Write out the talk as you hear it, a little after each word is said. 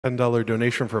$10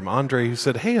 donation from Andre, who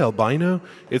said, "Hey Albino,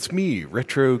 it's me,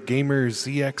 Retro Gamer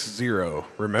ZX0.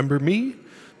 Remember me?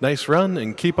 Nice run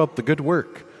and keep up the good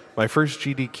work. My first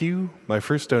GDQ, my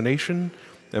first donation,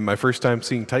 and my first time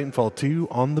seeing Titanfall 2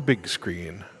 on the big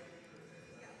screen."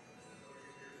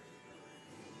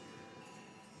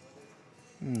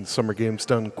 Summer Games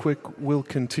Done Quick will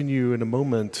continue in a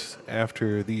moment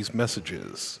after these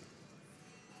messages.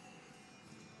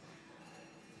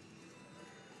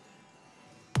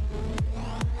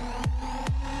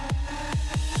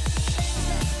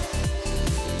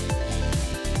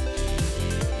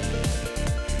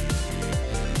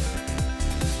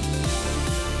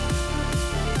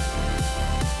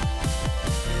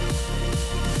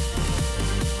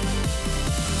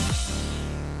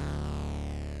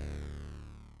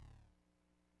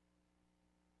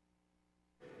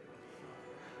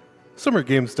 Summer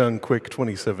Games Done Quick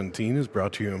 2017 is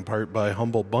brought to you in part by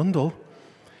Humble Bundle.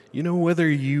 You know, whether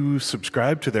you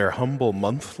subscribe to their Humble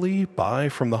Monthly, buy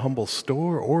from the Humble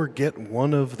Store, or get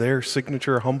one of their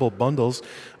signature Humble Bundles,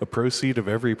 a proceed of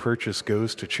every purchase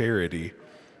goes to charity.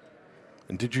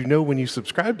 And did you know when you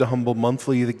subscribe to Humble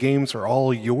Monthly, the games are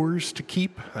all yours to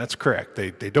keep? That's correct.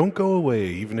 They don't go away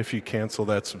even if you cancel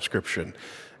that subscription.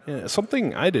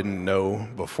 Something I didn't know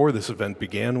before this event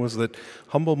began was that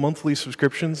Humble Monthly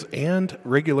subscriptions and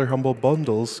regular Humble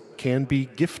Bundles can be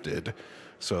gifted.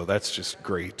 So that's just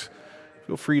great.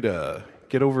 Feel free to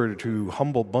get over to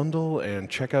Humble Bundle and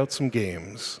check out some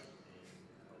games.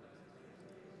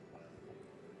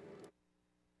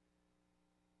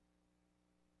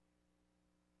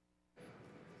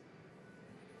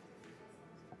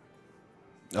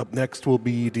 Up next will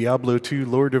be Diablo 2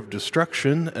 Lord of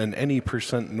Destruction, an any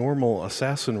percent normal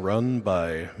assassin run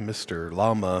by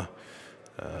MrLlama.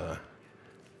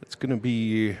 It's going to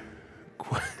be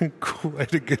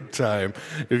quite a good time.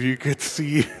 If you could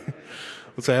see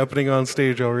what's happening on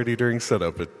stage already during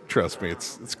setup, trust me,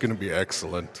 it's going to be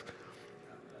excellent.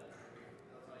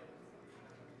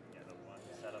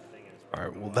 All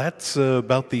right, well, that's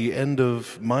about the end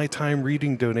of my time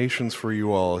reading donations for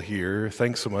you all here.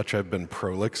 Thanks so much. I've been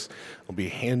prolix. I'll be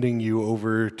handing you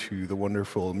over to the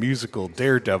wonderful musical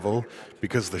Daredevil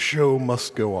because the show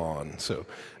must go on. So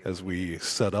as we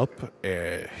set up,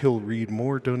 he'll read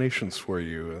more donations for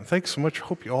you. And thanks so much.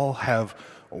 Hope you all have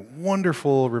a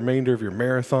wonderful remainder of your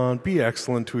marathon. Be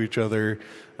excellent to each other.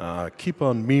 Keep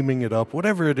on memeing it up,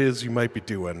 whatever it is you might be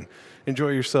doing. Enjoy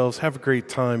yourselves. Have a great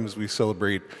time as we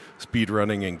celebrate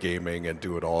speedrunning and gaming and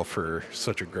do it all for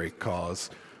such a great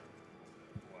cause.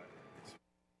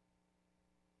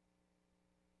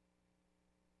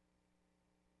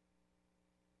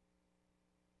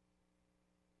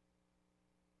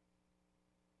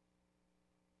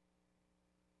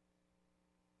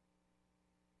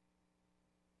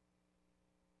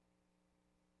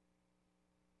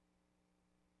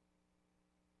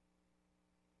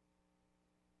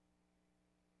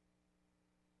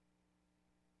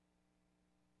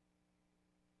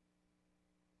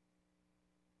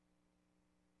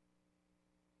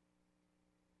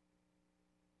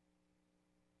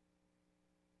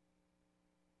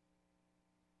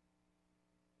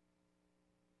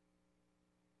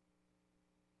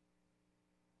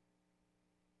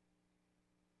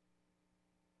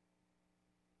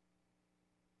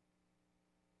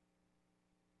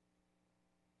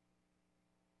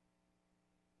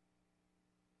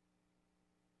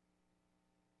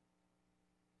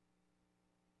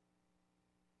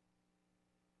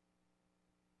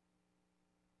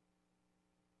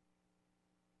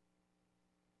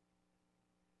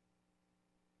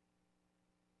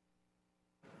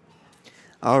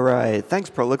 All right, thanks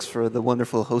Prolix for the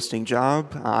wonderful hosting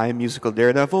job. I'm Musical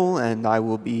Daredevil, and I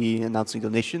will be announcing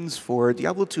donations for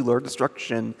Diablo 2 Lord of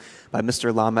Destruction by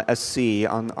MrLlamaSC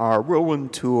on our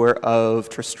whirlwind tour of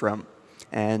Tristram,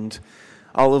 and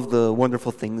all of the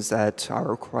wonderful things that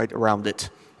are quite around it.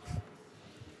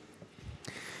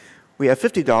 We have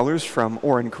 $50 from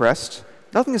Orin Crest.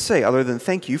 Nothing to say other than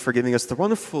thank you for giving us the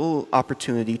wonderful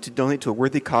opportunity to donate to a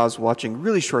worthy cause watching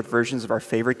really short versions of our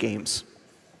favorite games.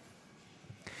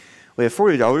 We have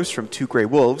 $40 from Two Grey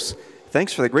Wolves.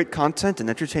 Thanks for the great content and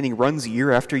entertaining runs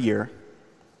year after year.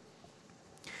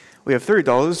 We have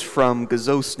 $30 from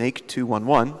Gazoo Snake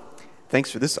 211.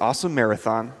 Thanks for this awesome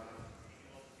marathon.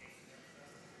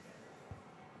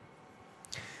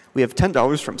 We have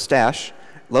 $10 from Stash.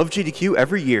 Love GDQ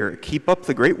every year. Keep up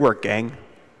the great work, gang.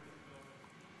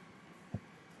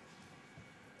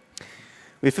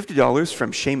 We have $50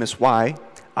 from Seamus Y.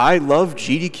 I love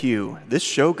GDQ. This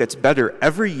show gets better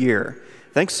every year.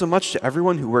 Thanks so much to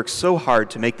everyone who works so hard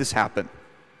to make this happen.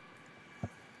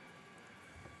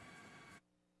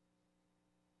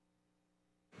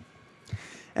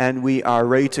 And we are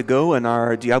ready to go in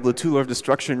our Diablo 2 Lord of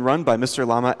Destruction run by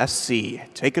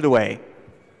MrLlamaSC. Take it away.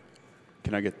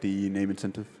 Can I get the name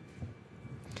incentive?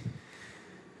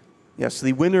 Yes,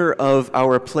 the winner of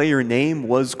our player name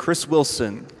was Chris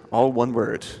Wilson, all one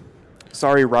word.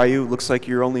 Sorry, Ryu, looks like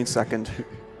you're only in second.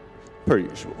 Per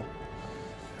usual.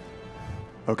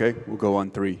 Okay, we'll go on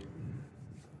 3.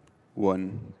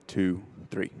 1, 2,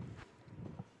 3.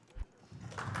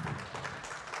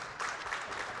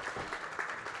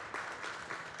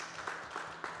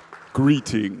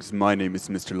 Greetings, my name is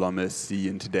MrLlamaSC,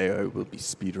 and today I will be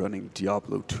speedrunning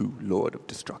Diablo 2 Lord of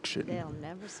Destruction. They'll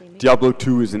never see me. Diablo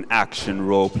 2 is an action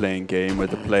role-playing game where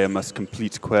the player must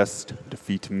complete quests,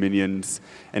 defeat minions,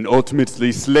 and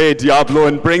ultimately slay Diablo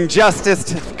and bring justice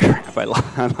to... Crap, I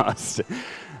lost.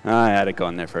 I had it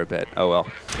going there for a bit. Oh well.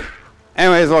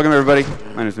 Anyways, welcome everybody.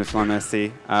 My name is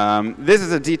MrLlamaSC. This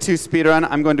is a D2 speedrun.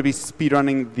 I'm going to be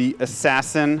speedrunning the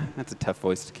Assassin. That's a tough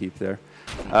voice to keep there.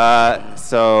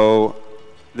 So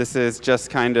this is just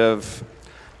kind of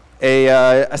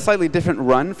a slightly different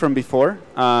run from before.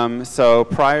 So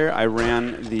prior, I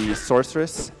ran the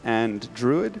Sorceress and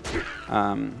Druid,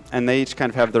 and they each kind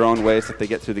of have their own ways that they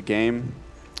get through the game.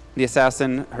 The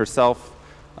Assassin herself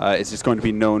is just going to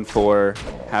be known for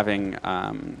having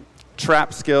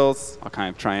trap skills. I'll kind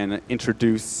of try and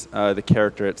introduce the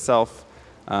character itself.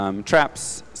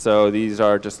 Traps, so these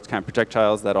are just kind of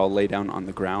projectiles that I'll lay down on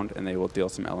the ground and they will deal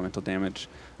some elemental damage.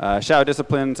 Shadow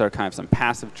Disciplines are kind of some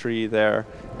passive tree there,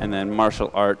 and then Martial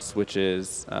Arts, which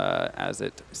is as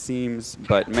it seems,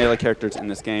 but melee characters in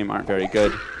this game aren't very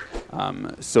good,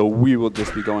 so we will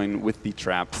just be going with the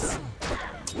traps,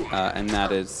 and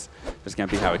that is just going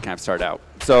to be how it kind of start out.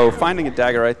 So finding a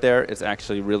dagger right there is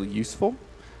actually really useful.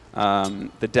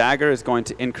 The dagger is going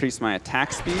to increase my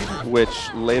attack speed,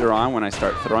 which later on when I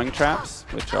start throwing traps,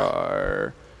 which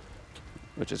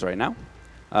is right now,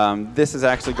 this is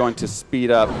actually going to speed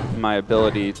up my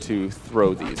ability to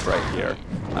throw these right here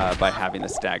by having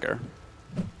this dagger.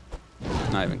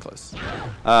 Not even close.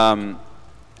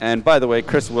 And by the way,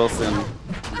 Chris Wilson,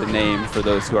 the name, for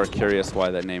those who are curious why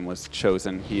that name was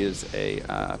chosen, he is a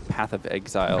Path of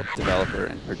Exile developer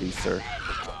and producer.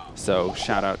 So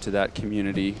shout out to that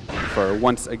community for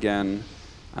once again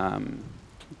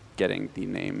getting the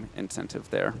name incentive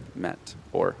there met,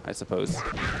 or I suppose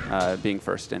being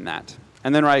first in that.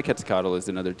 And then Ryu Quetzalcoatl is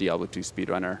another Diablo 2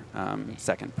 speedrunner,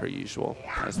 second per usual,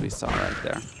 as we saw right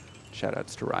there. Shout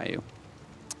outs to Ryu.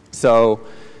 So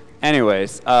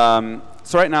anyways,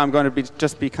 so right now I'm going to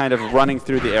just be kind of running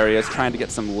through the areas, trying to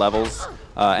get some levels.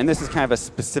 And this is kind of a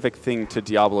specific thing to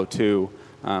Diablo 2.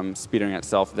 Speedrunning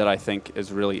itself that I think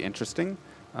is really interesting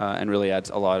and really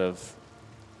adds a lot of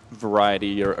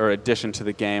variety or addition to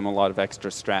the game, a lot of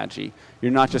extra strategy.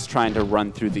 You're not just trying to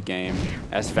run through the game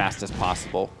as fast as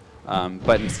possible,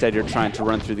 but instead you're trying to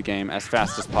run through the game as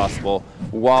fast as possible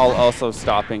while also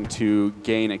stopping to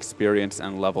gain experience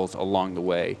and levels along the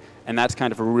way. And that's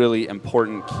kind of a really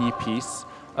important key piece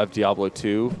of Diablo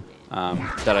 2.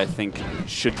 That I think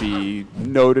should be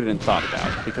noted and thought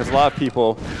about, because a lot of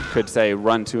people could say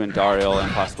run to Andariel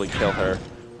and possibly kill her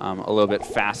a little bit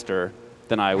faster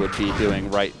than I would be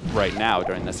doing right now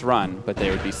during this run, but they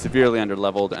would be severely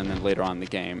underleveled, and then later on in the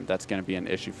game that's going to be an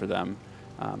issue for them.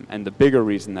 And the bigger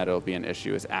reason that it'll be an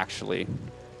issue is actually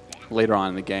later on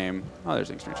in the game. Oh,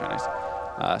 there's Extreme Chinese.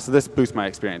 So this boosts my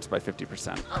experience by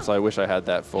 50%. So I wish I had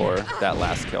that for that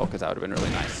last kill, because that would have been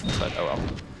really nice, but oh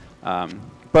well.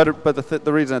 But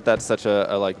the reason that that's such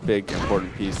a like big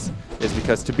important piece is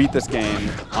because to beat this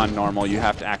game on normal, you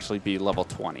have to actually be level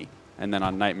 20, and then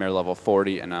on Nightmare level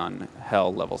 40, and on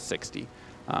Hell level 60,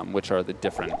 which are the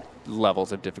different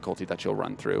levels of difficulty that you'll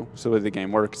run through. So the way the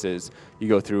game works is you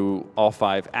go through all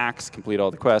 5 acts, complete all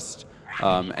the quests,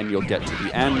 and you'll get to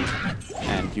the end,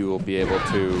 and you will be able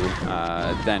to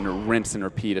then rinse and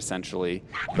repeat essentially.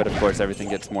 But of course, everything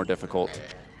gets more difficult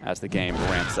as the game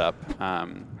ramps up.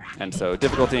 And so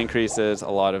difficulty increases, a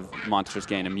lot of monsters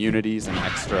gain immunities and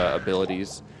extra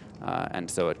abilities, and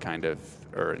so it kind of,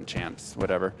 or enchants,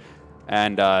 whatever.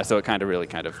 And so it kind of really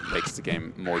kind of makes the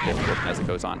game more difficult as it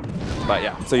goes on. But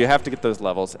yeah, so you have to get those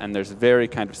levels, and there's very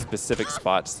kind of specific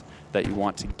spots that you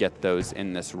want to get those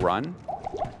in this run,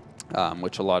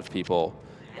 which a lot of people,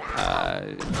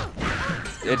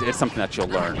 it's something that you'll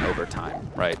learn over time,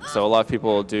 right? So a lot of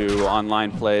people do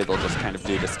online play, they'll just kind of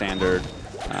do the standard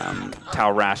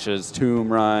Tau Rash's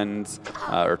Tomb runs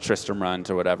or Tristram runs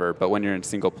or whatever, but when you're in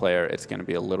single player, it's going to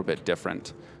be a little bit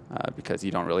different because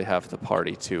you don't really have the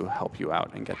party to help you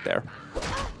out and get there.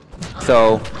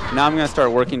 So now I'm going to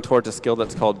start working towards a skill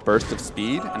that's called Burst of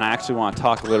Speed, and I actually want to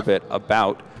talk a little bit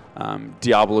about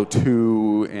Diablo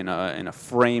 2 in a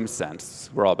frame sense.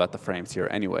 We're all about the frames here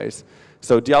anyways.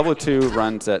 So Diablo 2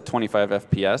 runs at 25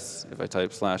 FPS. If I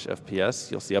type /FPS,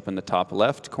 you'll see up in the top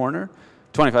left corner,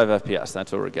 25 FPS,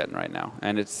 that's what we're getting right now.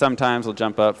 And it sometimes will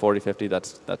jump up 40, 50,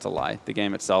 that's a lie. The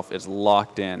game itself is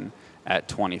locked in at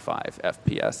 25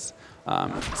 FPS.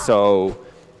 So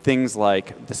things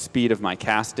like the speed of my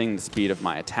casting, the speed of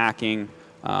my attacking,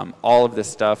 all of this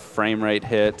stuff, frame rate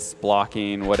hits,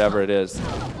 blocking, whatever it is,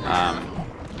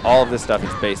 all of this stuff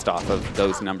is based off of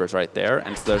those numbers right there.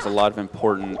 And so there's a lot of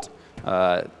important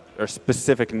or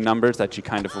specific numbers that you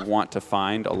kind of want to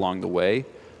find along the way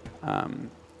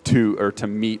to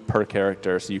meet per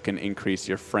character, so you can increase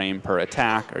your frame per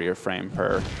attack or your frame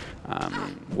per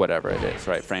whatever it is,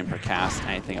 right? Frame per cast,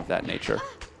 anything of that nature.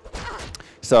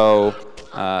 So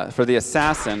for the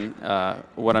assassin,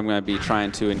 what I'm going to be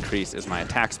trying to increase is my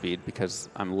attack speed because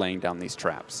I'm laying down these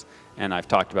traps. And I've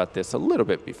talked about this a little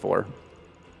bit before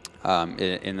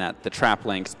in that the trap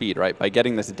laying speed, right? By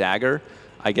getting this dagger,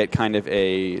 I get kind of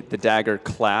the dagger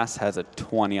class has a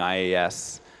 20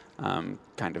 IAS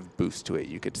kind of boost to it,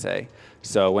 you could say.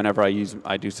 So whenever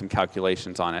I do some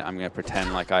calculations on it, I'm going to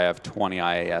pretend like I have 20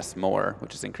 IAS more,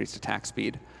 which is increased attack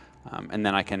speed. And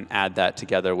then I can add that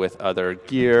together with other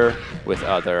gear, with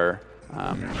other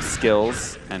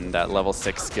skills, and that level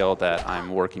 6 skill that I'm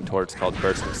working towards called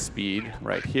Burst of Speed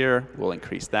right here will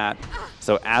increase that.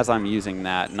 So as I'm using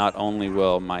that, not only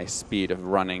will my speed of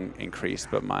running increase,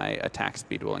 but my attack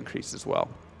speed will increase as well.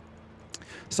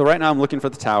 So right now I'm looking for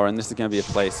the tower, and this is going to be a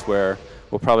place where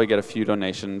we'll probably get a few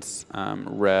donations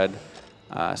read.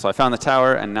 So I found the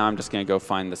tower, and now I'm just going to go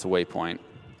find this waypoint.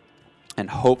 And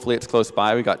hopefully it's close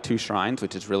by. We got 2 shrines,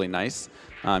 which is really nice.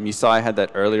 You saw I had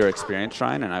that earlier experience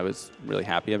shrine, and I was really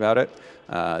happy about it.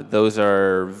 Those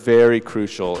are very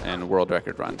crucial in world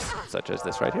record runs, such as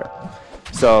this right here.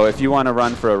 So if you want to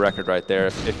run for a record right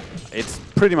there, it's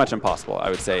pretty much impossible, I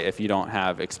would say, if you don't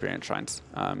have experience shrines.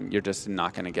 You're just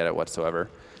not going to get it whatsoever.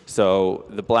 So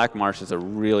the Black Marsh is a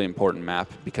really important map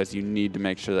because you need to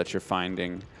make sure that you're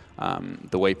finding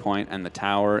the waypoint and the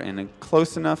tower in a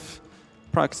close enough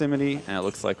proximity, and it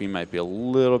looks like we might be have a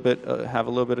little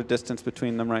bit of distance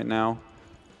between them right now,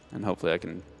 and hopefully I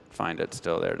can find it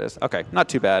still. There it is. Okay, not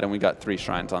too bad, and we got 3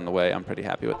 shrines on the way. I'm pretty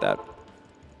happy with that.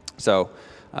 So,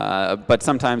 but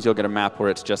sometimes you'll get a map where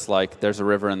it's just like there's a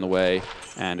river in the way,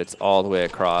 and it's all the way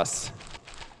across,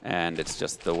 and it's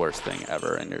just the worst thing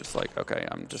ever, and you're just like, okay,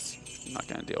 I'm just not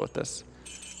going to deal with this.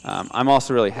 I'm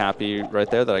also really happy right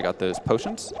there that I got those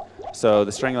potions. So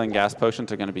the strangling gas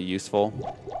potions are going to be useful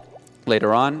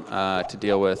later on to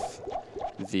deal with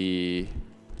the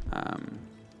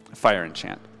fire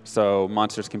enchant. So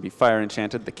monsters can be fire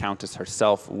enchanted. The Countess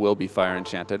herself will be fire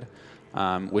enchanted,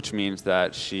 which means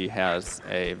that she has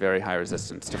a very high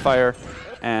resistance to fire.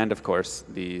 And of course,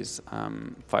 these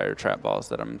fire trap balls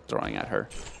that I'm throwing at her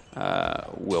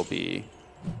will be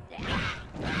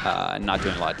not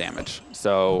doing a lot of damage.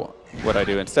 So what I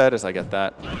do instead is I get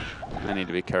that. I need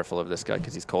to be careful of this guy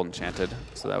because he's cold enchanted,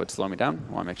 so that would slow me down.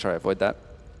 I want to make sure I avoid that.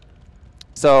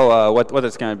 So what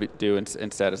it's going to do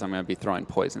instead is I'm going to be throwing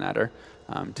poison at her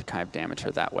to kind of damage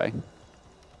her that way.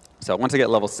 So once I get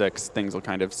level 6, things will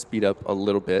kind of speed up a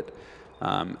little bit.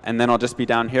 And then I'll just be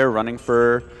down here running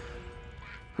for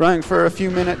a few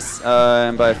minutes,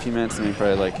 and by a few minutes I mean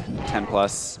probably like 10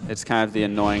 plus. It's kind of the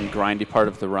annoying, grindy part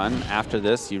of the run. After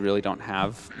this, you really don't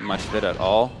have much of it at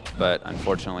all, but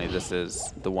unfortunately this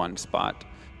is the one spot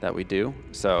that we do.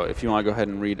 So if you want to go ahead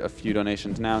and read a few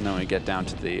donations now, and then when we get down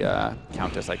to the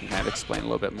Countess, I can kind of explain a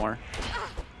little bit more.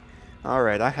 All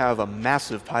right, I have a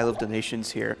massive pile of donations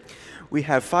here. We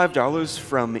have $5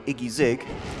 from Iggy Zig.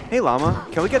 Hey Llama,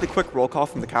 can we get a quick roll call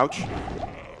from the couch?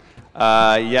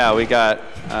 Yeah, we got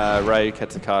Ryu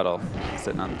Quetzalcoatl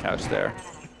sitting on the couch there.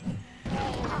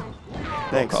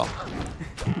 Thanks. Roll call.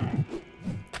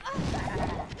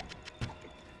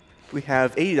 We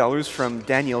have $80 from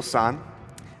Daniel San.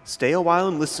 Stay a while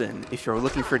and listen. If you're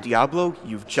looking for Diablo,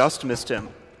 you've just missed him.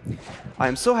 I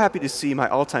am so happy to see my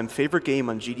all-time favorite game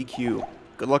on GDQ.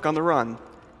 Good luck on the run.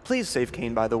 Please save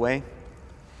Kane, by the way.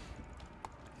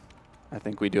 I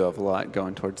think we do have a lot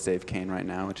going towards save Kane right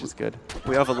now, which is good.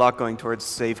 We have a lot going towards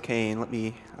save Kane. Let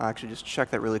me actually just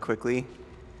check that really quickly.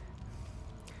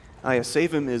 Yeah,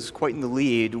 save him is quite in the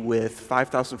lead with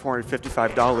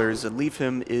 $5,455, and leave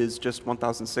him is just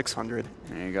 $1,600.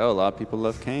 There you go. A lot of people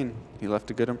love Kane. He left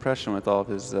a good impression with all of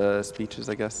his speeches,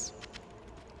 I guess.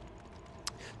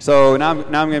 So now I'm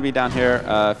going to be down here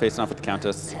facing off with the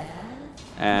Countess.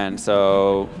 And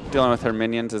so dealing with her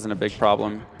minions isn't a big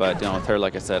problem, but dealing with her,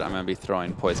 like I said, I'm going to be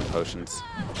throwing poison potions.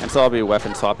 And so I'll be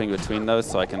weapon swapping between those,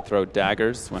 so I can throw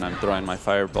daggers when I'm throwing my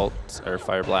fire bolt or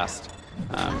fire blast,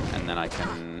 and then I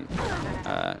can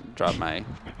drop my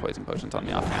poison potions on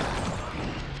the offhand.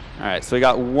 All right, so we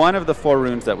got one of the 4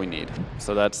 runes that we need,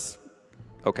 so that's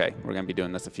okay. We're going to be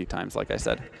doing this a few times, like I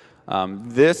said.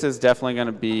 This is definitely going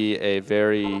to be a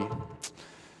very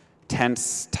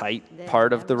tense, tight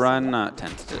part of the run. Not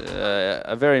tense,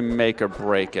 a very make or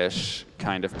break-ish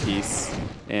kind of piece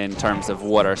in terms of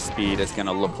what our speed is going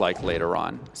to look like later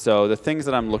on. So the things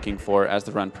that I'm looking for as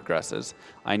the run progresses,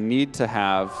 I need to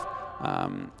have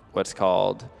what's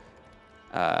called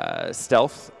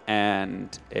stealth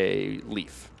and a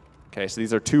leaf. Okay, so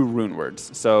these are 2 rune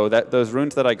words. So those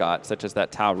runes that I got, such as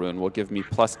that Tau rune, will give me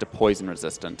plus to poison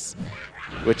resistance,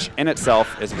 which in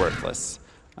itself is worthless.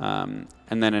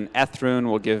 And then an Eth rune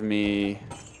will give me,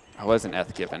 I wasn't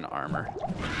Eth given armor.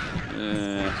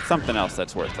 Something else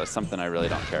that's worthless, something I really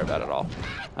don't care about at all.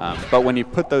 But when you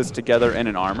put those together in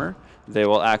an armor, they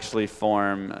will actually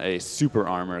form a super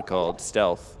armor called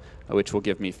Stealth, which will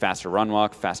give me faster run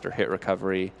walk, faster hit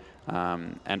recovery,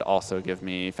 and also give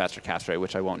me faster cast rate,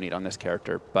 which I won't need on this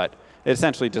character. But it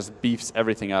essentially just beefs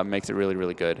everything up, makes it really,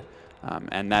 really good.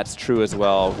 And that's true as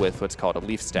well with what's called a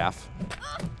leaf staff.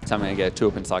 So I'm going to get a 2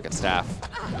 open socket staff,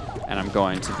 and I'm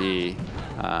going to be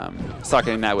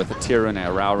socketing that with a Tear rune and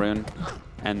a Rao rune.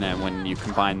 And then when you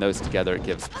combine those together, it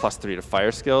gives +3 to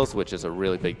fire skills, which is a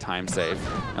really big time save.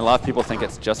 And a lot of people think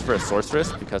it's just for a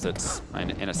sorceress because it's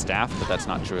in a staff, but that's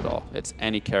not true at all. It's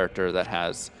any character that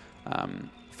has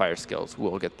fire skills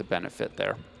will get the benefit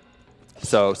there.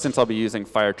 So since I'll be using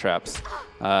fire traps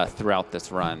throughout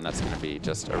this run, that's going to be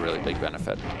just a really big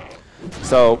benefit.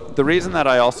 So the reason that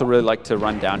I also really like to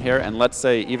run down here, and let's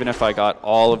say even if I got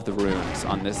all of the runes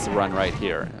on this run right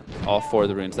here, all 4 of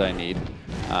the runes that I need,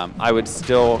 I would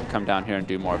still come down here and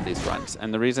do more of these runs.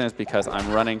 And the reason is because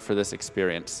I'm running for this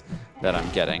experience that I'm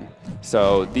getting.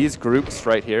 So these groups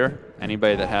right here,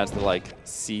 anybody that has the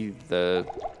see the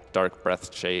Dark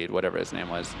Breath Shade, whatever his name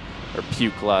was, or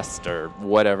Puke Lust, or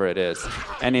whatever it is,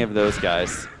 any of those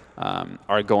guys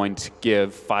are going to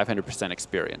give 500%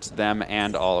 experience, them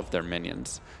and all of their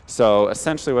minions. So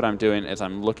essentially what I'm doing is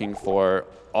I'm looking for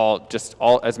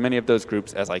as many of those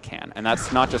groups as I can. And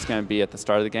that's not just going to be at the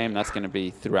start of the game, that's going to be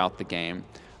throughout the game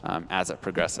as it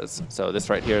progresses. So this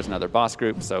right here is another boss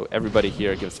group, so everybody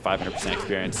here gives 500%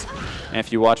 experience. And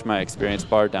if you watch my experience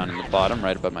bar down in the bottom,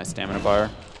 right above my stamina bar,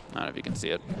 I don't know if you can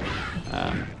see it.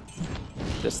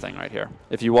 This thing right here.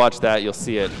 If you watch that, you'll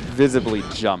see it visibly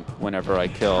jump whenever I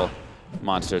kill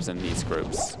monsters in these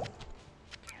groups.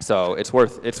 So it's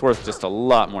worth just a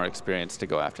lot more experience to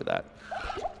go after that.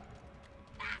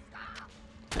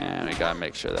 And we gotta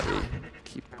make sure that we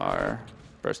keep our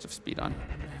burst of speed on.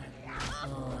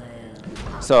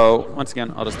 So once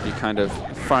again, I'll just be kind of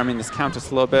farming this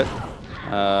countess a little bit.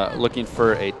 Looking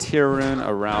for a Tear rune,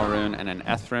 a Rao rune, and an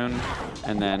Eth rune.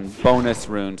 And then bonus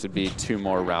runes would be 2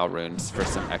 more Rao runes for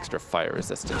some extra fire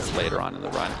resistance later on in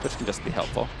the run, which can just be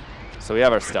helpful. So we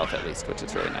have our stealth at least, which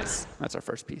is really nice. That's our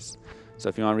first piece. So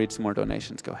if you want to read some more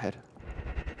donations, go ahead.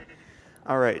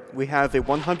 All right, we have a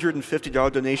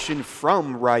 $150 donation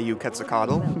from Ryu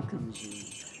Quetzalcoatl.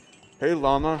 Hey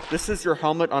Llama, this is your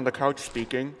helmet on the couch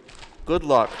speaking. Good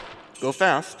luck. Go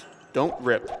fast. Don't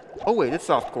rip. Oh wait, it's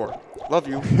softcore. Love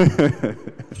you.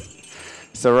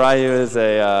 So Ryu is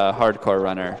a hardcore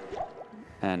runner,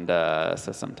 and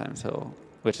so sometimes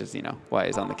which is why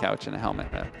he's on the couch in a helmet.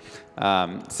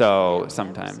 So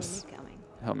sometimes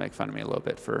he'll make fun of me a little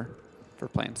bit for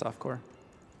playing softcore,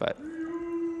 but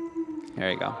here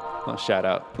you go. Little shout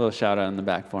out in the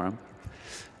back for him.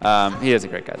 He is a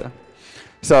great guy though.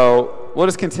 So we'll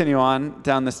just continue on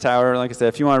down this tower. Like I said,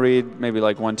 if you want to read maybe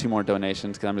 1-2 more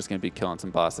donations, because I'm just going to be killing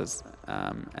some bosses,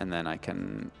 and then I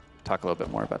can talk a little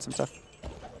bit more about some stuff.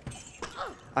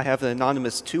 I have an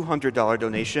anonymous $200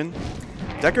 donation.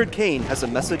 Deckard Kane has a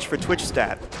message for Twitch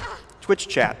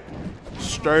chat.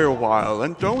 Stay a while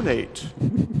and donate.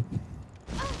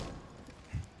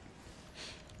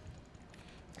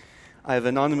 I have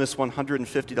an anonymous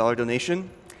 $150 donation.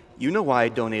 You know why I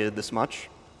donated this much.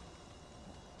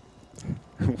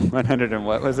 100 and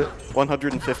what was it?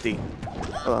 150.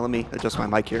 Let me adjust my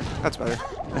mic here. That's better.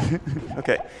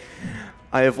 Okay.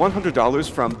 I have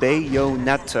 $100 from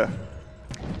Bayonetta.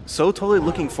 So totally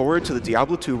looking forward to the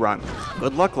Diablo 2 run.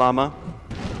 Good luck, Llama.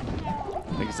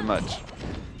 Thank you so much.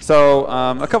 So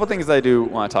a couple things I do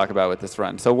want to talk about with this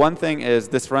run. So one thing is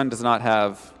this run does not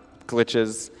have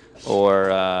glitches or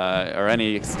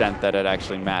any extent that it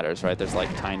actually matters, right? There's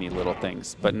like tiny little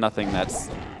things, but nothing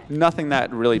that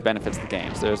really benefits the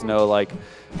game. So there's no like,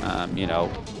 you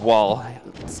know, wall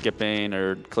skipping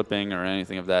or clipping or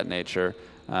anything of that nature.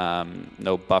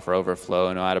 No buffer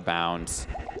overflow, no out of bounds.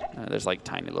 There's like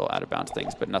tiny little out of bounds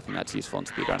things, but nothing that's useful in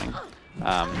speedrunning.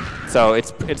 So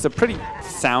it's a pretty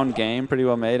sound game, pretty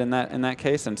well made in that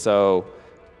case, and so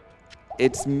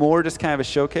it's more just kind of a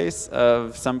showcase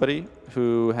of somebody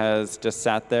who has just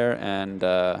sat there and,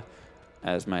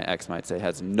 as my ex might say,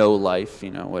 has no life, you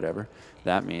know, whatever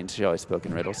that means. She always spoke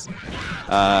in riddles,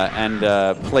 and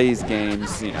plays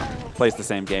games, you know, plays the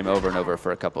same game over and over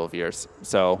for a couple of years.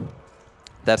 So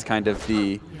that's kind of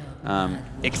the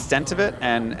extent of it,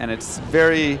 and it's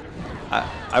very.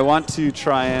 I want to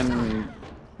try and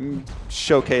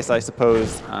showcase, I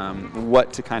suppose,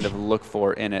 what to kind of look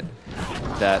for in it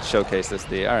that showcases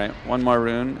the, all right, one more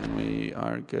rune, and we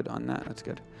are good on that. That's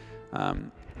good.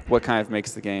 What kind of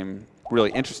makes the game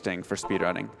really interesting for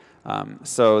speedrunning.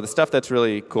 So the stuff that's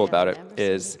really cool about it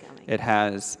is it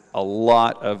has a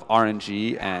lot of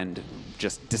RNG and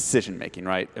just decision making,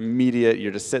 right? Immediate,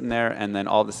 you're just sitting there, and then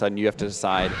all of a sudden you have to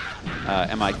decide,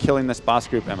 am I killing this boss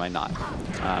group, am I not?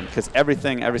 Because every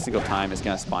single time is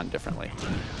going to spawn differently.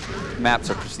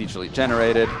 Maps are procedurally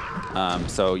generated,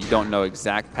 so you don't know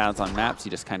exact paths on maps,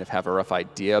 you just kind of have a rough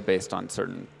idea based on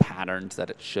certain patterns that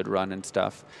it should run and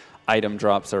stuff. Item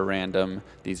drops are random,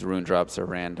 these rune drops are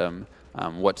random.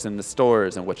 What's in the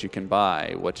stores and what you can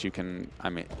buy, what you can, I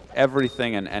mean,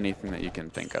 everything and anything that you can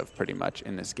think of pretty much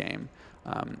in this game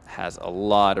has a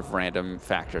lot of random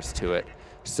factors to it.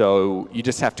 So you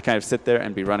just have to kind of sit there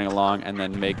and be running along and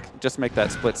then make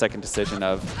that split-second decision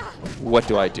of what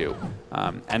do I do?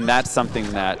 And that's something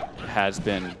that has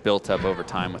been built up over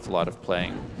time with a lot of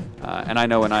playing. And I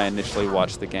know when I initially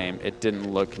watched the game, it didn't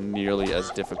look nearly as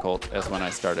difficult as when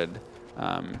I started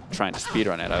trying to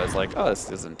speedrun it. I was like, oh, this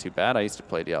isn't too bad. I used to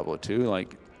play Diablo 2,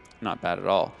 like, not bad at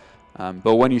all.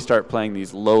 But when you start playing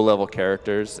these low-level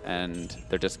characters and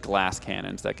they're just glass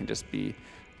cannons that can just be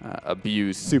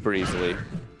abused super easily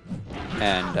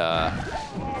and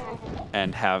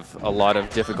have a lot of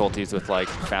difficulties with like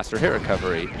faster hit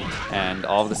recovery, and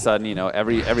all of a sudden, you know,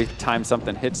 every time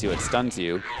something hits you, it stuns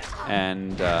you,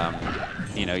 and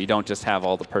you know, you don't just have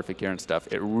all the perfect gear and stuff.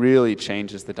 It really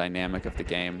changes the dynamic of the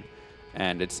game.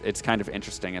 And it's kind of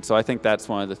interesting. And so I think that's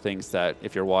one of the things that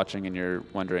if you're watching and you're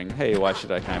wondering, hey, why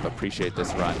should I kind of appreciate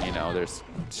this run? You know, it's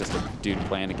just a dude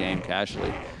playing a game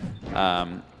casually.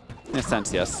 In a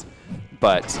sense, yes.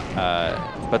 But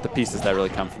the pieces that really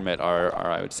come from it are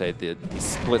I would say, the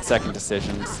split-second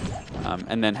decisions,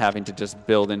 and then having to just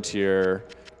build into your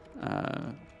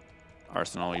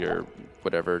arsenal, your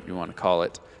whatever you want to call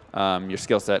it, your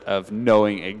skill set of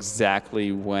knowing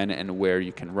exactly when and where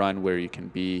you can run, where you can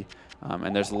be.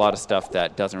 And there's a lot of stuff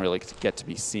that doesn't really get to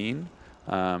be seen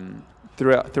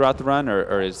throughout the run,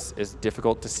 or is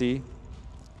difficult to see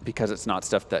because it's not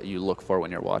stuff that you look for when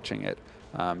you're watching it,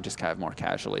 just kind of more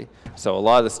casually. So a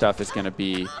lot of the stuff is going to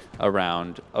be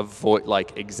around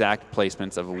like exact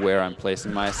placements of where I'm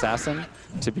placing my assassin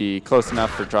to be close enough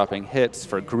for dropping hits,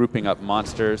 for grouping up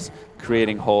monsters,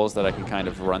 creating holes that I can kind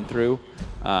of run through.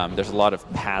 There's a lot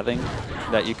of pathing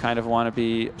that you kind of want to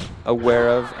be aware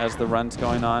of as the run's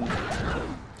going on.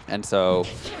 And so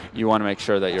you want to make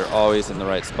sure that you're always in the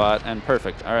right spot. And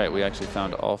perfect. All right, we actually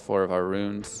found all 4 of our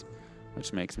runes,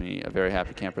 which makes me a very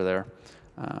happy camper there.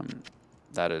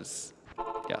 That's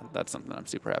something I'm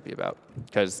super happy about.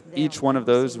 Because each one of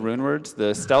those rune words,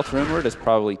 the stealth rune word is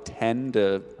probably 10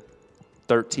 to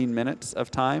 13 minutes of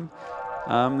time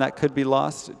that could be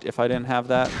lost if I didn't have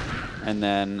that. And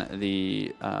then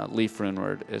the leaf rune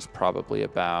word is probably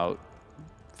about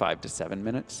 5 to 7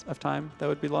 minutes of time that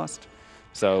would be lost.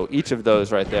 So each of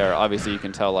those right there, obviously you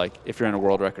can tell, like, if you're in a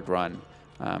world record run,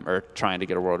 or trying to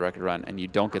get a world record run, and you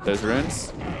don't get those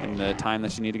runes in the time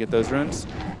that you need to get those runes,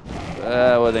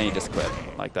 well, then you just quit.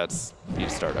 Like, you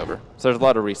start over. So there's a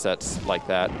lot of resets like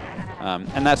that.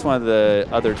 And that's one of the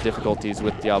other difficulties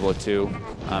with Diablo 2,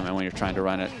 and when you're trying to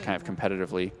run it kind of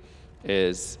competitively,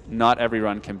 is not every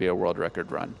run can be a world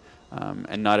record run.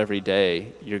 And not every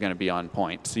day you're going to be on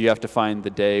point. So you have to find the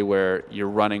day where you're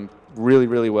running really,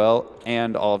 really well,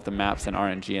 and all of the maps and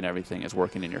RNG and everything is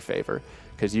working in your favor.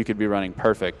 Because you could be running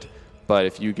perfect, but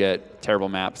if you get terrible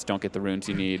maps, don't get the runes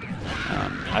you need.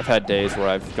 I've had days where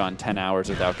I've gone 10 hours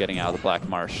without getting out of the Black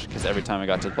Marsh, because every time I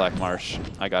got to the Black Marsh,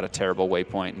 I got a terrible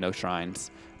waypoint, no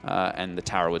shrines, and the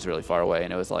tower was really far away,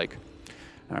 and it was like,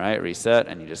 All right, reset,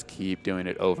 and you just keep doing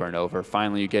it over and over.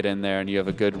 Finally, you get in there, and you have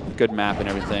a good map and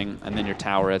everything, and then your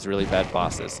tower has really bad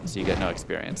bosses, so you get no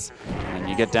experience. And then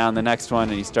you get down the next one,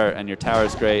 and you start, and your tower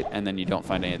is great, and then you don't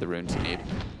find any of the runes you need.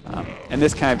 And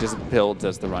this kind of just builds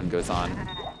as the run goes on.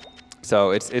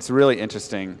 So it's really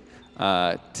interesting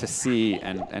to see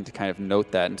and to kind of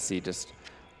note that and see just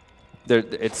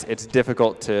it's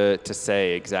difficult to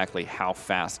say exactly how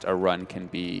fast a run can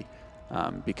be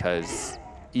because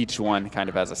each one kind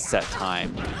of has a set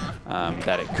time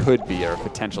that it could be, or a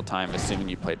potential time, assuming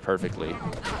you played perfectly.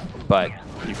 But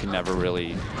you can never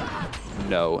really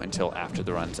know until after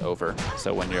the run's over.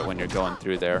 So when you're going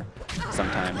through there,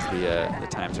 sometimes the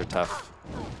times are tough.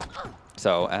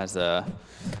 So as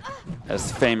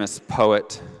famous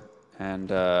poet and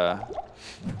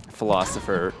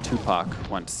philosopher Tupac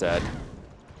once said,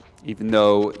 "Even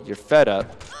though you're fed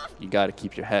up, you got to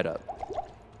keep your head up."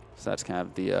 So that's kind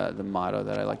of the motto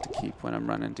that I like to keep when I'm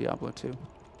running Diablo 2.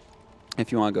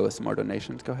 If you want to go with some more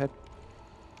donations, go ahead.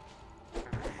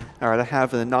 All right, I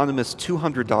have an anonymous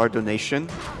 $200 donation,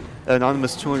 an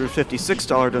anonymous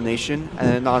 $256 donation, and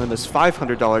an anonymous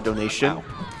 $500 donation. Wow.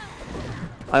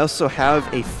 I also have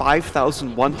a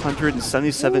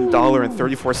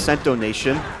 $5,177.34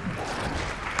 donation.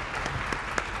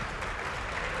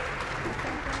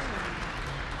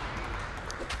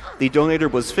 The donator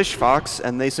was Fish Fox,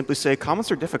 and they simply say,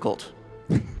 comments are difficult.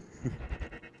 It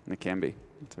can be.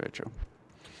 It's very true.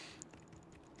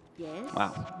 Yes.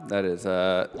 Wow, that is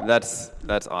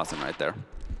that's awesome right there.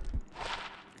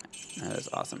 That is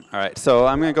awesome. All right, so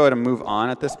I'm going to go ahead and move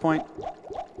on at this point.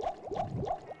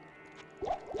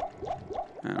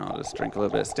 And I'll just drink a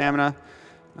little bit of stamina.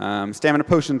 Stamina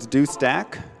potions do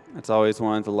stack. That's always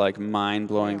one of the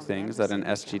mind-blowing things that an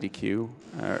SGDQ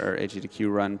or AGDQ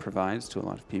run provides to a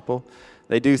lot of people.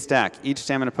 They do stack. Each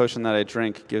stamina potion that I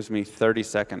drink gives me 30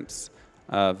 seconds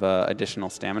of additional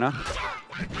stamina.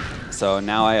 So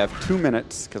now I have 2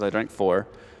 minutes, because I drank 4,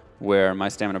 where my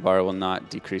stamina bar will not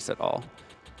decrease at all.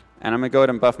 And I'm going to go ahead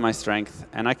and buff my strength,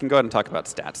 and I can go ahead and talk about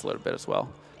stats a little bit as well.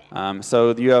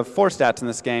 So you have 4 stats in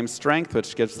this game. Strength,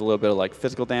 which gives a little bit of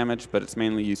physical damage, but it's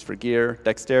mainly used for gear.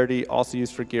 Dexterity, also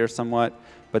used for gear somewhat,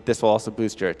 but this will also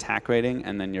boost your attack rating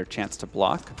and then your chance to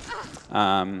block,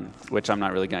 which I'm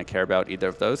not really going to care about either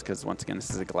of those, because once again, this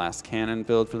is a glass cannon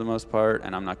build for the most part,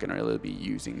 and I'm not going to really be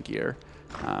using gear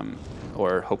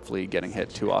or hopefully getting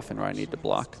hit too often where I need to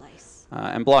block.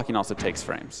 And blocking also takes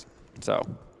frames, so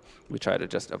we try to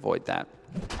just avoid that.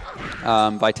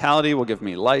 Vitality will give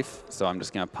me life, so I'm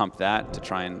just going to pump that to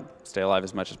try and stay alive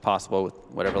as much as possible with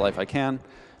whatever life I can.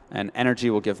 And energy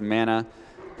will give mana.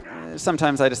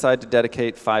 Sometimes I decide to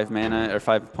dedicate 5 mana or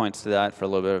 5 points to that for a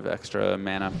little bit of extra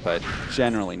mana, but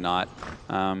generally not.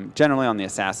 Generally on the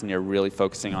assassin, you're really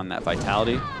focusing on that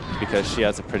vitality because she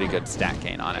has a pretty good stat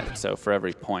gain on it. So for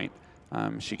every point,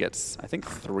 she gets, I think,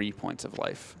 3 points of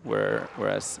life,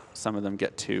 whereas some of them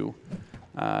get 2.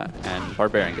 And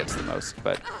Barbarian gets the most,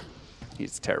 but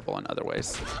he's terrible in other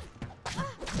ways.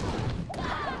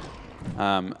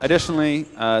 Additionally,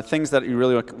 things that you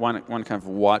really want to kind of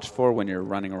watch for when you're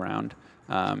running around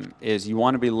is you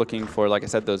want to be looking for, like I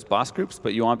said, those boss groups,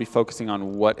 but you want to be focusing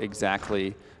on what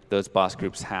exactly those boss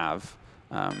groups have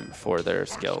for their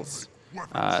skills.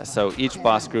 So each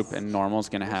boss group in normal is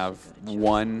going to have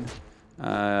one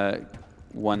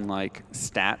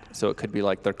stat, so it could be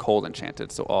they're cold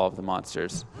enchanted, so all of the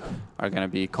monsters are going to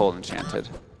be cold enchanted.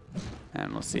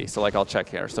 And we'll see. So I'll check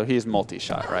here. So he's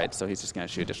multi-shot, right? So he's just going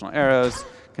to shoot additional arrows,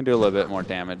 can do a little bit more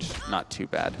damage, not too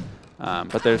bad.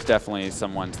 But there's definitely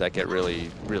some ones that get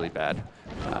really, really bad,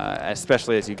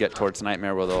 especially as you get towards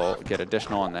Nightmare, where they'll get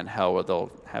additional, and then Hell, where they'll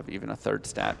have even a 3rd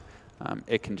stat.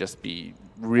 It can just be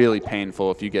really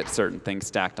painful if you get certain things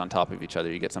stacked on top of each other.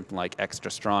 You get something like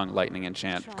extra strong lightning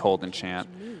enchant, cold enchant,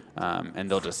 and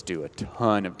they'll just do a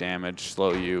ton of damage,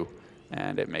 slow you,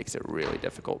 and it makes it really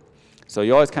difficult. So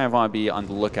you always kind of want to be on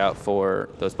the lookout for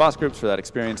those boss groups for that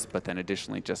experience, but then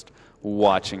additionally just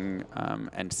watching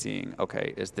and seeing,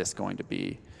 okay, is this going to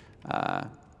be,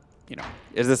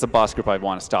 is this a boss group I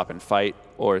want to stop and fight,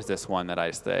 or is this one that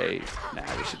I say, nah,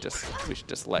 we should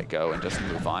just let go and just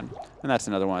move on? And that's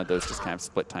another one of those just kind of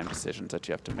split time decisions that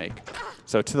you have to make.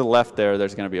 So to the left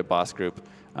there's going to be a boss group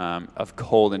of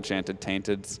cold enchanted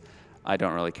tainteds. I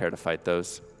don't really care to fight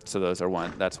those. So that's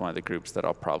one of the groups that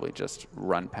I'll probably just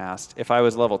run past. If I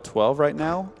was level 12 right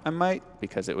now, I might,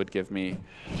 because it would give me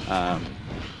the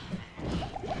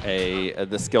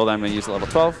skill that I'm going to use at level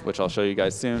 12, which I'll show you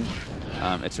guys soon.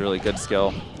 It's a really good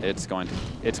skill. It's going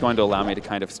to allow me to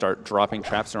kind of start dropping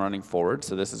traps and running forward.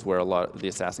 So this is where the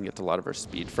assassin gets a lot of her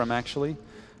speed from, actually.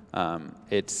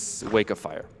 It's Wake of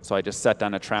Fire. So I just set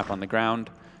down a trap on the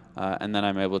ground, and then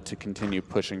I'm able to continue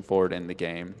pushing forward in the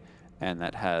game, and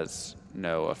that has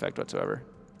no effect whatsoever.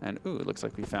 And ooh, it looks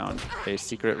like we found a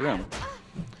secret room.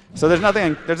 So there's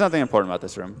nothing important about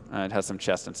this room. It has some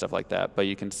chests and stuff like that, but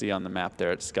you can see on the map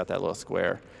there, it's got that little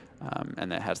square,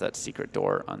 and it has that secret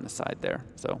door on the side there.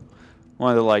 So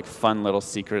one of the like fun little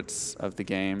secrets of the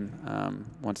game.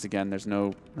 Once again, there's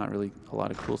not really a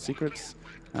lot of cool secrets.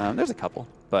 There's a couple,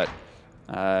 but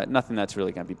nothing that's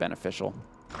really going to be beneficial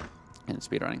in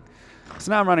speedrunning.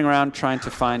 So now I'm running around trying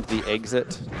to find the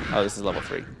exit. Oh, this is level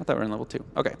 3. I thought we were in level 2.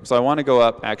 Okay, so I want to go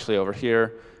up actually over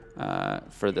here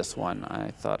for this one.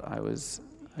 I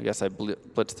guess I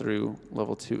blitzed through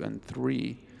level 2 and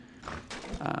 3.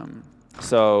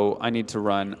 So I need to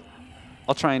run.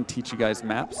 I'll try and teach you guys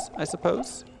maps, I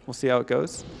suppose. We'll see how it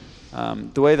goes.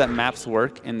 The way that maps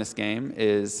work in this game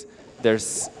is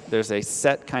there's a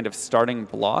set kind of starting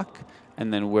block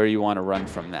and then where you want to run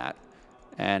from that.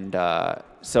 And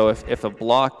so if a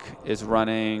block is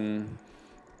running,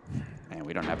 man,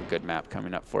 we don't have a good map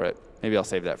coming up for it. Maybe I'll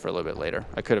save that for a little bit later.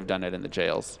 I could have done it in the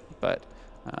jails, but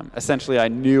essentially I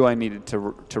knew I needed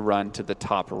to run to the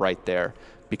top right there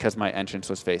because my entrance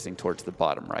was facing towards the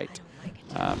bottom right.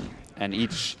 And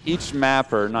each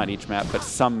map, or not each map, but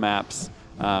some maps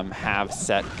have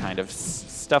set kind of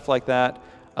stuff like that.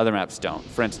 Other maps don't.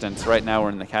 For instance, right now we're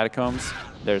in the catacombs.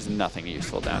 There's nothing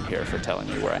useful down here for telling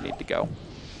me where I need to go.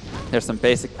 There's some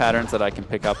basic patterns that I can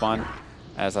pick up on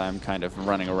as I'm kind of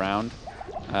running around,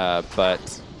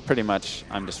 but pretty much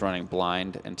I'm just running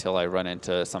blind until I run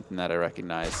into something that I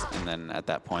recognize, and then at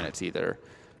that point it's either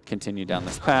continue down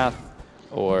this path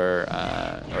or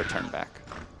turn back.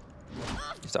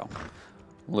 So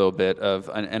a little bit of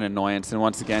an annoyance, and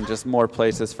once again, just more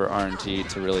places for RNG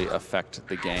to really affect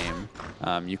the game.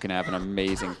 You can have an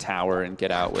amazing tower and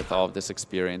get out with all of this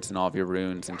experience and all of your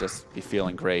runes and just be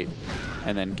feeling great,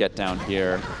 and then get down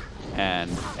here, and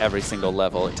every single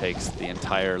level, it takes the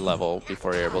entire level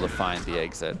before you're able to find the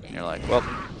exit. And you're like, well,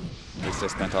 at least I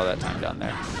spent all that time down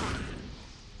there.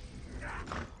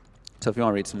 So if you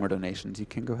want to read some more donations, you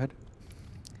can go ahead.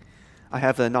 I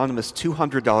have an anonymous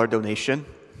 $200 donation.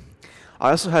 I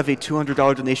also have a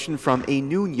 $200 donation from a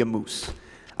Nunya Moose.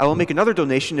 I will make another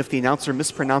donation if the announcer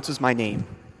mispronounces my name.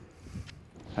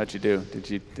 How'd you do? Did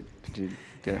you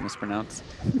get it mispronounced?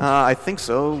 I think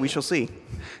so. We shall see.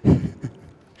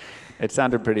 It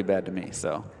sounded pretty bad to me,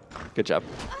 so good job.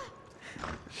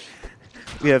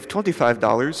 We have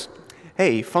 $25.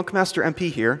 Hey, Funkmaster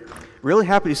MP here. Really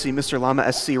happy to see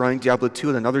MrLlamaSC running Diablo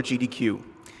 2 at another GDQ.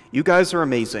 You guys are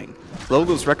amazing. Blow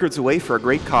those records away for a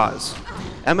great cause.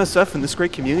 MSF and this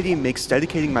great community makes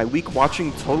dedicating my week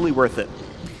watching totally worth it.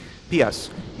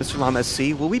 P.S.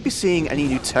 MrLlamaSC, will we be seeing any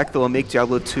new tech that will make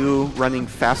Diablo 2 running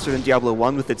faster than Diablo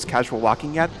 1 with its casual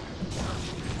walking yet?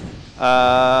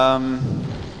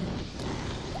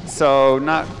 So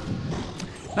not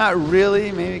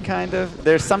really, maybe kind of.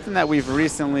 There's something that we've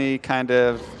recently kind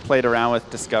of played around with,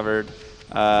 discovered,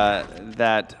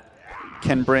 that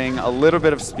can bring a little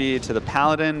bit of speed to the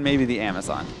Paladin, maybe the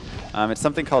Amazon. It's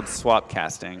something called swap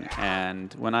casting,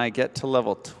 and when I get to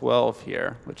level 12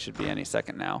 here, which should be any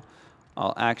second now,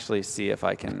 I'll actually see if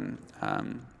I can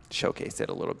showcase it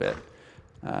a little bit.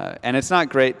 And it's not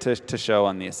great to show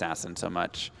on the Assassin so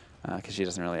much, because she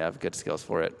doesn't really have good skills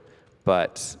for it.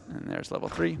 But, and there's level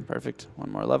 3, perfect,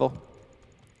 one more level.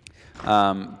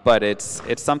 But it's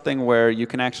something where you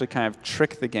can actually kind of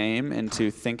trick the game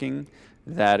into thinking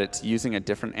that it's using a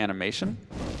different animation.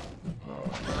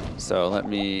 So let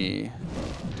me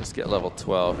just get level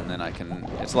 12, and then I can,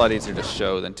 it's a lot easier to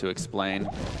show than to explain,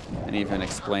 and even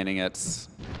explaining it's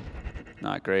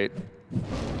not great,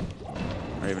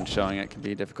 or even showing it can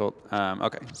be difficult.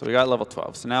 Okay, so we got level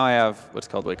 12. So now I have what's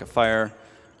called Wake of Fire,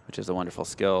 which is a wonderful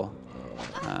skill,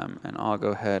 and I'll go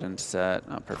ahead and set,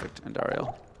 oh perfect,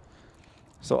 Andariel.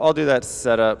 So I'll do that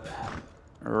setup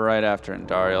right after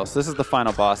Andariel. So this is the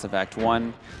final boss of Act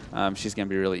 1. She's going to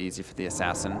be really easy for the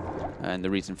Assassin, and the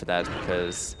reason for that is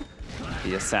because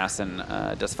the Assassin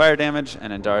does fire damage,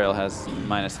 and Andariel has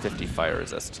minus 50 fire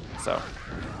resist. So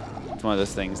it's one of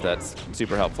those things that's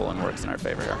super helpful and works in our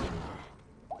favor here.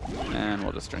 And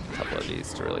we'll just drink a couple of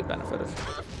these to really benefit it.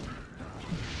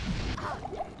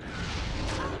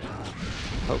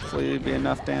 Hopefully be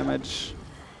enough damage.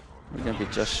 We're going to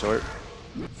be just short.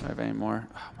 If I have any more.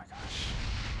 Oh my gosh.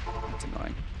 That's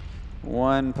annoying.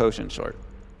 One potion short.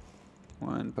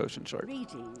 One potion short.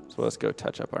 So let's go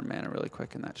touch up our mana really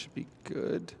quick, and that should be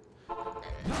good.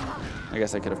 I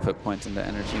guess I could have put points into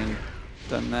energy and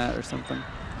done that or something.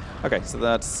 Okay, so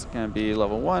that's going to be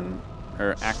level 1,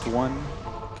 or Act 1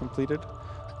 completed.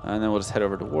 And then we'll just head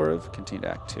over to War of, continue to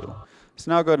Act 2. So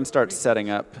now I'll go ahead and start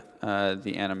setting up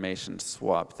the animation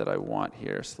swap that I want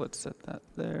here. So let's set that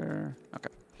there. Okay.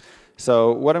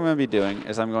 So what I'm going to be doing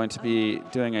is I'm going to be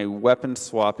doing a weapon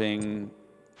swapping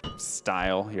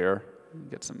style here.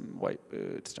 Get some white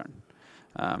boots, darn.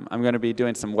 I'm going to be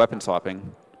doing some weapon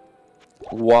swapping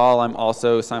while I'm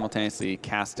also simultaneously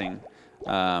casting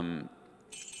some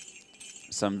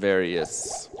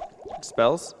various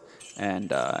spells.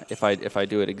 And if I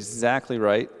do it exactly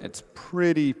right, it's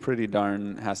pretty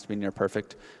darn, has to be near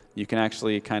perfect. You can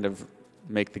actually kind of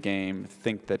make the game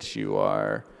think that you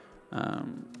are, no,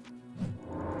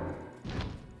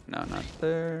 not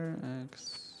there,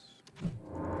 X.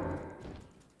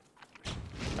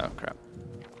 Oh, crap.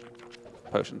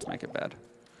 Potions make it bad.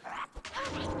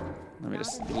 Let me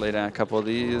just lay down a couple of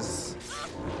these,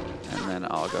 and then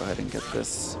I'll go ahead and get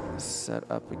this set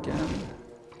up again.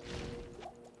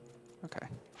 Okay.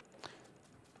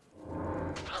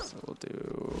 So we'll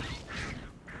do...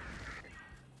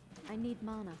 I need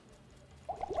mana.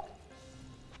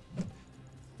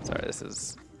 Sorry, this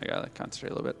is... I gotta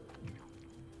concentrate a little bit.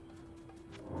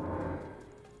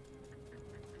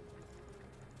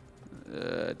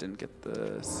 Didn't get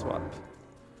the swap.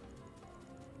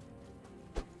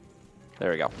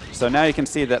 There we go. So now you can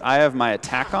see that I have my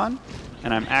attack on,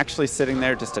 and I'm actually sitting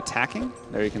there just attacking.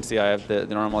 There you can see I have the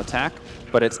normal attack,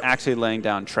 but it's actually laying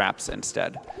down traps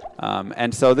instead.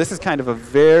 And so this is kind of a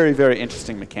very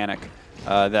interesting mechanic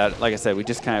that, like I said, we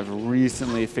just kind of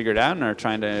recently figured out and are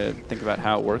trying to think about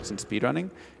how it works in speedrunning.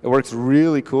 It works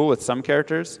really cool with some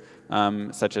characters,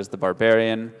 such as the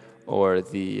Barbarian or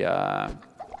the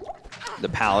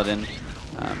Paladin.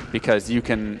 Because you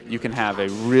can have a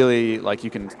really, like, you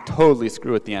can totally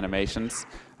screw with the animations.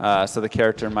 So the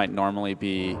character might normally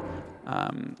be,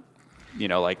 you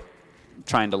know, like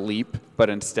trying to leap, but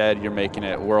instead you're making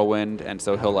it whirlwind, and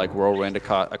so he'll like whirlwind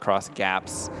across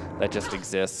gaps that just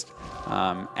exist.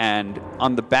 And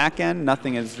on the back end,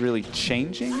 nothing is really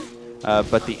changing,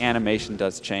 but the animation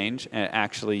does change, and it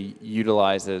actually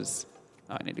utilizes.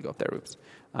 Oh, I need to go up there. Oops.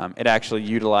 It actually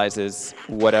utilizes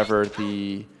whatever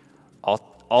the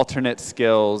alternate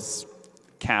skills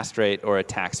cast rate or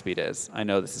attack speed is. I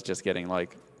know this is just getting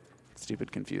like stupid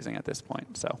confusing at this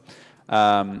point. So,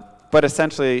 but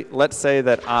essentially, let's say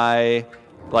that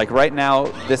like right now,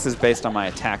 this is based on my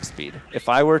attack speed. If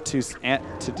I were to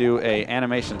do a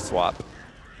animation swap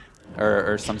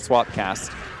or some swap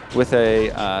cast with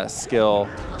a skill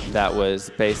that was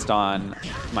based on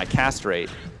my cast rate,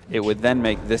 it would then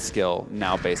make this skill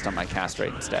now based on my cast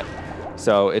rate instead.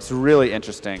 So it's really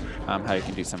interesting how you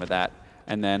can do some of that.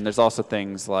 And then there's also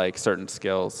things like certain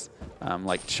skills,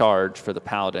 like charge for the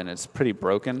Paladin is pretty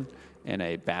broken in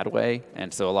a bad way.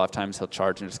 And so a lot of times he'll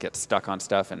charge and just get stuck on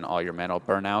stuff and all your mana will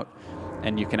burn out.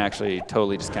 And you can actually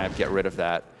totally just kind of get rid of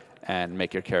that and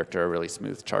make your character a really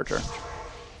smooth charger.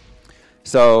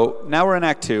 So now we're in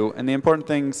Act 2, and the important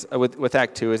things with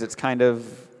Act 2 is it's kind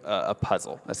of a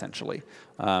puzzle, essentially.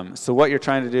 So what you're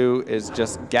trying to do is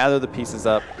just gather the pieces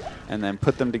up and then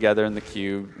put them together in the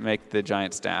cube, make the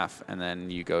giant staff, and then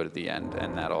you go to the end,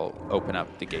 and that'll open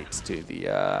up the gates to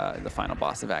the final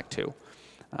boss of Act 2.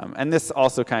 And this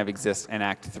also kind of exists in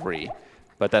Act 3,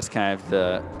 but that's kind of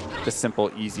the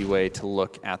simple, easy way to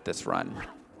look at this run.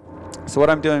 So what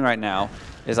I'm doing right now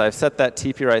is I've set that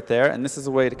TP right there, and this is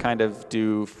a way to kind of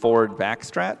do forward-back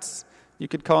strats, you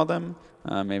could call them.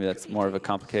 Maybe that's more of a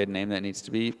complicated name than it needs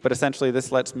to be. But essentially,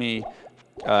 this lets me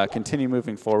continue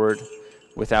moving forward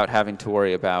without having to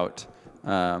worry about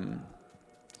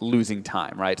losing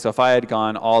time, right? So if I had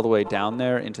gone all the way down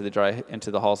there into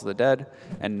the Halls of the Dead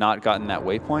and not gotten that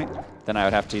waypoint, then I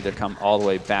would have to either come all the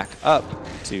way back up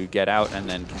to get out and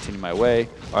then continue my way,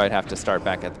 or I'd have to start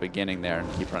back at the beginning there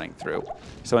and keep running through.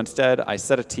 So instead, I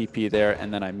set a TP there,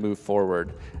 and then I move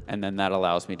forward, and then that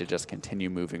allows me to just continue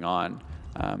moving on.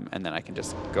 And then I can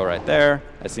just go right there.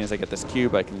 As soon as I get this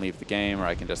cube, I can leave the game, or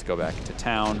I can just go back into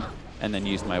town and then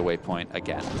use my waypoint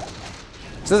again.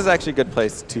 So this is actually a good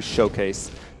place to showcase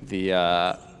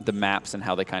the maps and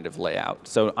how they kind of lay out.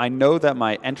 So I know that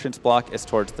my entrance block is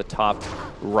towards the top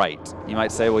right. You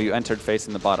might say, well, you entered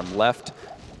facing the bottom left.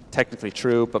 Technically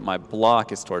true, but my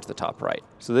block is towards the top right.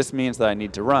 So this means that I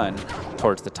need to run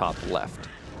towards the top left.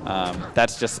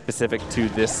 That's just specific to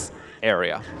this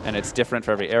area, and it's different for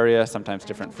every area, sometimes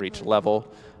different for each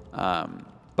level.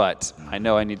 But I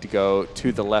know I need to go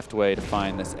to the left way to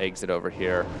find this exit over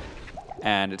here.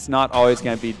 And it's not always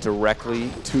going to be directly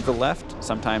to the left.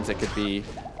 Sometimes it could be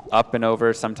up and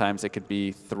over. Sometimes it could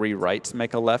be 3 rights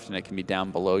make a left, and it can be down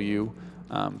below you.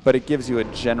 But it gives you a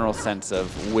general sense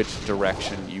of which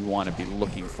direction you want to be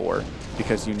looking for,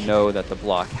 because you know that the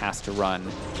block has to run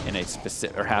in a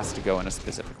specific, or has to go in a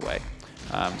specific way.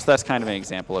 So that's kind of an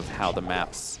example of how the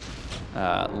maps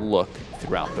look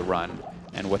throughout the run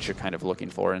and what you're kind of looking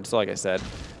for. And so like I said,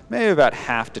 maybe about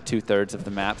half to 2/3 of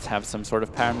the maps have some sort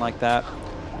of pattern like that.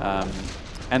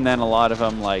 And then a lot of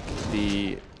them, like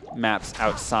the maps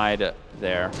outside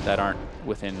there that aren't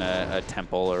within a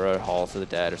temple or a halls of the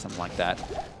dead or something like that,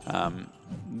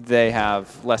 they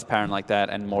have less pattern like that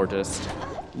and more just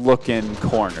look in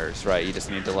corners, right? You just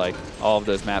need to like, all of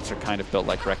those maps are kind of built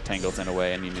like rectangles in a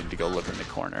way, and you need to go look in the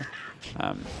corner.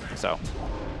 So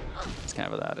that's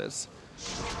kind of what that is.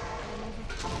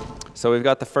 So we've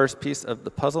got the first piece of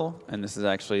the puzzle, and this is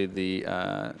actually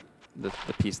the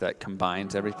piece that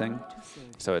combines everything.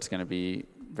 So it's going to be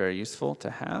very useful to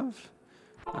have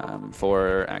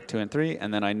for Act 2 and 3.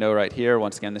 And then I know right here,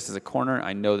 once again, this is a corner.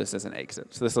 I know this is an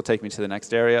exit. So this will take me to the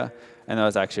next area, and that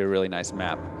was actually a really nice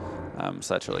map.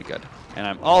 So that's really good. And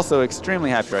I'm also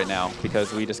extremely happy right now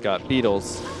because we just got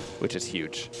beetles, which is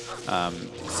huge.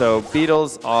 So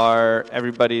beetles are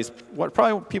everybody's,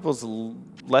 probably people's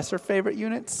lesser favorite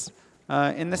units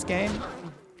in this game.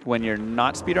 When you're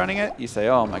not speedrunning it, you say,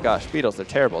 oh my gosh, beetles are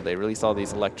terrible. They release all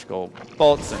these electrical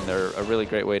bolts, and they're a really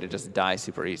great way to just die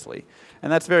super easily.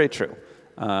 And that's very true.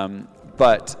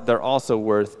 But they're also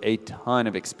worth a ton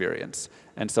of experience.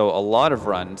 And so a lot of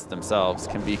runs themselves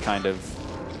can be kind of,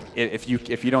 if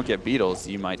you don't get beetles,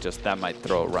 that might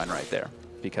throw a run right there,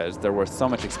 because they're worth so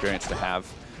much experience to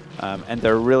have. And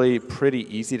they're really pretty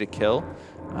easy to kill.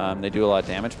 They do a lot of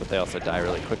damage, but they also die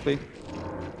really quickly.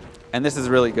 And this is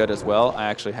really good as well. I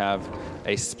actually have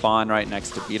a spawn right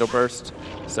next to Beetle Burst.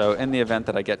 So in the event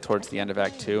that I get towards the end of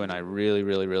Act 2 and I really,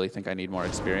 really, really think I need more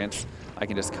experience, I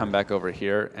can just come back over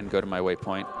here and go to my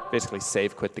waypoint, basically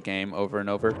save quit the game over and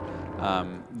over.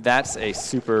 That's a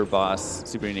super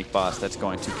unique boss that's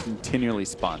going to continually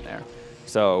spawn there.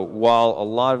 So while a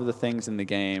lot of the things in the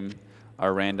game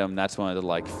are random, that's one of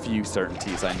the few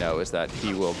certainties I know, is that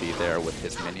he will be there with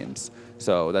his minions.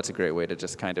 So that's a great way to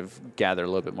just kind of gather a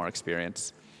little bit more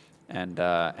experience. And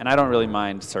I don't really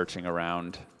mind searching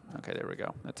around. Okay, there we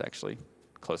go. That's actually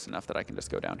close enough that I can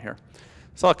just go down here.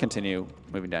 So I'll continue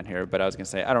moving down here, but I was going to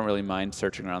say I don't really mind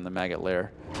searching around the maggot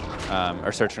lair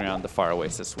or searching around the far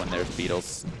oasis when there's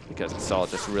beetles, because it's all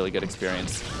just really good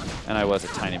experience. And I was a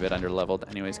tiny bit under-leveled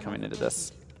anyways coming into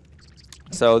this.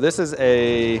 So this is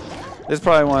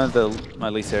probably one of my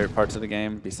least favorite parts of the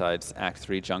game, besides Act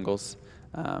 3 jungles.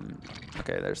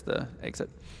 Okay, there's the exit.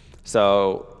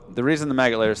 So the reason the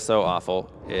maggot lair is so awful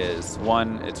is,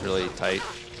 one, it's really tight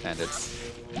and it's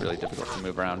really difficult to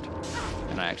move around.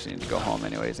 And I actually need to go home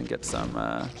anyways and get some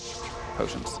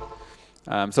potions.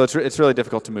 So it's really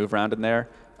difficult to move around in there.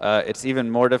 It's even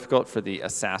more difficult for the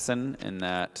assassin in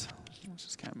that, let's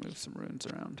just kind of move some runes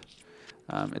around.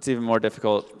 It's even more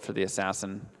difficult for the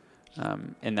assassin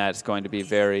in that it's going to be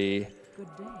very,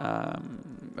 a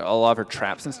lot of her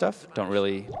traps and stuff don't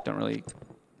really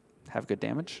have good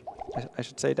damage, I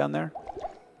should say, down there.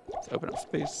 Let's open up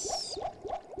space.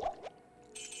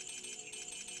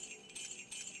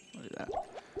 I'll do that.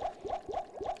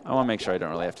 I want to make sure I don't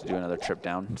really have to do another trip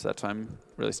down, so that's why I'm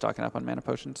really stocking up on mana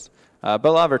potions. But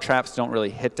a lot of her traps don't really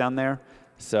hit down there,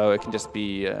 so it can just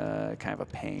be kind of a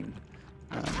pain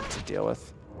to deal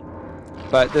with.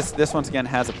 But this once again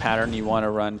has a pattern. You want to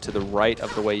run to the right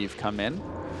of the way you've come in.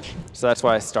 So that's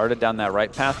why I started down that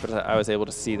right path, but I was able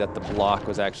to see that the block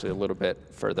was actually a little bit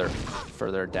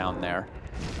further down there,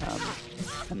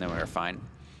 and then we were fine.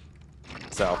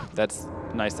 So that's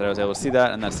nice that I was able to see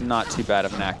that, and that's not too bad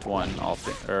of an Act 1,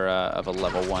 of a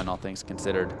level 1, all things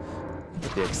considered,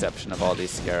 with the exception of all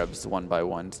these scarabs one by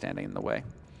one standing in the way.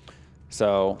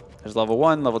 So there's level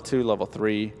 1, level 2, level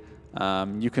 3.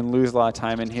 You can lose a lot of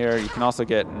time in here. You can also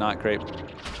get not great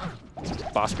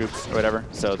boss groups or whatever.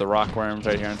 So the rock worms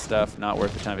right here and stuff, not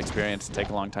worth a ton of experience, take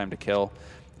a long time to kill.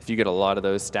 If you get a lot of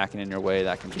those stacking in your way,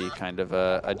 that can be kind of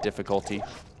a difficulty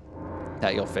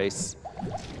that you'll face.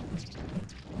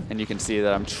 And you can see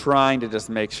that I'm trying to just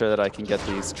make sure that I can get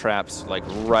these traps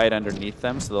right underneath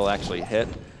them so they'll actually hit.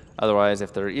 Otherwise,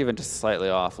 if they're even just slightly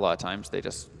off, a lot of times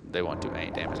they won't do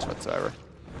any damage whatsoever.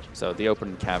 So the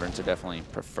open caverns are definitely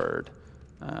preferred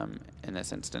in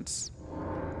this instance.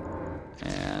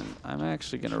 And I'm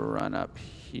actually going to run up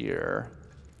here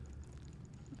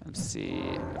and see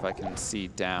if I can see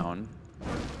down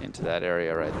into that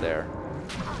area right there.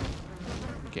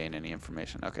 Gain any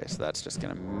information. Okay, so that's just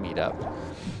going to meet up.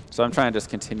 So I'm trying to just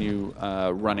continue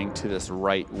running to this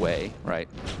right way,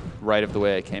 right of the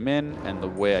way I came in, and the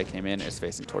way I came in is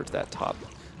facing towards that top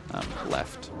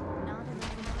left.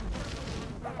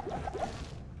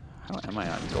 How am I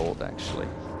on gold, actually?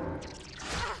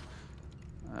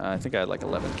 I think I had like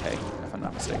 11K, if I'm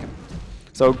not mistaken.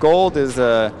 So gold is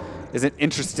is an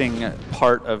interesting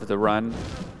part of the run,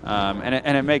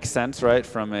 and it makes sense, right,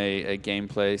 from a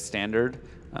gameplay standard.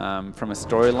 From a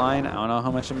storyline, I don't know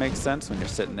how much it makes sense when you're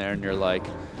sitting there and you're like,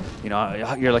 you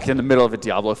know, you're like in the middle of a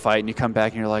Diablo fight and you come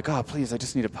back and you're like, oh, please, I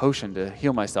just need a potion to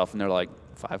heal myself. And they're like,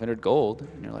 500 gold.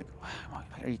 And you're like, wow,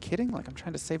 are you kidding? Like, I'm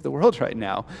trying to save the world right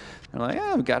now. And they're like,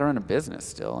 yeah, we've got to run a business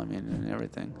still. I mean, and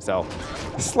everything. So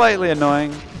slightly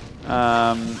annoying.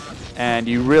 And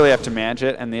you really have to manage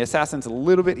it. And the assassin's a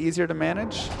little bit easier to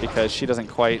manage because she doesn't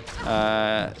quite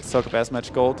soak up as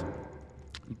much gold.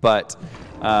 But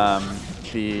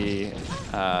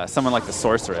someone like the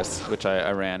sorceress, which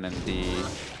I ran in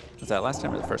was that last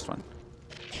time or the first one?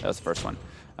 That was the first one.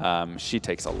 She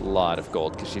takes a lot of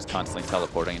gold because she's constantly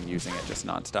teleporting and using it just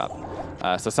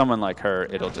nonstop. So someone like her,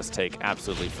 it'll just take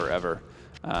absolutely forever.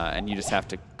 And you just have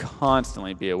to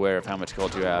constantly be aware of how much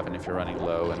gold you have and if you're running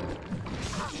low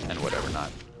and whatever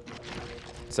not.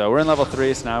 So we're in level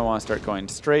 3, so now I want to start going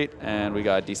straight, and we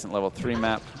got a decent level 3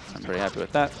 map. I'm pretty happy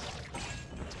with that.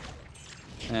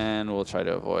 And we'll try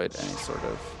to avoid any sort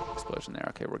of explosion there.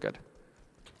 Okay, we're good.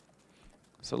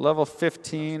 So level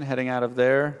 15, heading out of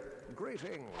there,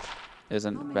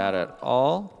 isn't bad at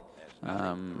all.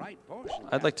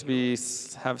 I'd like to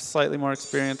have slightly more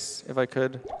experience if I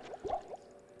could,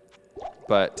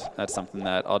 but that's something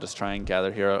that I'll just try and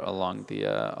gather here along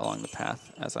the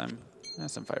path as I'm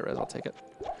fire res. I'll take it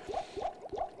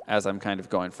as I'm kind of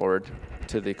going forward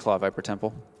to the Claw Viper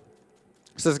Temple.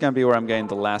 So this is going to be where I'm getting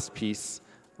the last piece.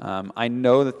 I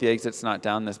know that the exit's not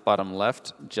down this bottom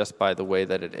left just by the way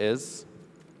that it is.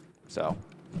 So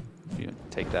if you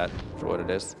take that for what it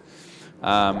is.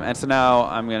 And so now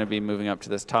I'm going to be moving up to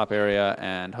this top area,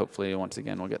 and hopefully once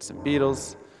again we'll get some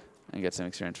beetles and get some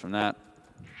experience from that,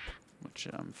 which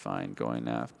I'm fine going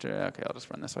after. Okay, I'll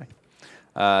just run this way.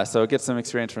 So get some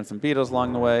experience from some beetles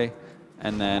along the way,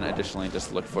 and then additionally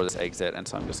just look for this exit, and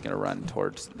so I'm just going to run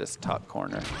towards this top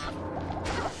corner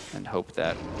and hope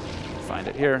that I find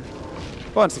it here.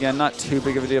 But once again, not too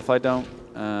big of a deal if I don't.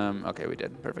 Okay, we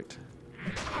did. Perfect.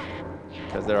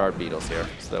 Because there are beetles here,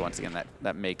 so that once again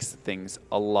that makes things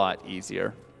a lot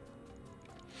easier.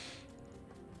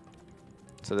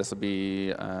 So this will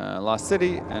be Lost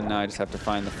City, and now I just have to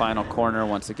find the final corner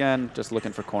once again, just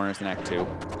looking for corners in Act 2,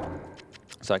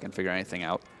 so I can figure anything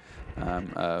out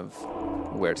of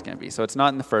where it's going to be. So it's not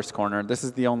in the first corner. This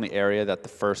is the only area that the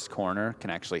first corner can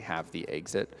actually have the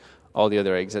exit. All the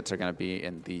other exits are going to be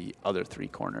in the other 3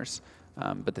 corners,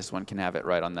 but this one can have it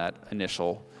right on that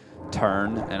initial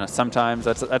turn. And sometimes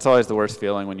that's always the worst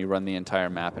feeling when you run the entire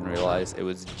map and realize it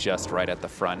was just right at the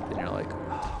front, and you're like,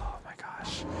 oh my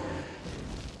gosh.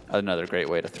 Another great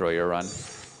way to throw your run,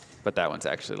 but that one's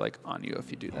actually like on you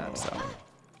if you do that. So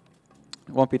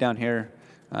it won't be down here.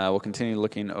 We'll continue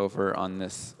looking over on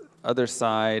this other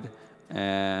side,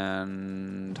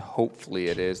 and hopefully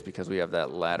it is, because we have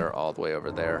that ladder all the way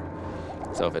over there.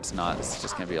 So if it's not, it's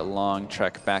just going to be a long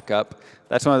trek back up.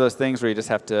 That's one of those things where you just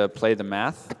have to play the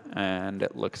math, and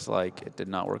it looks like it did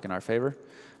not work in our favor.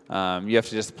 You have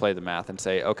to just play the math and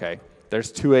say, okay,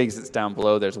 there's 2 exits down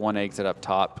below, there's 1 exit up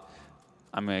top.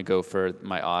 I'm going to go for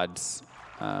my odds,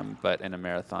 but in a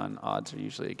marathon, odds are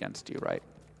usually against you, right?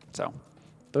 So,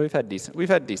 though we've had decent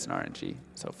RNG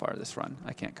so far this run.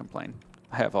 I can't complain.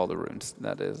 I have all the runes.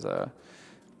 That is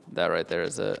that right there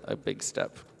is a big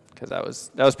step, because that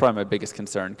was probably my biggest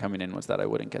concern coming in, was that I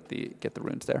wouldn't get the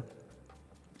runes there.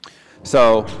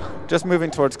 So, just moving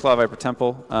towards Claw Viper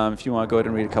Temple. If you want to go ahead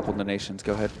and read a couple donations,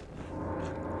 go ahead.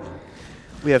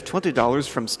 We have $20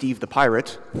 from Steve the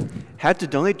Pirate. Had to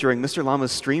donate during Mr.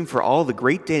 Llama's stream for all the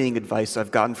great dating advice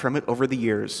I've gotten from it over the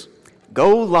years.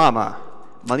 Go Llama!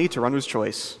 Money to runner's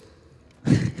choice.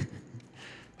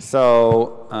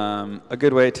 So, a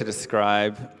good way to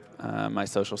describe my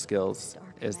social skills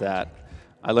is that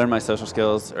I learned my social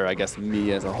skills, or I guess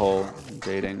me as a whole,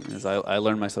 dating, is I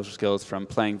learned my social skills from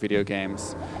playing video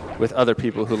games with other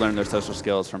people who learned their social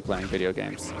skills from playing video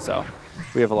games. So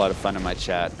we have a lot of fun in my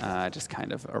chat, just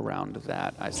kind of around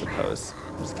that, I suppose.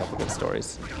 There's a couple good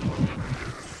stories.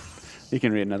 You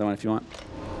can read another one if you want.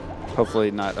 Hopefully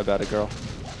not about a girl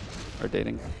or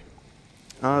dating.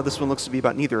 This one looks to be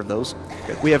about neither of those.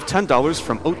 We have $10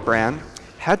 from Oatbran.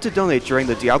 Had to donate during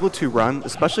the Diablo 2 run,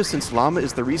 especially since Llama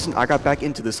is the reason I got back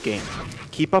into this game.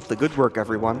 Keep up the good work,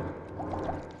 everyone.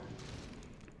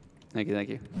 Thank you, thank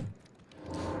you.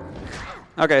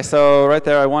 Okay, so right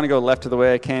there, I want to go left of the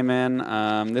way I came in.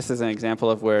 This is an example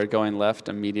of where going left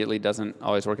immediately doesn't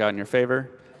always work out in your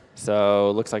favor. So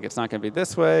it looks like it's not going to be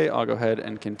this way. I'll go ahead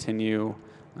and continue,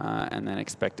 and then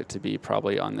expect it to be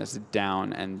probably on this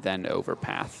down and then over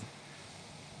path.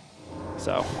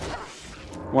 So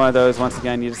one of those, once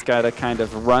again, you just got to kind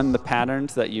of run the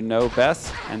patterns that you know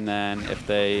best, and then if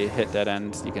they hit dead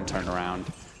ends, you can turn around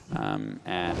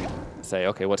and say,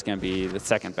 okay, what's going to be the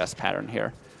second best pattern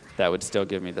here? That would still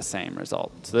give me the same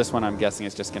result. So this one, I'm guessing,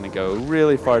 is just going to go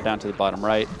really far down to the bottom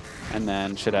right, and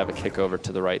then should have a kick over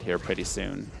to the right here pretty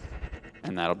soon.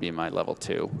 And that'll be my level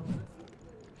 2.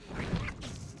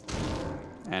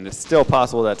 And it's still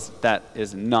possible that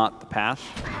is not the path,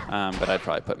 but I'd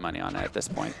probably put money on it at this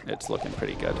point. It's looking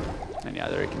pretty good. And yeah,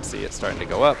 there you can see it's starting to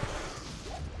go up.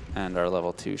 And our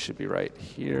level 2 should be right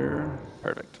here.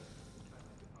 Perfect.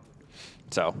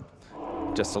 So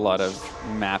just a lot of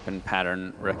map and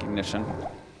pattern recognition.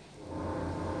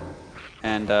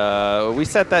 And we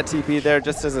set that TP there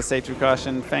just as a safety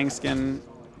precaution. Fangskin,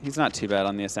 he's not too bad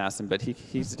on the assassin, but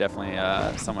he's definitely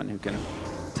someone who can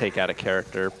take out a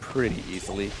character pretty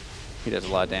easily. He does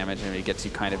a lot of damage, and if he gets you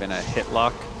kind of in a hit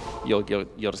lock, you'll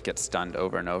just get stunned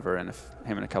over and over, and if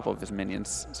him and a couple of his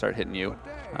minions start hitting you,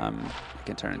 it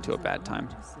can turn into a bad time.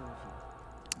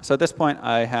 So at this point,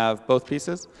 I have both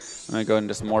pieces. I'm going to go ahead and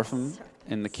just morph them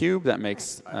in the cube. That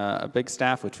makes a big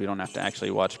staff, which we don't have to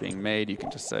actually watch being made. You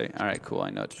can just say, all right, cool, I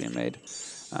know it's being made.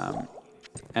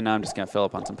 And now I'm just going to fill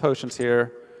up on some potions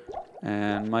here.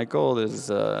 And my gold is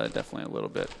definitely a little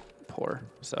bit poor,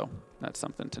 so that's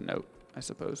something to note, I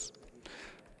suppose.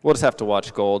 We'll just have to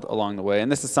watch gold along the way, and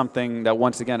this is something that,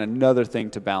 once again, another thing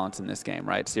to balance in this game,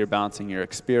 right? So you're balancing your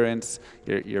experience,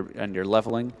 and your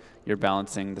leveling, you're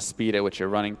balancing the speed at which you're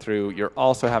running through, you're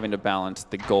also having to balance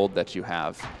the gold that you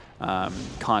have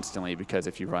constantly, because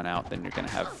if you run out, then you're going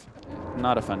to have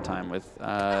not a fun time with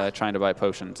trying to buy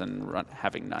potions and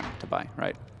having none to buy,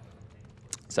 right?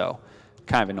 So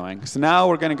kind of annoying. So now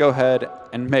we're going to go ahead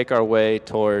and make our way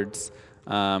towards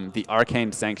the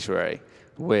Arcane Sanctuary,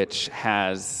 which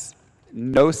has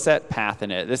no set path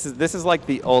in it. This is like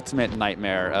the ultimate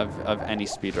nightmare of any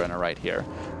speedrunner right here.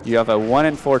 You have a 1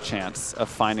 in 4 chance of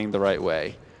finding the right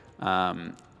way,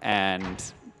 and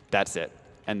that's it.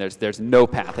 And there's no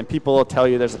path. And people will tell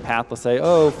you there's a path. They'll say,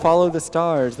 oh, follow the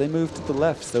stars. They move to the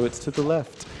left, so it's to the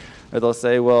left. Or they'll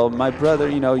say, well, my brother,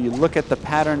 you know, you look at the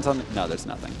patterns on the... No, there's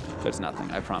nothing. There's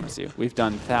nothing, I promise you. We've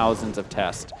done thousands of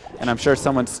tests, and I'm sure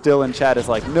someone still in chat is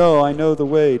like, no, I know the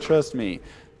way, trust me.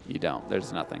 You don't.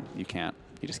 There's nothing. You can't.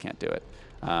 You just can't do it.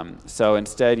 So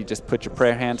instead, you just put your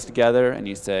prayer hands together, and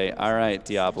you say, all right,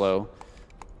 Diablo,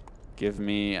 give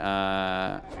me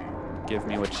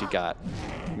what you got.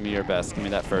 Give me your best. Give me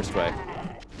that first way.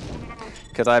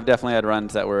 Because I've definitely had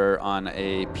runs that were on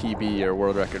a PB or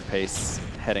world record pace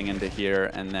heading into here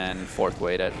and then fourth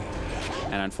weight it.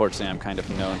 And unfortunately, I'm kind of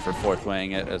known for fourth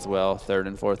weighing it as well, third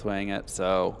and fourth weighing it.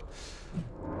 So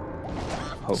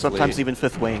hopefully, sometimes even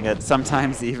fifth weighing it.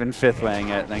 Sometimes even fifth weighing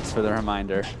it. Thanks for the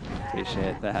reminder.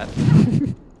 Appreciate that.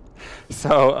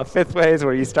 So a fifth way is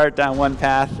where you start down one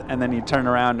path and then you turn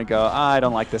around and go, I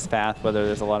don't like this path, whether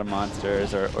there's a lot of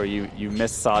monsters or you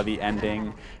missaw the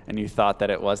ending and you thought that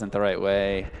it wasn't the right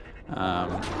way.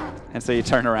 And so you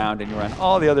turn around and you run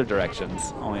all the other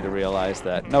directions, only to realize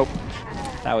that, nope,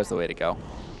 that was the way to go.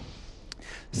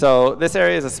 So this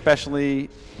area is especially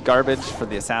garbage for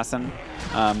the assassin.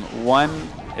 One,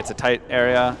 it's a tight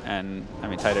area, and I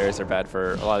mean tight areas are bad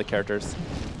for a lot of the characters.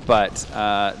 But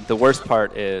the worst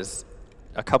part is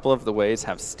a couple of the ways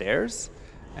have stairs,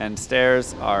 and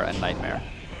stairs are a nightmare.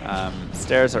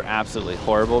 Stairs are absolutely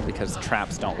horrible because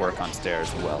traps don't work on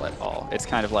stairs well at all. It's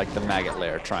kind of like the maggot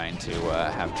lair trying to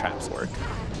have traps work.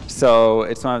 So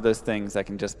it's one of those things that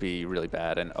can just be really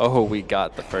bad. And oh, we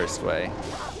got the first way.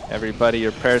 Everybody,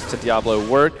 your prayers to Diablo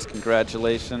worked.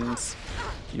 Congratulations.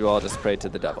 You all just prayed to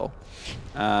the devil.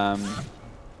 But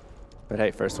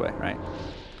hey, first way, right?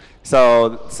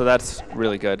 So that's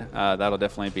really good. That'll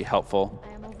definitely be helpful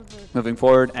moving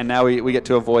forward. And now we get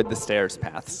to avoid the stairs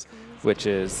paths, which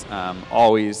is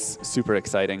always super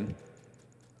exciting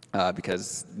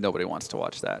because nobody wants to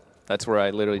watch that. That's where I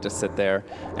literally just sit there,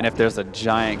 and if there's a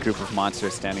giant group of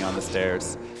monsters standing on the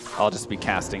stairs, I'll just be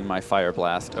casting my Fire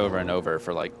Blast over and over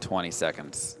for like 20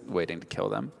 seconds, waiting to kill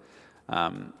them.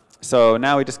 So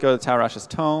now we just go to Taurash's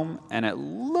Tome, and it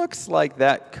looks like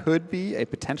that could be a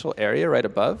potential area right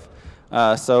above.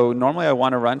 So normally I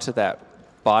want to run to that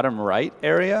bottom right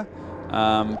area,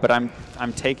 but I'm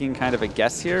taking kind of a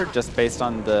guess here, just based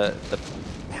on the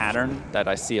pattern that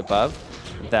I see above.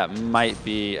 That might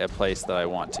be a place that I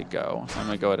want to go. So I'm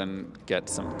going to go ahead and get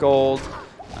some gold.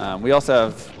 We also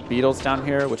have beetles down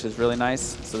here, which is really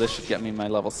nice. So this should get me my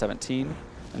level 17.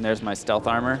 And there's my stealth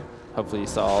armor. Hopefully you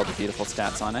saw all the beautiful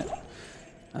stats on it.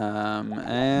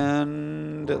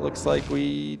 And it looks like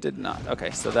we did not.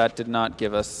 Okay, so that did not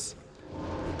give us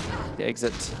the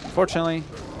exit, unfortunately.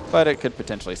 but it could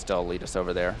potentially still lead us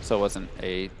over there. So it wasn't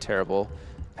a terrible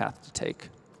path to take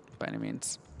by any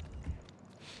means.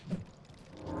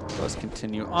 So let's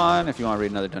continue on. If you want to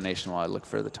read another donation while I look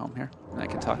for the tome here, and I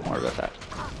can talk more about that.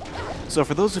 So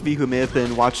for those of you who may have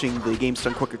been watching the Games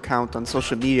Done Quick account on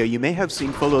social media, you may have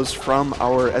seen photos from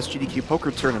our SGDQ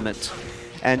poker tournament.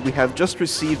 And we have just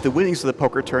received the winnings of the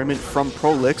poker tournament from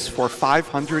Prolix for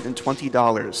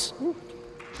 $520.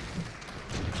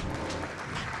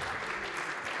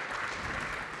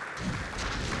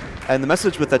 And the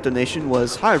message with that donation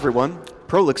was, "Hi everyone,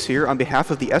 Prolix here on behalf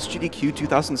of the SGDQ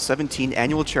 2017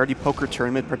 Annual Charity Poker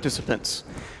Tournament participants.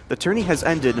 The tourney has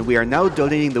ended and we are now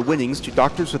donating the winnings to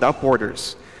Doctors Without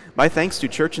Borders. My thanks to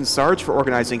Church and Sarge for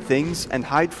organizing things and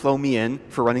Hyde Flow Me In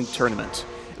for running the tournament.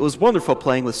 It was wonderful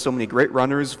playing with so many great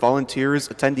runners, volunteers,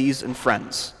 attendees, and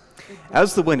friends.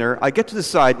 As the winner, I get to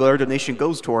decide what our donation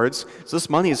goes towards, so this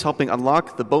money is helping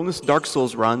unlock the bonus Dark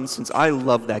Souls run since I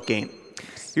love that game.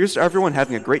 Here's to everyone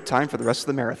having a great time for the rest of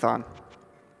the marathon."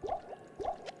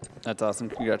 That's awesome.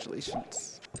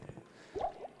 Congratulations.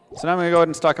 So now I'm going to go ahead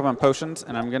and stock up on potions,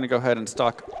 and I'm going to go ahead and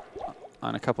stock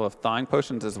on a couple of thawing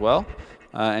potions as well.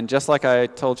 And just like I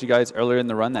told you guys earlier in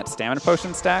the run, that stamina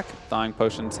potion stack, thawing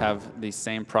potions have the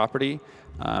same property.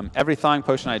 Every thawing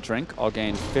potion I drink, I'll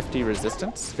gain 50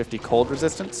 resistance, 50 cold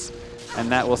resistance,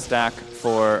 and that will stack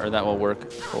for, or that will work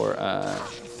for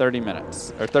 30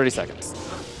 minutes, or 30 seconds.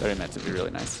 30 minutes would be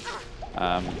really nice.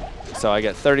 So I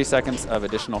get 30 seconds of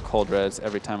additional cold res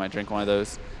every time I drink one of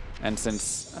those. And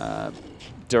since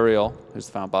Duriel, who's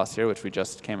the final boss here, which we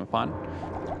just came upon,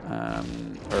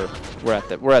 or we're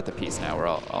at the piece now where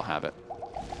I'll have it.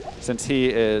 Since he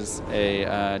is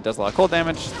does a lot of cold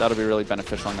damage, that'll be really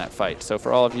beneficial in that fight. So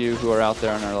for all of you who are out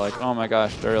there and are like, oh my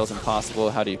gosh, Duriel's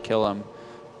impossible, how do you kill him?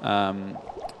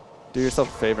 Do yourself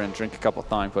a favor and drink a couple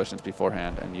thawing potions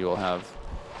beforehand, and you will have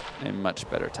a much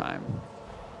better time.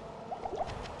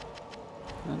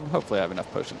 And hopefully I have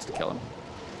enough potions to kill him.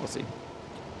 We'll see.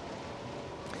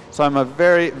 So I'm a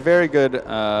very, very good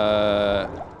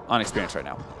on experience right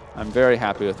now. I'm very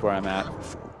happy with where I'm at.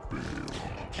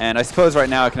 And I suppose right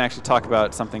now I can actually talk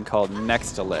about something called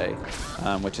Next Delay,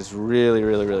 which is really,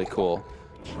 really, really cool.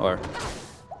 Or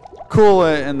cool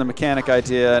in the mechanic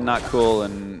idea, not cool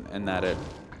in that it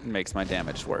makes my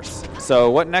damage worse.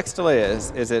 So what Next Delay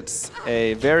is it's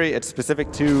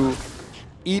specific to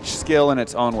each skill in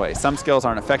its own way. Some skills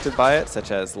aren't affected by it, such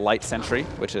as Light Sentry,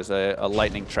 which is a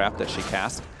lightning trap that she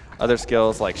casts. Other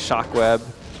skills like Shockweb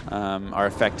are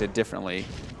affected differently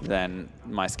than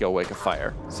my skill Wake of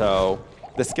Fire. So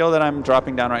the skill that I'm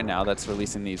dropping down right now that's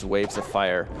releasing these waves of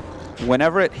fire,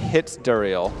 whenever it hits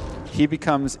Duriel, he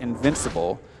becomes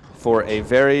invincible for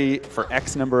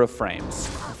X number of frames.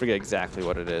 I forget exactly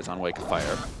what it is on Wake of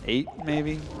Fire. 8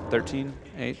 maybe? 13?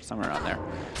 8? Somewhere around there.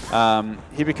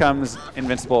 He becomes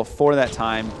invincible for that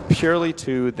time purely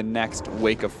to the next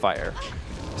Wake of Fire.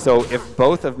 So if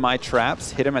both of my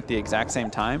traps hit him at the exact same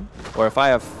time, or if I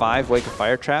have 5 Wake of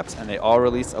Fire traps and they all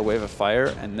release a wave of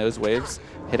fire and those waves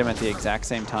hit him at the exact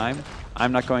same time,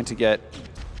 I'm not going to get...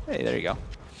 Hey, there you go.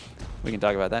 We can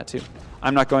talk about that too.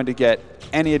 I'm not going to get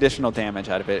any additional damage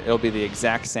out of it. It'll be the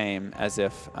exact same as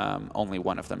if only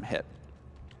one of them hit.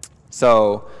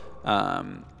 So,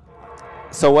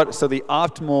 so the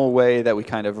optimal way that we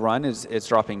kind of run is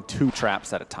dropping 2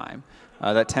 traps at a time.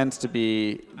 That tends to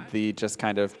be the just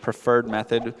kind of preferred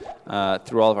method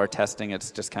through all of our testing.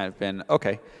 It's just kind of been,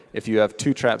 okay, if you have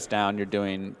 2 traps down, you're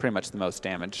doing pretty much the most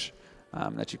damage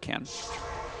that you can.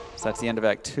 So that's the end of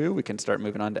Act 2. We can start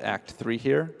moving on to Act 3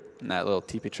 here. And that little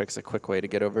TP trick's a quick way to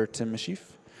get over to Mashif.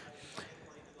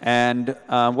 And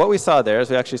what we saw there is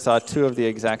we actually saw 2 of the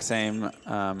exact same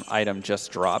item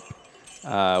just drop,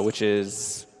 which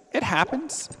is, it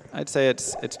happens. I'd say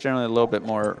it's generally a little bit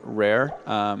more rare.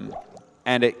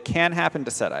 And it can happen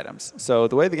to set items. So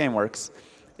the way the game works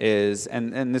is,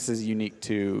 and this is unique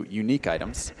to unique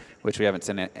items, which we haven't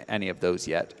seen any of those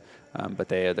yet, but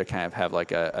they kind of have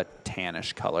like a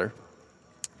tannish color.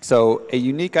 So a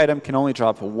unique item can only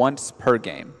drop once per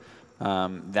game.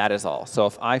 That is all. So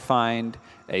if I find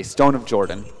a Stone of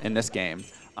Jordan in this game,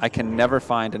 I can never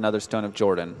find another Stone of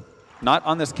Jordan, not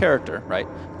on this character, right,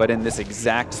 but in this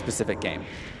exact specific game.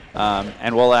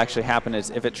 And what will actually happen is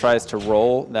if it tries to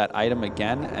roll that item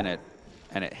again and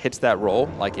it hits that roll,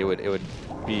 like it would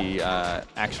be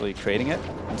actually creating it,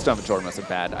 and Stone of Jordan was a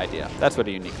bad idea. That's what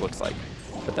a unique looks like.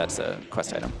 But that's a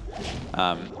quest item.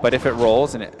 But if it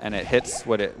rolls and it hits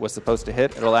what it was supposed to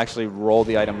hit, it'll actually roll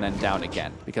the item then down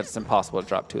again, because it's impossible to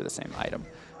drop 2 of the same item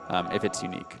if it's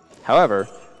unique. However,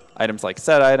 items like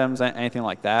set items, anything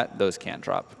like that, those can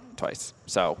drop twice.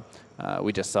 So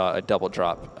We just saw a double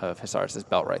drop of Hisaris'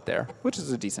 belt right there, which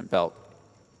is a decent belt.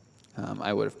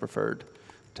 I would have preferred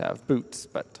to have boots,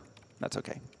 but that's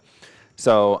okay.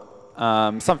 So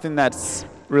something that's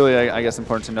really, I guess,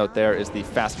 important to note there is the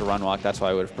faster run walk. That's why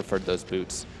I would have preferred those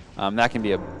boots. That can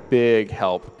be a big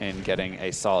help in getting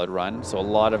a solid run. So a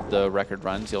lot of the record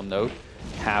runs, you'll note,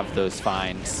 have those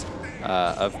finds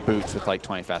of boots with like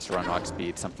 20 faster run walk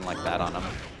speed, something like that on them.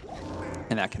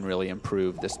 And that can really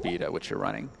improve the speed at which you're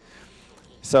running.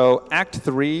 So Act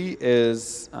 3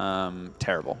 is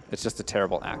terrible. It's just a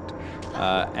terrible act.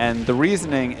 And the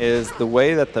reasoning is the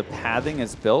way that the pathing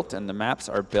is built and the maps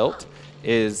are built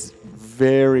is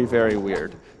very, very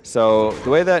weird. So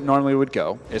the way that normally would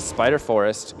go is Spider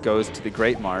Forest goes to the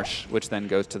Great Marsh, which then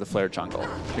goes to the Flare Jungle.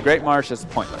 The Great Marsh is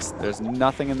pointless. There's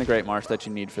nothing in the Great Marsh that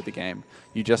you need for the game.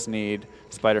 You just need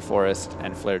Spider Forest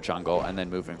and Flare Jungle and then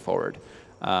moving forward.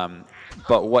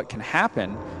 But what can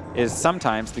happen is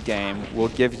sometimes the game will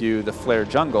give you the Flare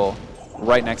Jungle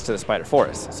right next to the Spider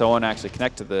Forest. So it won't actually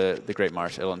connect to the Great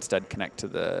Marsh. It'll instead connect to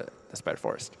the Spider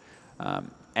Forest.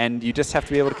 And you just have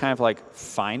to be able to kind of like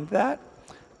find that.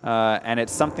 And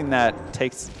it's something that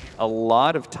takes a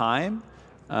lot of time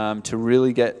to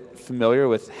really get familiar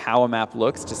with how a map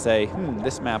looks, to say,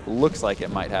 this map looks like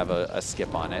it might have a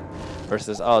skip on it,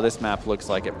 versus, oh, this map looks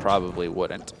like it probably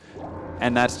wouldn't.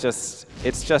 And that's just,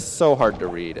 it's just so hard to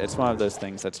read. It's one of those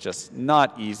things that's just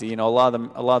not easy. You know, a lot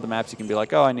of the maps you can be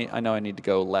like, oh, I know I need to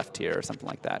go left here or something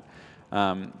like that.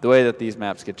 The way that these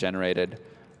maps get generated,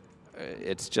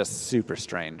 it's just super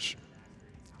strange.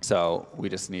 So we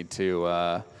just need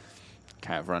to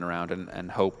kind of run around and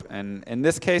hope. And in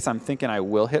this case, I'm thinking I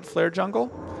will hit Flare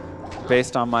Jungle.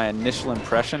 Based on my initial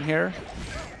impression here,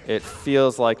 it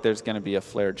feels like there's going to be a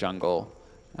Flare Jungle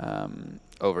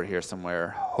over here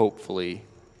somewhere, hopefully.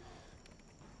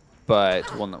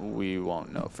 But we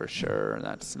won't know for sure.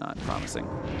 That's not promising.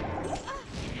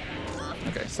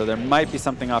 Okay, so there might be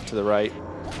something off to the right.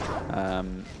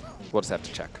 We'll just have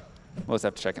to check. We'll just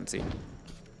have to check and see.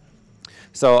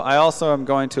 So I also am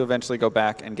going to eventually go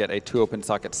back and get a 2 open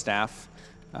socket staff,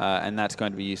 and that's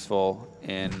going to be useful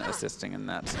in assisting, and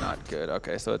that's not good.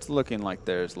 Okay, so it's looking like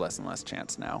there's less and less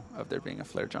chance now of there being a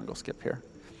Flare Jungle skip here.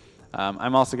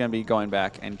 I'm also going to be going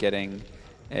back and getting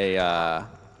a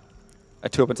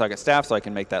 2 open socket staff so I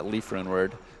can make that Leaf Rune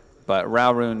word, but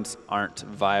Rao runes aren't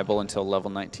viable until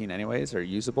level 19 anyways, or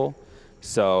usable,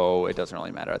 so it doesn't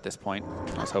really matter at this point.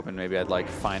 I was hoping maybe I'd like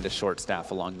find a short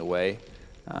staff along the way.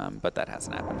 But that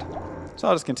hasn't happened. So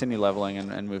I'll just continue leveling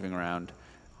and moving around.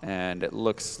 And it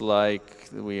looks like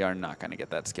we are not going to get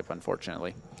that skip,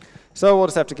 unfortunately. So we'll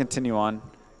just have to continue on.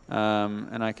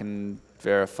 And I can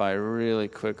verify really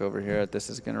quick over here that this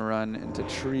is going to run into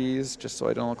trees, just so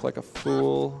I don't look like a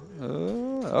fool.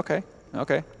 Okay.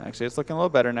 Okay. Actually, it's looking a little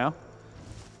better now.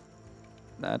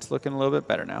 That's looking a little bit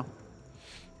better now.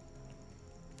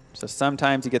 So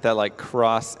sometimes you get that like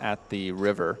cross at the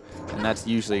river, and that's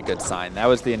usually a good sign. That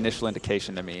was the initial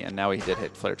indication to me, and now he did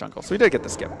hit Flare Jungle. So we did get the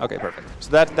skip. Okay, perfect. So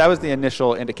that was the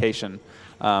initial indication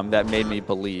that made me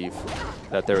believe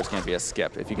that there was going to be a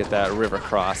skip. If you get that river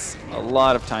cross, a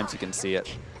lot of times you can see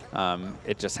it.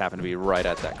 It just happened to be right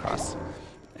at that cross.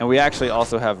 And we actually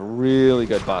also have really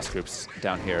good boss groups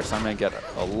down here, so I'm going to get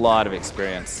a lot of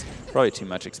experience, probably too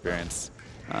much experience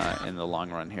in the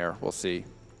long run here. We'll see.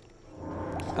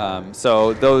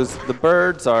 So the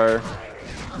birds are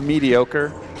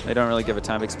mediocre. They don't really give a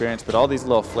ton of experience, but all these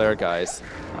little flare guys,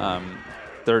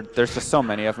 there's just so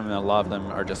many of them, and a lot of them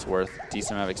are just worth a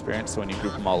decent amount of experience. So when you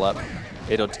group them all up,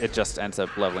 it just ends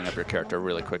up leveling up your character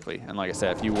really quickly. And like I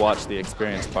said, if you watch the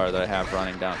experience bar that I have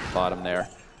running down at the bottom there,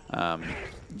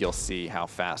 you'll see how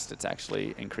fast it's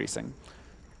actually increasing.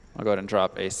 I'll go ahead and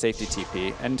drop a safety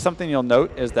TP. And something you'll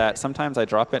note is that sometimes I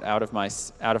drop it out of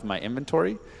my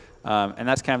inventory. And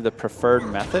that's kind of the preferred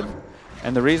method.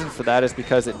 And the reason for that is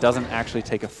because it doesn't actually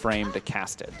take a frame to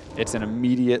cast it. It's an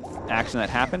immediate action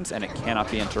that happens, and it cannot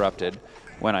be interrupted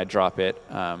when I drop it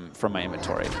from my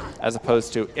inventory. As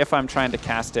opposed to if I'm trying to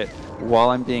cast it while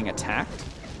I'm being attacked,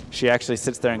 she actually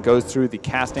sits there and goes through the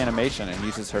cast animation and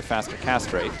uses her faster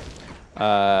cast rate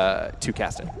to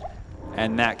cast it.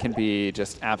 And that can be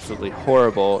just absolutely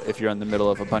horrible if you're in the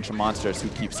middle of a bunch of monsters who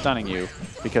keep stunning you,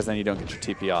 because then you don't get your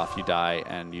TP off, you die,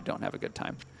 and you don't have a good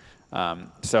time.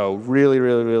 So really,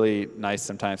 really, really nice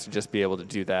sometimes to just be able to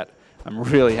do that. I'm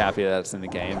really happy that it's in the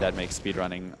game. That makes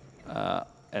speedrunning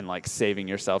and like saving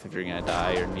yourself if you're going to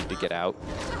die or need to get out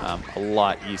a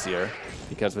lot easier,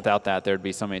 because without that, there'd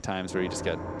be so many times where you just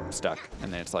get stuck.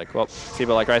 And then it's like, well, see,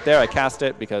 but like right there, I cast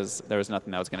it because there was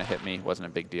nothing that was going to hit me. It wasn't a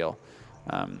big deal.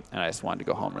 And I just wanted to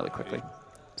go home really quickly.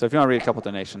 So if you want to read a couple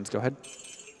donations, go ahead.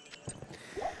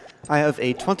 I have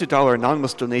a $20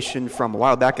 anonymous donation from a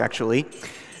while back, actually.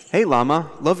 Hey, Llama,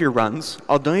 love your runs.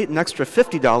 I'll donate an extra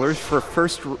 $50 for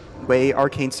First Way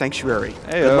Arcane Sanctuary.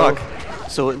 Hey-o. Good luck.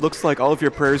 So it looks like all of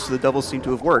your prayers to the devil seem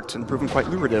to have worked and proven quite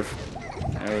lucrative.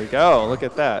 There we go. Look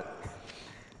at that.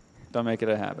 Don't make it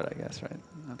a habit, I guess, right?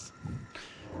 That's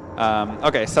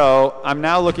okay, so I'm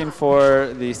now looking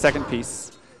for the second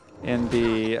piece in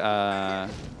the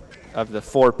of the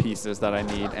 4 pieces that I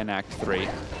need in Act 3.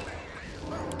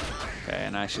 Okay,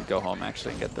 and I should go home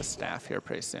actually and get the staff here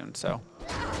pretty soon. So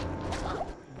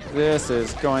this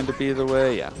is going to be the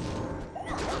way, yeah.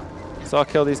 So I'll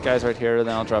kill these guys right here,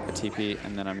 then I'll drop a TP,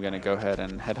 and then I'm going to go ahead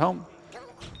and head home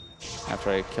after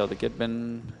I kill the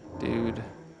Gidbin dude.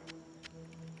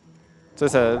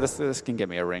 So this can get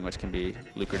me a ring, which can be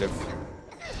lucrative.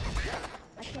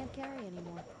 I can't carry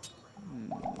anymore.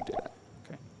 Do that.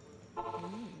 Okay.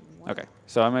 Okay.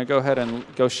 So I'm going to go ahead and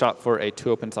go shop for a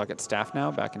 2 open socket staff now,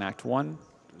 back in Act 1.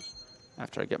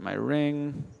 After I get my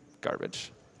ring,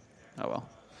 garbage. Oh well.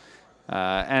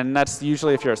 And that's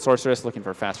usually if you're a sorceress looking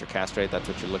for faster cast rate, that's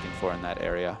what you're looking for in that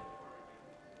area.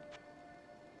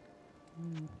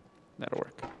 That'll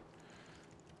work.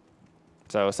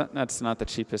 So that's not the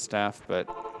cheapest staff, but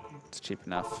it's cheap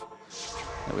enough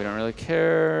that we don't really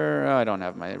care. Oh, I don't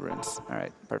have my runes. All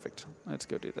right, perfect. Let's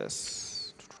go do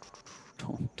this.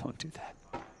 Don't do that.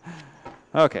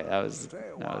 Okay, that was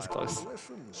close.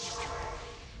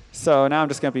 So now I'm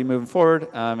just going to be moving forward,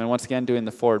 and once again doing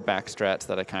the forward back strats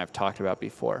that I kind of talked about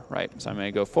before, right? So I'm going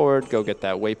to go forward, go get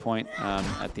that waypoint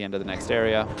at the end of the next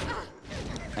area,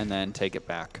 and then take it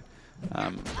back.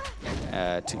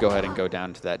 To go ahead and go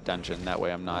down to that dungeon. That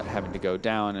way I'm not having to go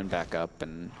down and back up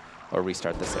or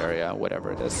restart this area,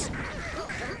 whatever it is.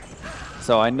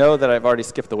 So I know that I've already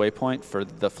skipped the waypoint for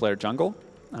the Flare Jungle.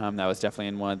 That was definitely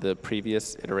in one of the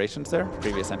previous iterations there,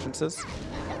 previous entrances.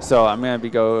 So I'm going to be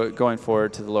going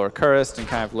forward to the Lower Kurist and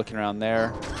kind of looking around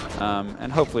there.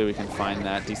 And hopefully we can find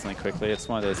that decently quickly. It's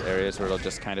one of those areas where it'll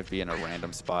just kind of be in a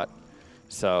random spot.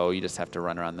 So you just have to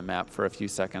run around the map for a few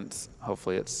seconds.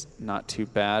 Hopefully it's not too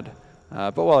bad.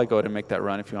 But while I go ahead and make that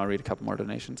run, if you want to read a couple more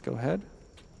donations, go ahead.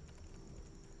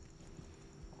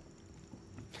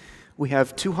 We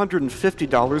have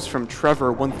 $250 from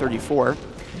Trevor134.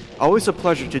 Always a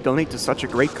pleasure to donate to such a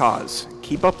great cause.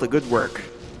 Keep up the good work.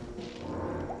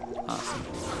 Awesome.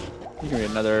 You can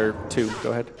read another 2.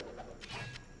 Go ahead.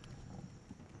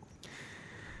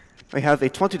 We have a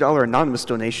 $20 anonymous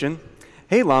donation.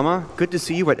 Hey, Llama. Good to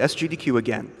see you at SGDQ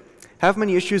again. Have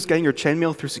many issues getting your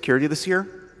chainmail through security this year?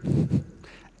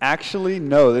 Actually,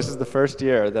 no. This is the first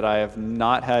year that I have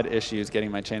not had issues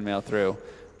getting my chainmail through.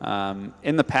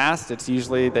 In the past, it's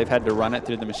usually they've had to run it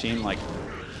through the machine like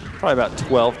probably about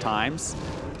 12 times,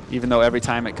 even though every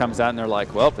time it comes out and they're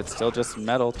like, well, it's still just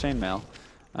metal chainmail.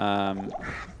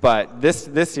 But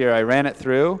this year I ran it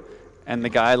through, and the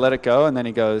guy let it go, and then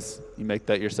he goes, "You make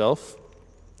that yourself?"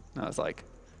 And I was like,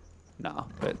 "No,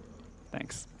 but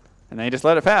thanks." And then he just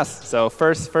let it pass. So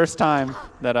first time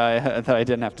that I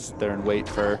didn't have to sit there and wait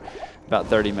for about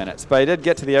 30 minutes. But I did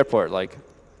get to the airport like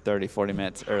 30, 40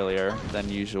 minutes earlier than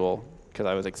usual because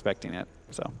I was expecting it.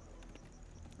 So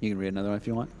you can read another one if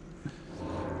you want.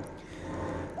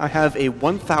 I have a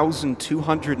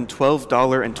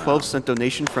 $1,212.12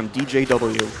 donation from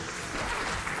DJW.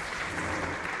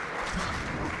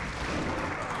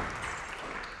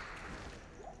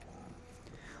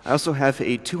 I also have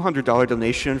a $200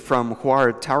 donation from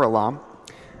Huar Taralam.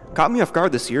 Caught me off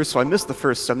guard this year, so I missed the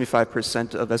first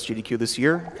 75% of SGDQ this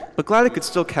year, but glad I could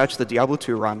still catch the Diablo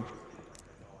 2 run.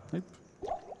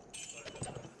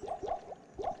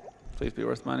 Please be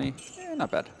worth money. Not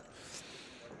bad.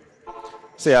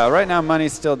 So yeah, right now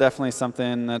money's still definitely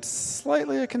something that's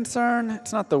slightly a concern.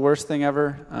 It's not the worst thing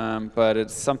ever, but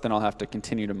it's something I'll have to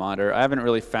continue to monitor. I haven't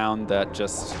really found that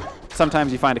just...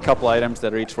 Sometimes you find a couple items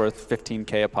that are each worth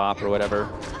 15K a pop or whatever,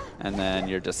 and then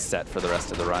you're just set for the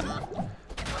rest of the run.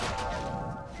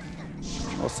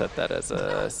 We'll set that as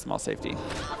a small safety.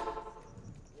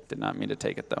 Did not mean to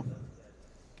take it though.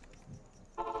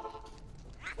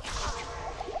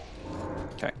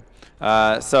 Okay.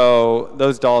 So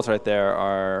those dolls right there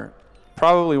are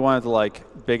probably one of the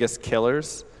biggest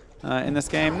killers in this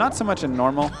game. Not so much in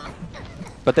normal,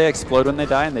 but they explode when they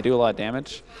die and they do a lot of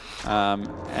damage.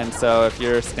 And so if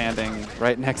you're standing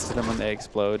right next to them when they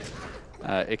explode,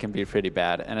 it can be pretty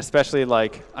bad. And especially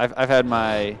I've had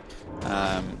my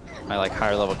my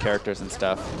higher level characters and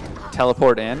stuff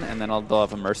teleport in, and then they'll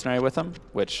have a mercenary with them,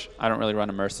 which I don't really run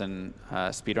a merc in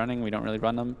speedrunning. We don't really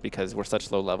run them because we're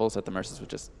such low levels that the mercs would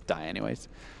just die anyways.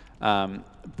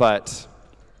 But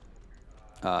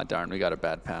darn, we got a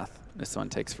bad path. This one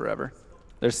takes forever.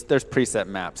 There's preset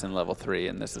maps in level 3,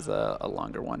 and this is a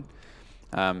longer one.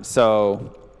 But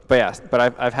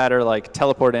I've had her like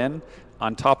teleport in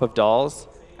on top of dolls,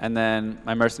 and then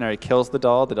my mercenary kills the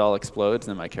doll explodes,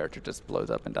 and then my character just blows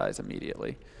up and dies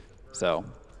immediately. So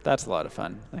that's a lot of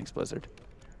fun. Thanks, Blizzard.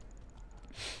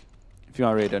 If you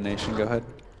want to read a donation, go ahead.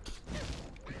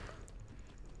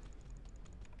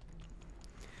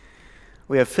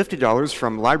 We have $50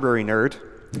 from Library Nerd.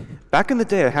 Back in the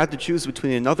day, I had to choose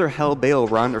between another Hell Bale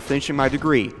run or finishing my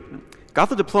degree. Got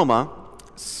the diploma.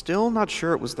 Still not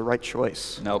sure it was the right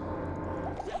choice. Nope.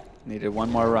 Needed one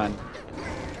more run.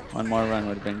 One more run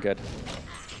would have been good.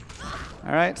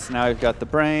 All right, so now we've got the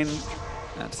brain.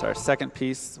 That's our second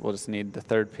piece. We'll just need the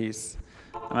third piece.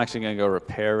 I'm actually going to go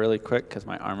repair really quick because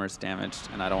my armor's damaged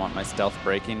and I don't want my stealth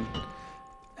breaking.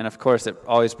 And of course, it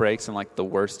always breaks in like the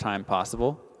worst time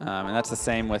possible. And that's the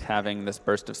same with having this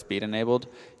burst of speed enabled.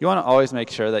 You want to always make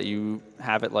sure that you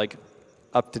have it like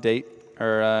up to date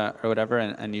or whatever,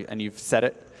 and you've set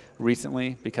it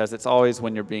recently, because it's always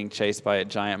when you're being chased by a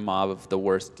giant mob of the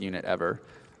worst unit ever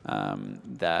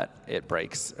that it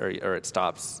breaks or it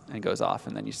stops and goes off,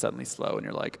 and then you suddenly slow and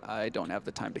you're like, I don't have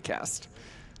the time to cast.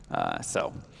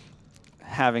 So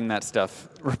having that stuff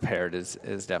repaired is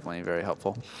definitely very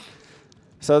helpful.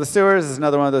 So the sewers is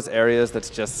another one of those areas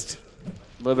that's just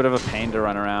a little bit of a pain to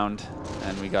run around,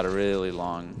 and we got a really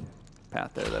long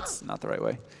path there. That's not the right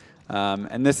way.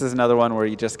 And this is another one where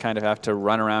you just kind of have to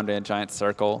run around in a giant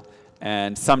circle,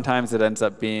 and sometimes it ends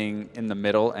up being in the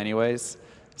middle anyways.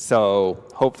 So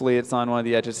hopefully it's on one of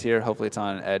the edges here. Hopefully it's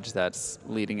on an edge that's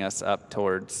leading us up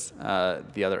towards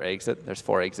the other exit. There's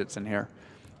 4 exits in here.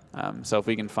 So if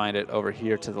we can find it over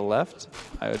here to the left,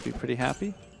 I would be pretty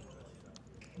happy.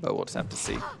 But we'll just have to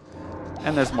see.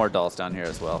 And there's more dolls down here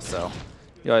as well, so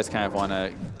you always kind of want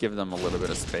to give them a little bit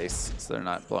of space so they're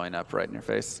not blowing up right in your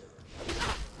face.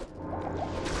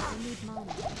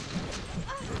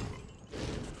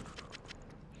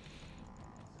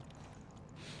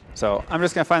 So I'm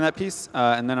just going to find that piece,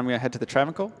 and then I'm going to head to the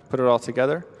Travancore, put it all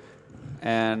together,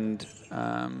 and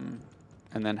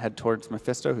then head towards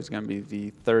Mephisto, who's going to be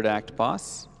the 3rd act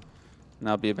boss. And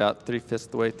that'll be about 3/5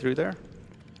 the way through there.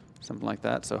 Something like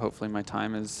that, so hopefully my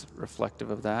time is reflective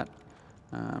of that.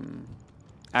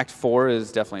 Act 4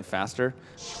 is definitely faster.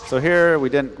 So here we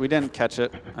didn't catch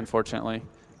it, unfortunately.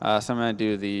 So I'm going to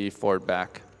do the forward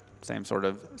back, same sort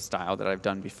of style that I've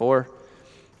done before.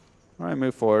 Where I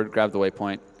move forward, grab the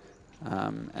waypoint,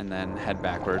 and then head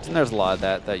backwards. And there's a lot of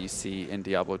that you see in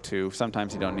Diablo 2.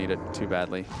 Sometimes you don't need it too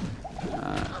badly.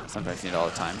 Sometimes you need it all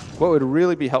the time. What would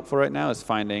really be helpful right now is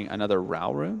finding another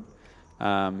Rao rune.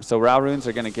 So Rao runes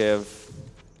are going to give,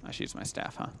 I should use my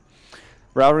staff, huh?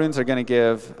 Rao runes are going to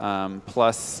give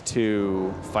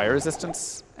 +2 fire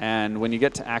resistance, and when you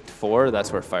get to Act 4,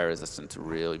 that's where fire resistance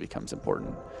really becomes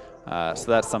important. So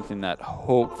that's something that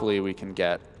hopefully we can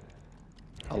get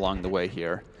along the way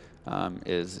here,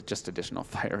 is just additional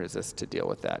fire resist to deal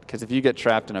with that. Because if you get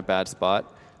trapped in a bad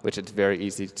spot, which it's very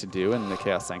easy to do in the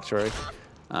Chaos Sanctuary,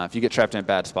 if you get trapped in a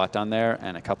bad spot down there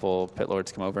and a couple pit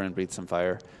lords come over and breathe some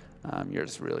fire, you're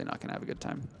just really not going to have a good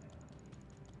time.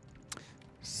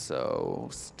 So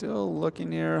still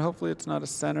looking here. Hopefully it's not a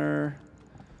center,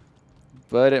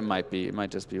 but it might be. It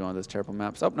might just be one of those terrible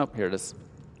maps. Oh, nope, here it is.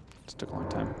 Just took a long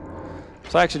time.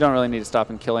 So I actually don't really need to stop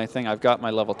and kill anything. I've got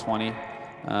my level 20,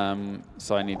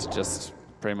 so I need to just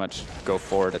pretty much go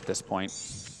forward at this point.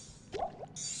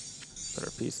 Put our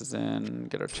pieces in,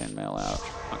 get our chainmail out.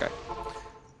 Okay,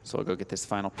 so we'll go get this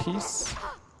final piece.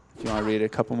 If you want to read a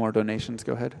couple more donations,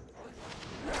 go ahead.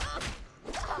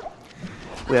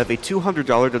 We have a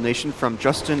 $200 donation from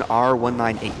Justin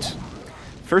R198.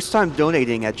 First time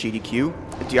donating at GDQ,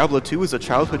 Diablo 2 is a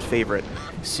childhood favorite.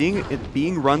 Seeing it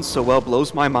being run so well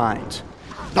blows my mind.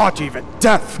 Not even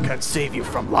death can save you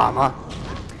from Llama.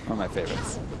 One of my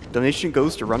favorites. Donation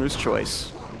goes to Runner's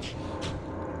Choice.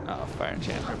 Oh, Fire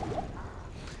Enchanter.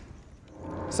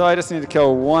 So I just need to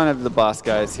kill one of the boss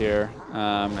guys here,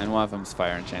 and one of them's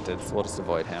Fire Enchanted, so we'll just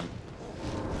avoid him.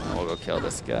 And we'll go kill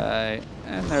this guy.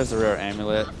 And there's a rare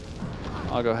amulet.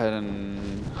 I'll go ahead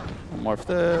and morph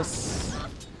this,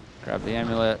 grab the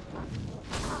amulet,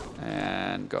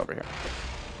 and go over here.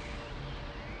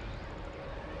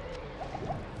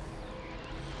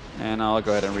 And I'll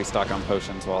go ahead and restock on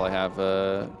potions while I have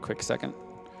a quick second,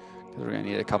 because we're going to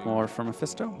need a couple more from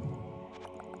Mephisto.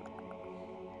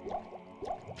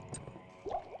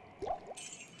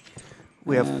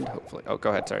 We have, and hopefully, oh,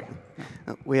 go ahead, sorry.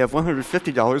 We have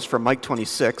 $150 from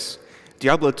Mike26.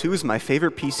 Diablo 2 is my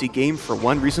favorite PC game for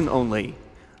one reason only.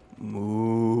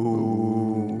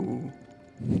 Moo.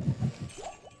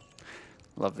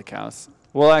 Love the cows.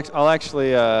 Well, I'll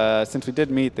actually, since we did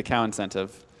meet the cow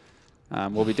incentive,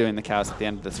 we'll be doing the cows at the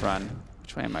end of this run.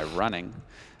 Which way am I running?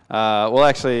 I'll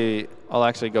actually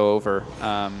go over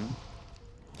a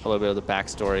little bit of the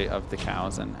backstory of the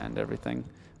cows and everything,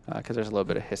 because there's a little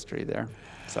bit of history there.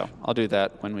 So I'll do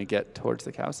that when we get towards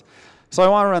the cows. So I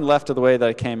want to run left of the way that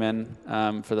I came in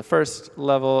for the first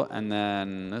level, and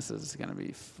then this is going to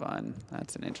be fun.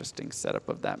 That's an interesting setup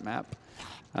of that map.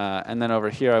 And then over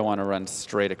here, I want to run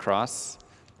straight across.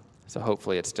 So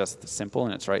hopefully it's just simple,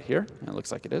 and it's right here. And it looks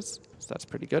like it is, so that's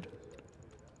pretty good.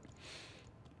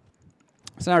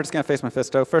 So now we're just going to face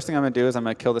Mephisto. First thing I'm going to do is I'm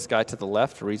going to kill this guy to the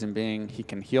left, reason being he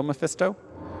can heal Mephisto.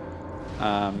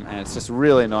 And it's just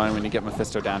really annoying when you get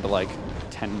Mephisto down to like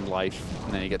 10 life,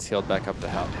 and then he gets healed back up to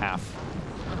half.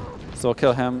 So we'll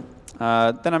kill him.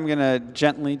 Then I'm going to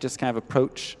gently just kind of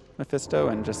approach Mephisto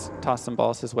and just toss some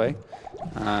balls his way.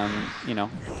 You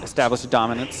know, establish a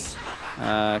dominance,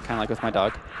 kind of like with my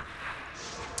dog.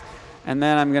 And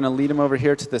then I'm going to lead him over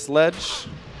here to this ledge,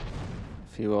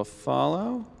 if you will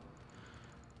follow.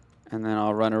 And then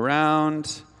I'll run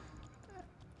around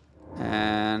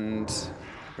and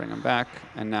bring him back.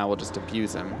 And now we'll just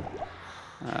abuse him,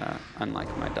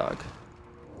 unlike my dog.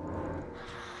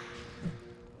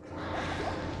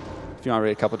 If you want to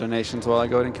read a couple donations while I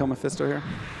go ahead and kill Mephisto here.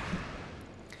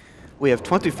 We have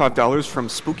 $25 from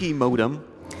Spooky Modem.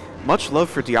 Much love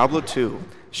for Diablo 2.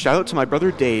 Shout out to my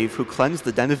brother Dave, who cleansed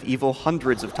the Den of Evil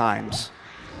hundreds of times.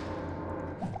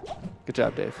 Good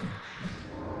job, Dave.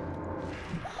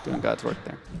 Doing God's work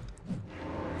there.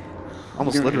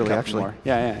 Almost literally, actually. More.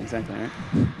 Yeah, exactly.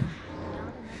 Right?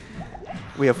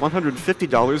 We have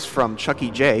 $150 from Chucky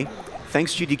J.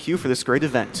 Thanks, GDQ, for this great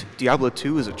event. Diablo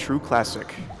 2 is a true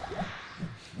classic.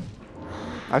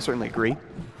 I certainly agree.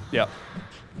 Yep.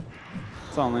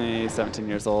 It's only 17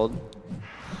 years old.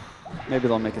 Maybe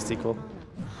they'll make a sequel.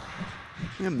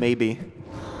 Yeah, maybe.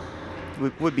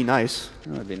 Would be nice. It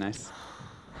would be nice.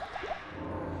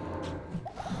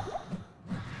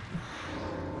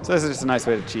 So this is just a nice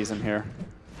way to cheese him here,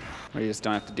 where you just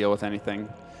don't have to deal with anything.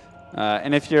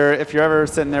 And if you're ever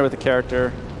sitting there with a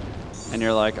character, and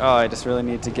you're like, oh, I just really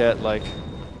need to get like,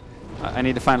 I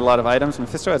need to find a lot of items.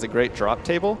 Mephisto has a great drop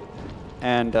table,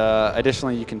 and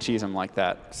additionally, you can cheese him like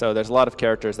that. So there's a lot of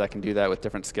characters that can do that with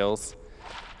different skills.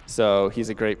 So he's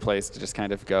a great place to just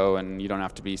kind of go, and you don't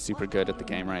have to be super good at the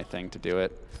game or anything to do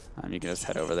it. You can just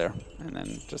head over there and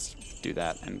then just do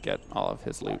that and get all of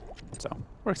his loot. So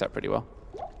works out pretty well.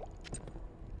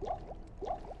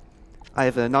 I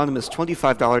have an anonymous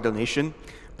 $25 donation.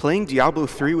 Playing Diablo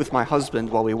 3 with my husband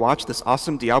while we watch this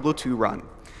awesome Diablo 2 run.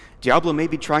 Diablo may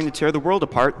be trying to tear the world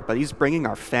apart, but he's bringing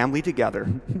our family together.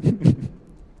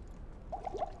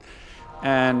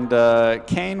 And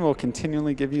Cain will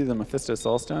continually give you the Mephisto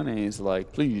Soulstone, and he's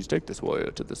like, please take this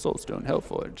warrior to the Soulstone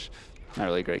Hellforge. Not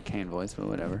really a great Cain voice, but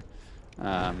whatever.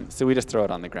 So we just throw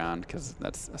it on the ground, because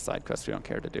that's a side quest we don't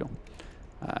care to do.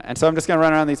 And so I'm just going to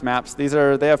run around these maps. They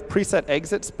have preset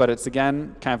exits, but it's,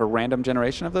 again, kind of a random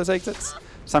generation of those exits.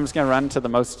 So I'm just going to run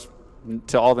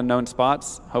to all the known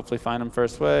spots, hopefully find them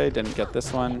first way. Didn't get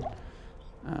this one.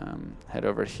 Head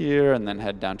over here, and then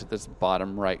head down to this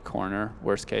bottom right corner,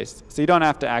 worst case. So you don't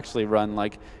have to actually run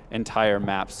like entire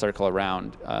maps circle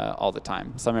around all the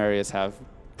time. Some areas have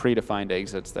predefined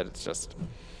exits that it's just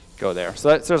go there.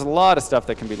 So there's a lot of stuff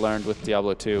that can be learned with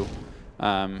Diablo 2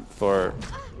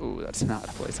 ooh, that's not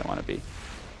a place I want to be,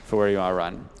 for where you want to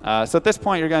run. So at this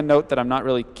point, you're going to note that I'm not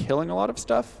really killing a lot of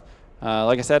stuff.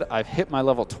 Like I said, I've hit my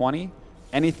level 20.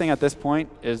 Anything at this point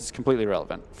is completely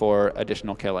irrelevant for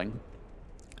additional killing.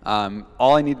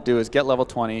 All I need to do is get level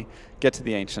 20, get to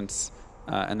the Ancients,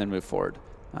 and then move forward.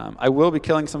 I will be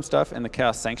killing some stuff in the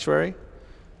Chaos Sanctuary,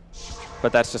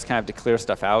 but that's just kind of to clear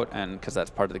stuff out, and because that's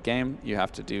part of the game, you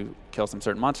have to kill some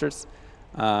certain monsters.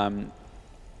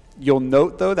 You'll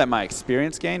note, though, that my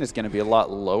experience gain is going to be a lot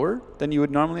lower than you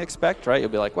would normally expect, right? You'll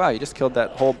be like, wow, you just killed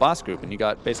that whole boss group, and you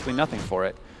got basically nothing for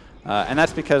it. And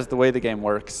that's because the way the game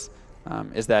works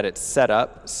is that it's set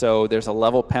up so there's a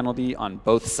level penalty on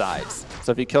both sides.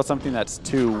 So if you kill something that's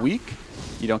too weak,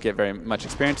 you don't get very much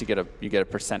experience. You get a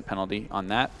percent penalty on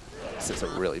that. This is a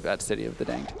really bad City of the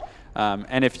Danged.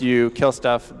 And if you kill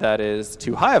stuff that is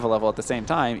too high of a level at the same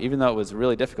time, even though it was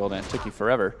really difficult and it took you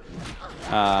forever,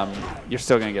 you're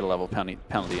still going to get a level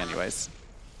penalty anyways.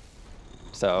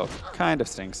 So kind of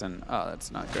stinks, and oh,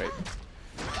 that's not great.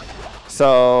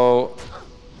 So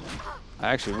I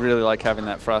actually really like having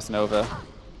that Frost Nova.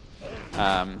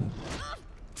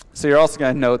 So you're also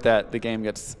going to note that the game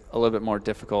gets a little bit more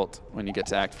difficult when you get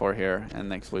to Act 4 here, and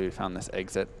thankfully we found this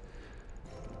exit.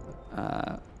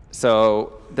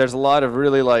 So there's a lot of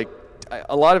really like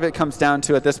a lot of it comes down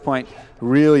to, at this point,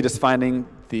 really just finding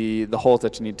the holes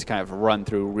that you need to kind of run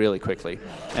through really quickly.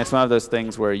 And it's one of those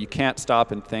things where you can't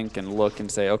stop and think and look and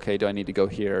say, okay, do I need to go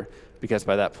here? Because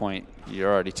by that point,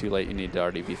 you're already too late. You need to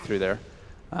already be through there.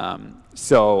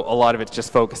 So a lot of it's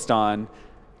just focused on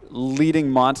leading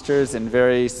monsters in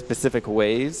very specific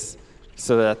ways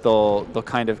so that they'll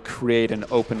kind of create an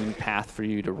open path for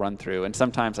you to run through. And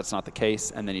sometimes that's not the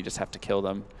case, and then you just have to kill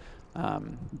them,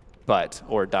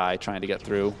 or die trying to get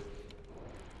through.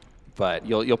 But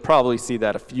you'll probably see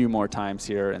that a few more times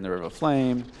here in the River of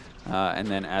Flame, and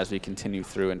then as we continue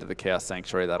through into the Chaos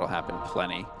Sanctuary, that'll happen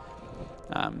plenty.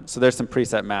 So there's some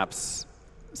preset maps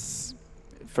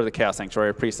for the Chaos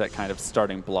Sanctuary, preset kind of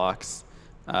starting blocks,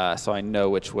 so I know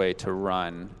which way to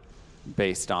run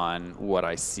based on what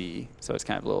I see. So it's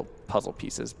kind of little puzzle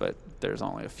pieces, but there's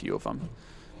only a few of them.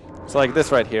 So like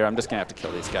this right here, I'm just going to have to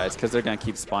kill these guys because they're going to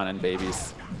keep spawning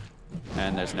babies.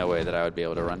 And there's no way that I would be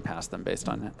able to run past them based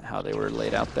on how they were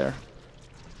laid out there.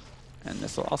 And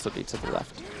this will also be to the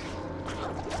left.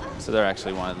 So they're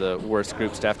actually one of the worst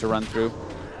groups to have to run through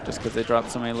just because they drop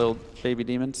so many little baby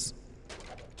demons.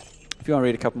 If you want to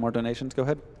read a couple more donations, go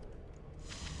ahead.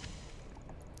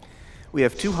 We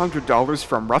have $200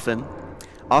 from Ruffin.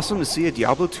 Awesome to see a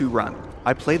Diablo 2 run.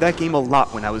 I played that game a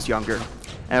lot when I was younger.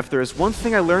 And if there is one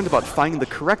thing I learned about finding the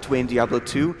correct way in Diablo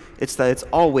 2, it's that it's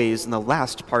always in the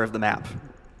last part of the map.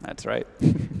 That's right.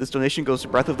 This donation goes to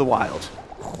Breath of the Wild.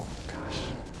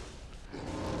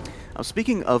 Now,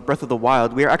 speaking of Breath of the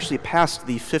Wild, we are actually past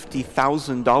the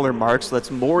 $50,000 mark, so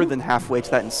that's more than halfway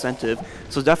to that incentive.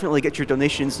 So definitely get your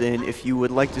donations in if you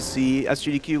would like to see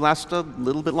SGDQ last a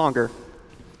little bit longer.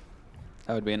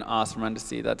 That would be an awesome run to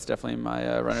see. That's definitely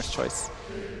my runner's choice.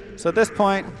 So at this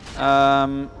point,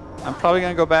 I'm probably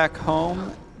going to go back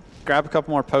home, grab a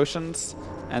couple more potions,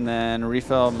 and then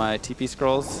refill my TP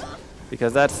scrolls.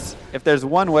 Because that's, if there's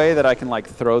one way that I can like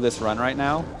throw this run right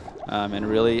now and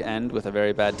really end with a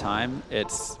very bad time,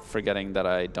 it's forgetting that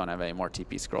I don't have any more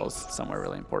TP scrolls somewhere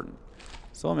really important.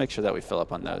 So we'll make sure that we fill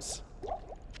up on those.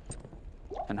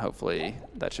 And hopefully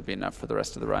that should be enough for the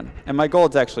rest of the run. And my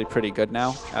gold's actually pretty good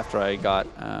now after I got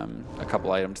a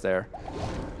couple items there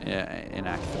in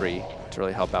Act 3 to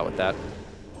really help out with that.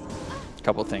 A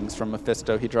couple things from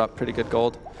Mephisto, he dropped pretty good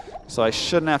gold. So I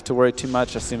shouldn't have to worry too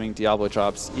much, assuming Diablo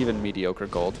drops even mediocre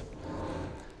gold.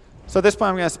 So at this point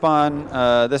I'm going to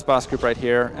spawn this boss group right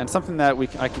here. And something that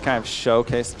I can kind of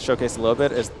showcase a little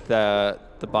bit is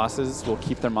that the bosses will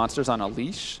keep their monsters on a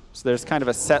leash. So there's kind of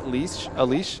a set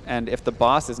leash, and if the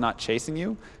boss is not chasing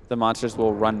you, the monsters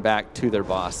will run back to their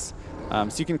boss.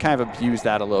 So you can kind of abuse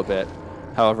that a little bit.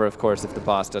 However, of course, if the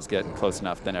boss does get close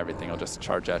enough, then everything will just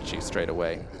charge at you straight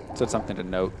away. So it's something to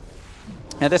note.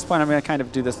 At this point, I'm going to kind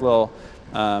of do this little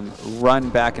run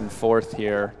back and forth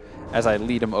here as I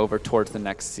lead him over towards the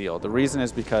next seal. The reason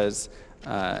is because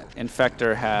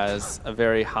Infector has a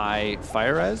very high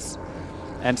fire res,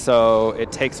 and so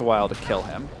it takes a while to kill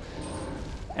him.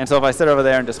 And so if I sit over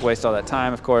there and just waste all that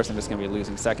time, of course, I'm just going to be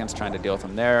losing seconds trying to deal with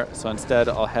him there. So instead,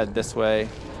 I'll head this way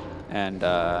and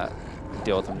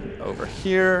deal with him over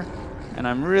here. And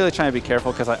I'm really trying to be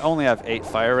careful because I only have 8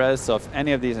 fire res, so if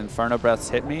any of these Inferno Breaths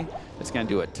hit me, it's going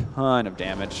to do a ton of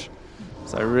damage.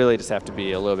 So I really just have to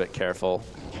be a little bit careful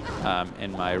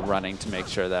in my running to make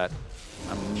sure that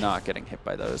I'm not getting hit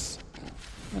by those.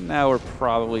 And now we're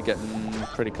probably getting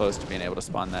pretty close to being able to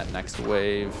spawn that next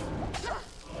wave.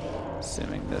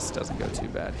 Assuming this doesn't go too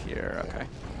bad here. Okay.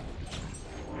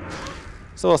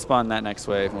 So we'll spawn that next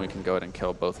wave, and we can go ahead and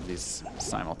kill both of these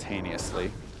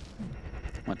simultaneously.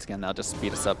 Once again, that'll just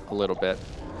speed us up a little bit.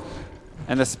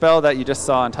 And the spell that you just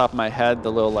saw on top of my head,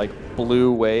 the little like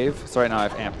blue wave. So right now I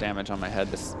have amp damage on my head.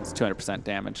 This is 200%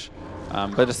 damage.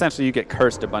 But essentially you get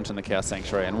cursed a bunch in the Chaos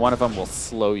Sanctuary, and one of them will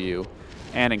slow you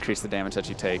and increase the damage that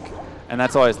you take. And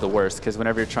that's always the worst, because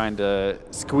whenever you're trying to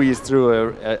squeeze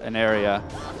through an area,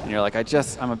 and you're like,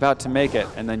 I'm about to make it,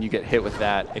 and then you get hit with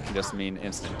that, it can just mean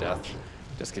instant death,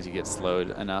 just because you get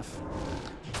slowed enough.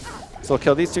 So we'll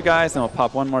kill these 2 guys, then we'll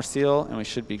pop 1 more seal, and we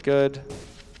should be good.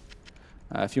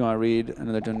 If you want to read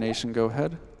another donation, go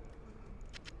ahead.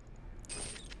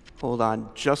 Hold on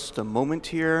just a moment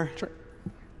here. Sure.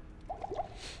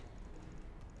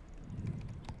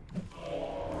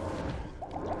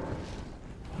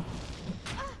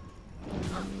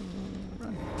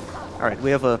 All right,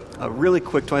 we have a really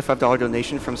quick $25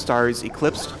 donation from Stars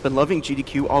Eclipsed. Been loving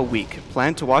GDQ all week.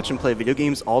 Plan to watch and play video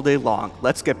games all day long.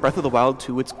 Let's get Breath of the Wild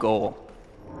to its goal.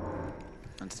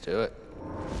 Let's do it.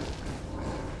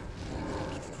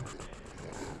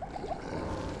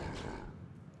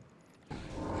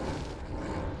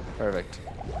 Perfect.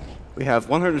 We have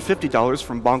 $150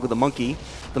 from Bongo the Monkey.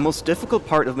 The most difficult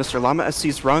part of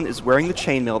MrLlamaSC's run is wearing the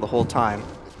chainmail the whole time.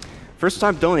 First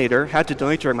time donator, had to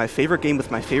donate during my favorite game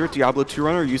with my favorite Diablo 2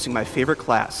 runner using my favorite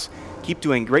class. Keep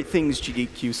doing great things,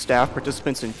 GDQ staff,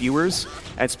 participants, and viewers.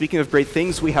 And speaking of great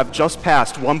things, we have just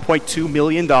passed $1.2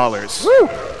 million. Woo!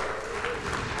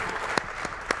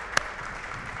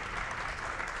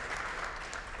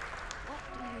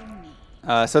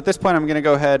 So at this point, I'm going to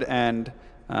go ahead and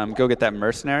go get that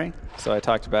mercenary. So I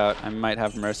talked about I might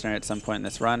have a mercenary at some point in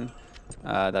this run.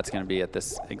 That's going to be at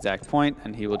this exact point,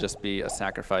 and he will just be a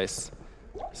sacrifice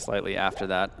slightly after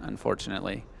that,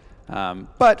 unfortunately.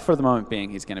 But for the moment being,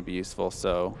 he's going to be useful,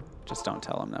 so just don't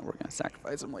tell him that we're going to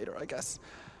sacrifice him later, I guess.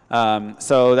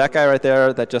 So that guy right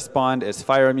there that just spawned is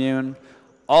fire immune.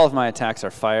 All of my attacks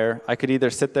are fire. I could either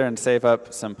sit there and save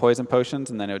up some poison potions,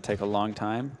 and then it would take a long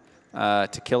time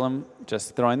to kill him,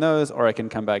 just throwing those, or I can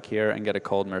come back here and get a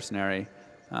cold mercenary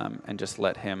and just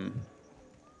let him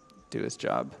do his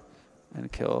job and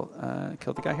kill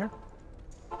the guy here.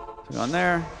 So go in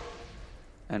there,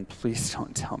 and please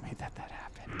don't tell me that that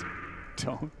happened.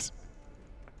 Don't.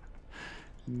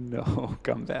 No,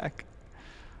 come back.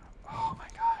 Oh my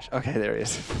gosh. Okay, there he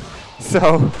is.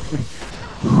 So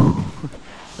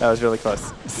that was really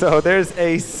close. So there's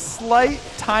a slight,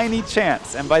 tiny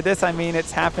chance, and by this I mean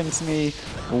it's happened to me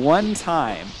one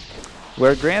time,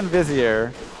 where Grand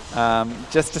Vizier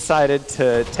just decided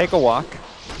to take a walk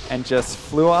and just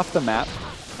flew off the map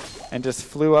and just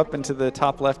flew up into the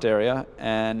top left area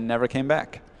and never came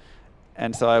back.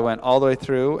 And so I went all the way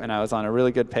through, and I was on a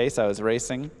really good pace. I was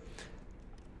racing,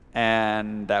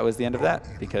 and that was the end of that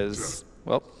because,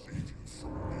 well,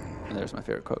 and there's my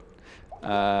favorite quote.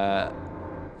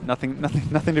 Nothing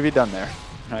to be done there,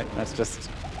 right? That's just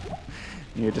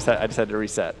I just had to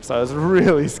reset. So I was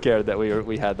really scared that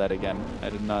we had that again. I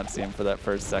did not see him for that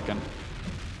first second.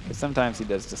 Because sometimes he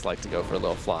does just like to go for a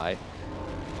little fly,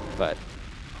 but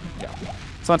yeah.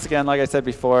 So once again, like I said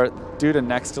before, due to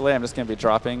next delay, I'm just going to be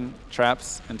dropping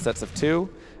traps in sets of 2,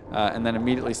 and then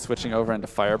immediately switching over into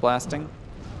fire blasting.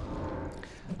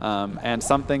 And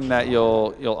something that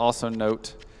you'll also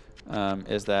note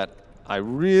is that I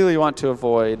really want to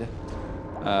avoid.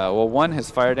 Well, one, his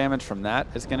fire damage from that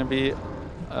is going to be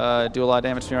do a lot of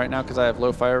damage to me right now because I have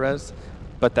low fire res.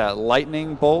 But that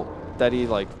lightning bolt that he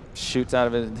like shoots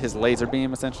out of his laser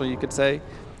beam, essentially you could say,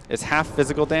 is half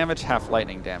physical damage, half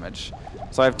lightning damage.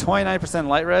 So I have 29%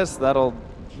 light res. That'll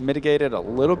mitigate it a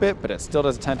little bit, but it still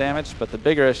does a ton of damage. But the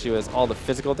bigger issue is all the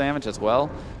physical damage as well.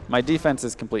 My defense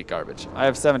is complete garbage. I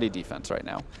have 70 defense right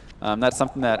now. That's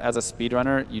something that, as a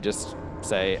speedrunner, you just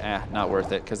say, not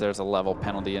worth it, because there's a level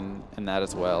penalty in that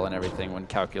as well and everything when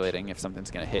calculating if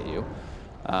something's going to hit you.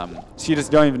 So you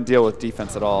just don't even deal with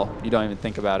defense at all. You don't even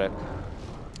think about it.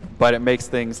 But it makes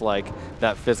things like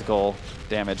that physical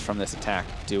damage from this attack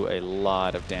do a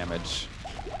lot of damage.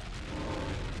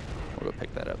 We'll go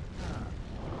pick that up.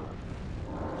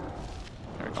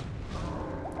 There we go.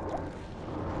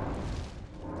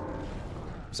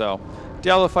 So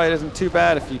Diablo fight isn't too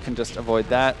bad if you can just avoid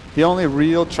that. The only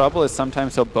real trouble is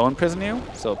sometimes he'll bone prison you.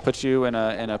 So he'll put you in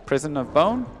a prison of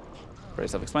bone. Very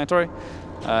self-explanatory.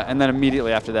 And then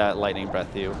immediately after that, lightning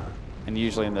breath you. And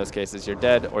usually in those cases, you're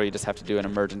dead, or you just have to do an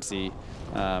emergency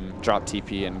drop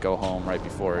TP and go home right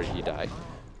before you die.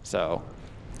 So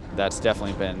that's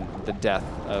definitely been the death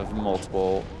of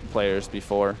multiple players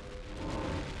before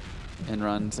in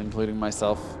runs, including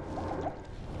myself.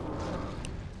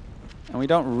 And we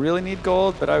don't really need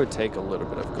gold, but I would take a little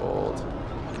bit of gold.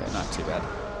 Okay, not too bad.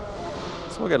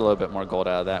 So we'll get a little bit more gold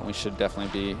out of that, and we should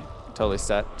definitely be totally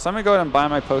set. So I'm going to go ahead and buy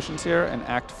my potions here in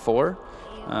Act 4.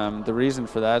 The reason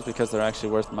for that is because they're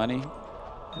actually worth money.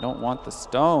 I don't want the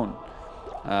stone.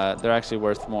 They're actually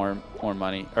worth more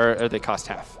money, or they cost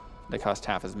half. They cost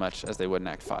half as much as they would in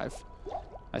Act 5.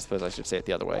 I suppose I should say it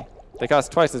the other way. They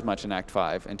cost twice as much in Act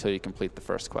 5 until you complete the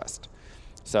first quest.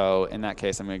 So in that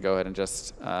case, I'm going to go ahead and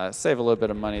just save a little bit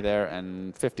of money there,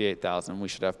 and 58,000. We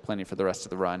should have plenty for the rest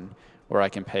of the run, where I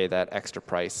can pay that extra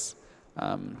price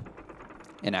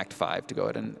in Act 5 to go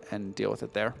ahead and deal with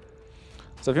it there.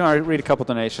 So if you want to read a couple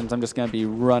donations, I'm just going to be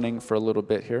running for a little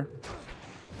bit here.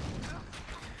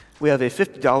 We have a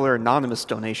 $50 anonymous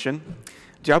donation.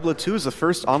 Diablo 2 is the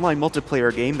first online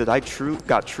multiplayer game that I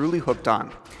got truly hooked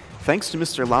on. Thanks to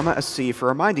MrLlamaSC for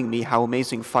reminding me how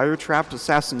amazing fire-trapped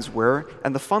assassins were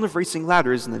and the fun of racing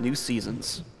ladders in the new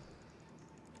seasons.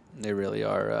 They really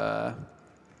are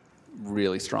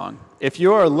really strong. If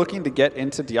you are looking to get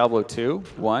into Diablo 2,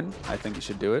 1, I think you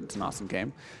should do it. It's an awesome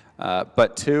game.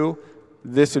 But 2,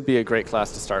 this would be a great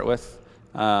class to start with.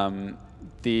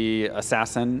 The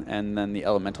Assassin and then the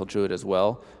Elemental Druid as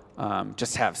well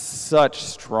just have such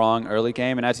strong early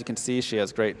game. And as you can see, she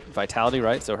has great vitality,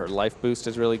 right? So her life boost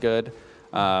is really good.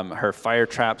 Her fire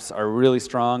traps are really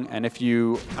strong. And if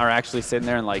you are actually sitting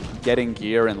there and like getting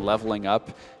gear and leveling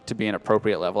up to be an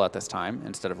appropriate level at this time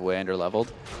instead of way under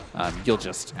leveled, you'll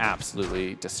just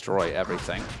absolutely destroy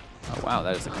everything. Oh, wow,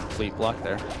 that is a complete block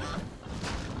there.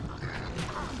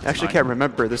 I actually can't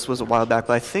remember. This was a while back,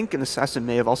 but I think an assassin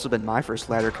may have also been my first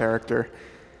ladder character.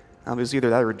 It was either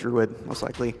that or a druid, most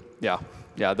likely. Yeah,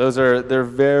 yeah, they're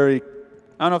very,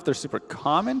 I don't know if they're super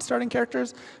common starting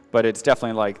characters, but it's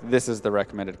definitely like, this is the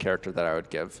recommended character that I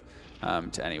would give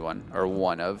to anyone, or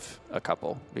one of a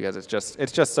couple, because it's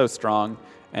just so strong,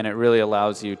 and it really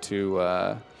allows you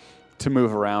to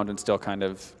move around and still kind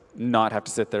of not have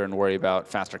to sit there and worry about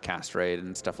faster cast rate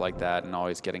and stuff like that, and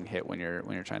always getting hit when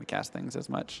you're trying to cast things as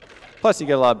much. Plus, you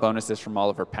get a lot of bonuses from all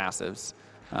of her passives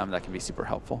that can be super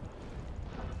helpful.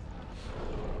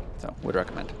 So, would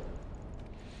recommend.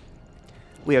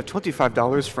 We have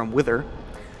 $25 from Wither.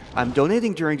 I'm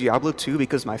donating during Diablo 2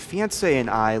 because my fiancée and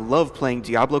I love playing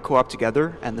Diablo co-op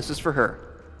together, and this is for her.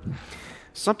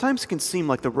 Sometimes it can seem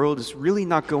like the world is really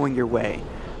not going your way,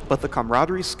 but the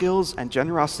camaraderie skills and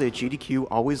generosity of GDQ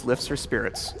always lifts her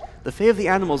spirits. The fate of the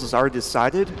animals is already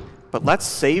decided, but let's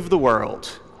save the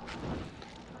world.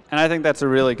 And I think that's a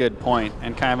really good point.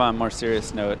 And kind of on a more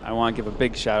serious note, I want to give a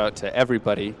big shout out to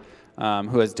everybody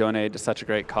who has donated to such a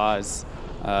great cause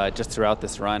just throughout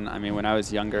this run. I mean, when I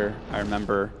was younger, I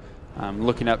remember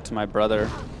looking up to my brother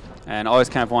and always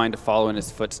kind of wanting to follow in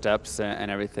his footsteps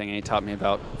and everything. And he taught me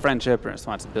about friendship and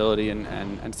responsibility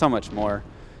and so much more.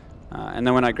 And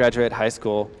then when I graduated high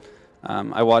school,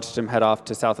 I watched him head off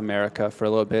to South America for a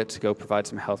little bit to go provide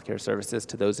some healthcare services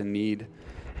to those in need.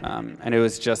 And it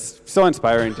was just so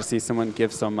inspiring to see someone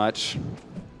give so much.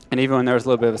 And even when there was a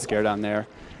little bit of a scare down there,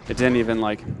 it didn't even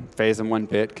like phase him one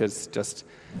bit, because just,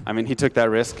 I mean, he took that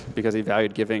risk because he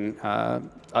valued giving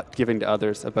to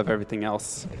others above everything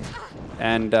else.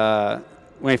 And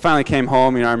when he finally came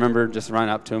home, I remember just running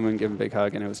up to him and giving him a big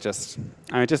hug, and it was just,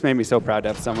 I mean, it just made me so proud to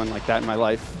have someone like that in my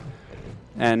life.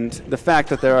 And the fact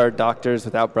that there are doctors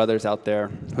without brothers out there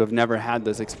who have never had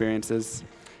those experiences,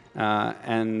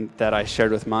 and that I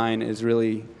shared with mine, is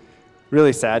really,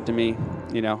 really sad to me,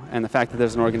 and the fact that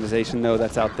there's an organization, though,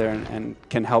 that's out there and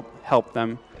can help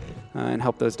them and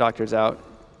help those doctors out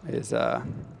is, hold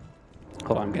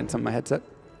on, I'm getting some in my headset.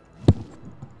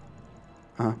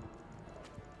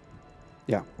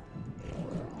 Yeah.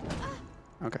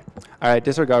 Okay. All right,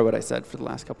 disregard what I said for the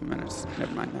last couple minutes.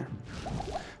 Never mind there.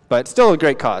 But still a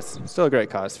great cause. Still a great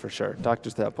cause, for sure.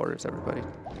 Doctors Without Borders, everybody.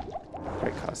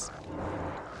 Great cause.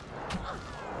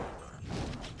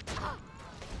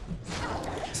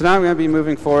 So now I'm going to be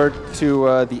moving forward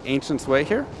to the Ancient's Way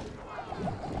here.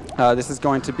 This is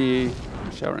going to be,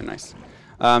 really nice.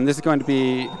 This is going to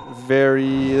be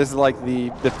this is like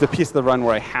the piece of the run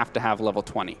where I have to have level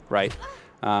 20, right?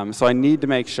 So I need to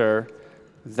make sure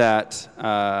that,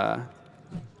 I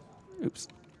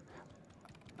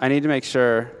need to make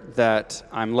sure that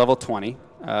I'm level 20.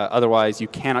 Otherwise, you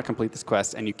cannot complete this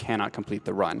quest and you cannot complete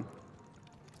the run.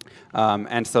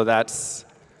 And so that's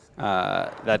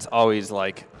always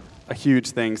like a huge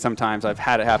thing. Sometimes I've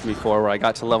had it happen before where I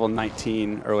got to level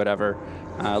 19 or whatever,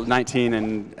 19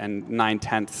 and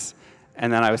 9/10,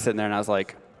 and then I was sitting there and I was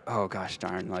like, oh gosh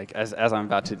darn, like as I'm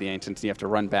about to the Ancients, you have to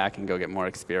run back and go get more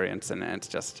experience, and it's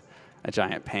just a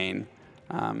giant pain.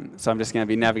 So I'm just going to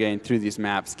be navigating through these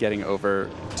maps, getting over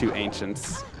to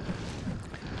Ancients,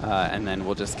 and then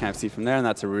we'll just kind of see from there, and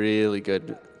that's a really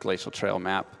good Glacial Trail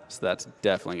map, so that's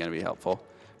definitely going to be helpful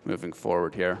moving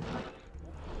forward here.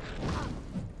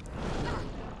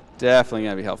 Definitely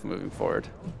going to be helpful moving forward.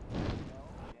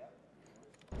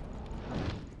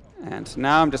 And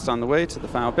now I'm just on the way to the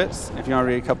final bits. If you want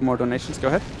to read a couple more donations, go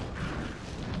ahead.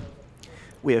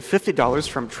 We have $50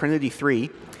 from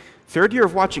Trinity3. Third year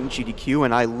of watching GDQ,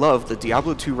 and I love the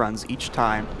Diablo 2 runs each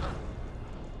time.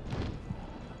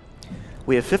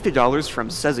 We have $50 from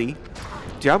Sezi.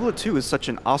 Diablo 2 is such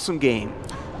an awesome game.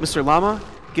 Mr. Llama,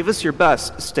 give us your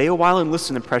best stay a while and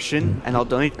listen impression, and I'll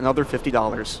donate another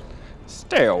 $50.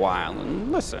 Stay a while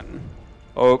and listen.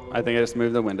 Oh, I think I just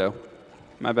moved the window.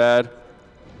 My bad.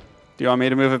 Do you want me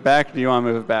to move it back, or do you want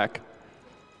to move it back?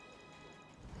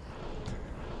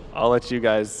 I'll let you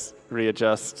guys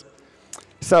readjust.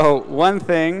 So one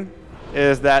thing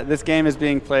is that this game is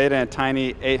being played in a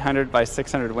tiny 800 by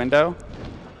 600 window.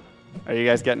 Are you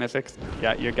guys getting it fixed?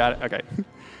 Yeah, you got it? Okay.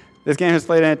 This game is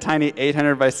played in a tiny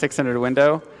 800 by 600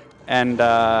 window, and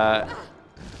that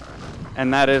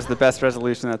is the best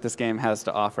resolution that this game has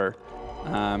to offer.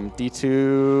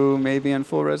 D2 maybe in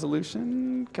full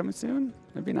resolution coming soon.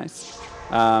 That'd be nice.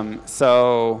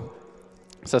 So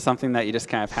something that you just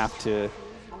kind of have to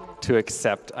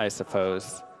accept, I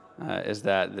suppose, is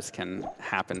that this can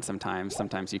happen sometimes.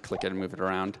 Sometimes you click it and move it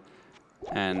around.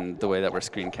 And the way that we're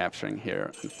screen capturing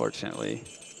here, unfortunately,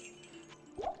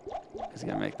 is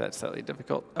going to make that slightly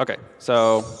difficult. OK,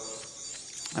 so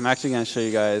I'm actually going to show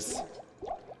you guys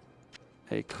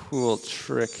a cool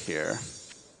trick here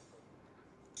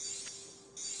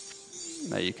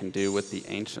that you can do with the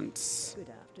ancients. Good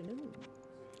afternoon.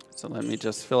 So let me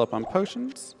just fill up on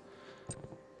potions,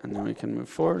 and then we can move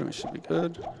forward, and we should be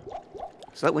good.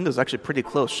 So that window's actually pretty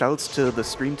close. Shoutouts to the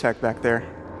stream tech back there.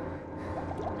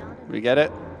 We get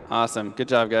it? Awesome. Good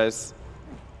job, guys.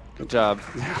 Good job.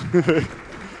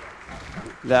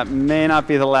 That may not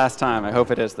be the last time. I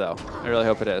hope it is, though. I really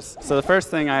hope it is. So the first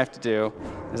thing I have to do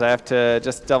is I have to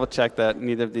just double check that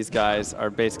neither of these guys are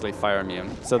basically fire immune.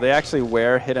 So they actually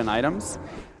wear hidden items,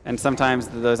 and sometimes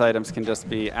those items can just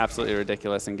be absolutely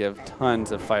ridiculous and give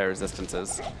tons of fire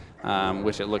resistances,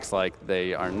 which it looks like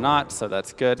they are not, so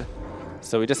that's good.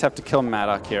 So we just have to kill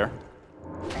Maddock here.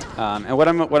 And what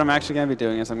I'm actually going to be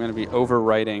doing is I'm going to be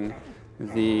overwriting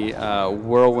the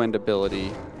whirlwind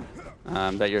ability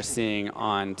that you're seeing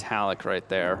on Talik right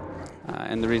there.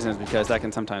 And the reason is because that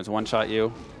can sometimes one-shot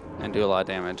you and do a lot of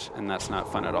damage, and that's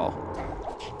not fun at all.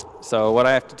 So what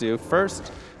I have to do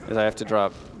first is I have to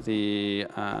drop the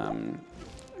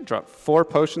drop 4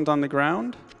 potions on the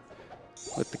ground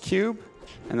with the cube,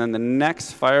 and then the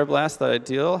next fire blast that I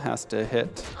deal has to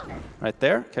hit right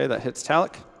there. Okay, that hits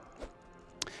Talik.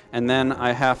 And then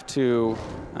I have to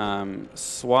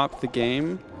swap the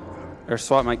game, or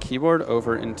swap my keyboard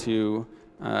over into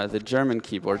the German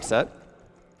keyboard set,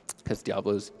 because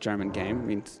Diablo's German game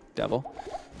means devil.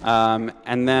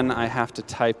 And then I have to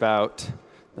type out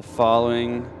the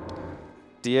following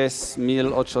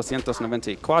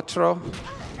 10.894.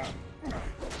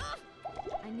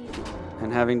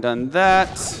 And having done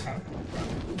that,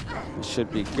 it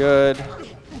should be good.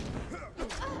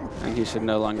 And he should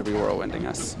no longer be whirlwinding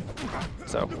us.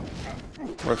 So,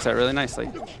 works out really nicely.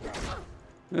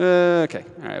 Okay,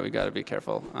 all right, we got to be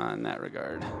careful on that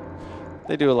regard.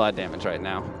 They do a lot of damage right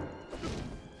now.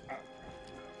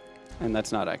 And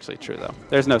that's not actually true, though.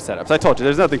 There's no setups. I told you,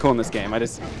 there's nothing cool in this game. I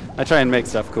try and make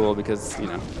stuff cool because, you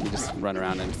know, you just run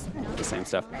around and it's the same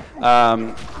stuff.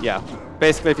 Yeah,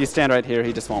 basically, if you stand right here,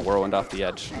 he just won't whirlwind off the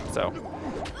edge. So,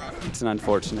 it's an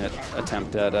unfortunate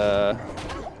attempt at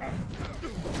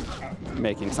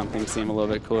making something seem a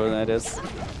little bit cooler than it is.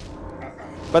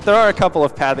 But there are a couple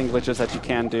of pathing glitches that you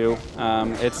can do.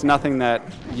 It's nothing that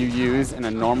you use in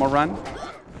a normal run.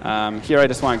 Here I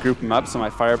just want to group them up so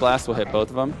my Fire Blast will hit both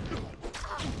of them,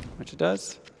 which it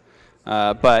does.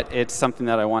 But it's something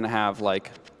that I want to have,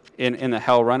 like, in the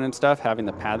Hell run and stuff, having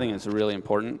the pathing is really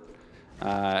important.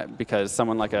 Because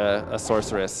someone like a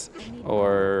sorceress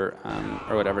or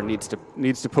whatever needs to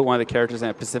put one of the characters in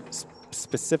a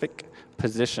specific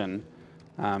position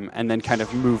and then kind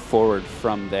of move forward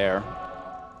from there.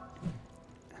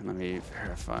 And let me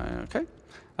verify. Okay.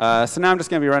 So now I'm just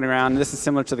going to be running around. This is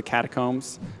similar to the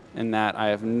catacombs in that I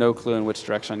have no clue in which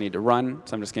direction I need to run.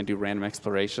 So I'm just going to do random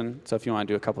exploration. So if you want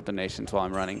to do a couple donations while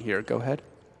I'm running here, go ahead.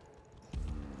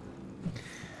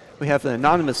 We have an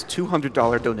anonymous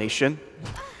 $200 donation.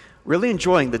 Really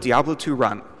enjoying the Diablo 2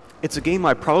 run. It's a game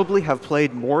I probably have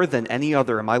played more than any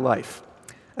other in my life.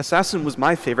 Assassin was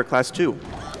my favorite class too.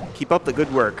 Keep up the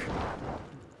good work.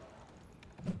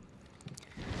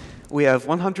 We have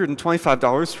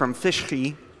 $125 from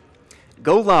Fishki.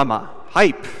 Go Llama.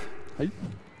 Hype. Hype.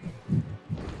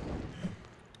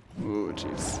 Ooh,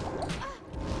 jeez.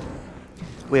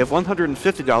 We have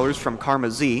 $150 from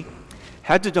Karma Z.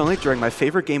 Had to donate during my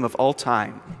favorite game of all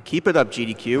time. Keep it up,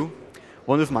 GDQ.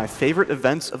 One of my favorite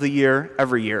events of the year,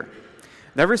 every year.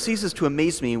 Never ceases to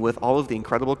amaze me with all of the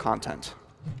incredible content.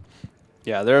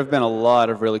 Yeah, there have been a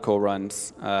lot of really cool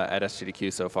runs at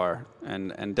SGDQ so far,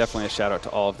 and definitely a shout out to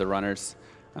all of the runners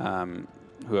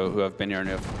who have been here and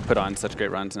who have put on such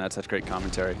great runs and had such great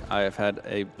commentary. I have had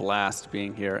a blast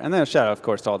being here, and then a shout out, of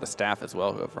course, to all the staff as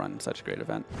well who have run such a great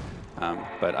event.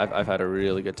 But I've had a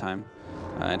really good time.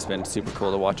 It's been super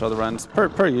cool to watch all the runs,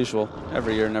 per usual.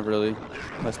 Every year never really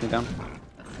lets me down.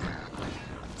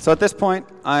 So at this point,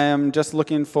 I am just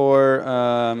looking for,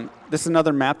 this is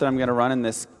another map that I'm going to run in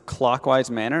this clockwise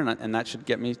manner, and that should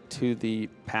get me to the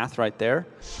path right there,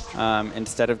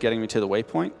 instead of getting me to the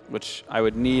waypoint, which I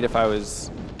would need if I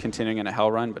was continuing in a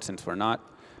Hell run, but since we're not,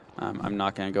 I'm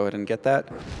not going to go ahead and get that.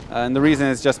 And the reason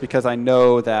is just because I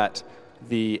know that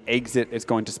the exit is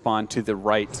going to spawn to the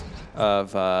right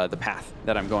of the path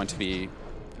that I'm going to be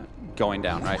going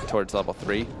down, right, towards level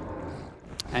 3.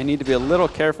 I need to be a little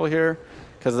careful here,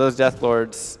 because those Death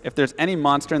Lords, if there's any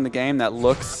monster in the game that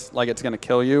looks like it's going to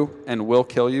kill you and will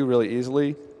kill you really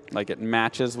easily, like it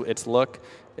matches its look,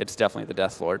 it's definitely the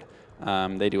Death Lord.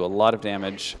 They do a lot of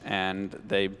damage, and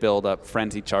they build up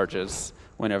frenzy charges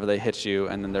whenever they hit you,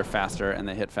 and then they're faster and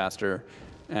they hit faster.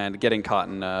 And getting caught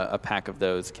in a pack of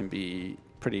those can be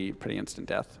pretty instant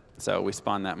death. So we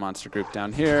spawn that monster group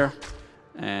down here,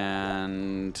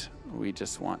 and we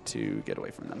just want to get away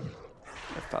from them,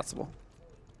 if possible.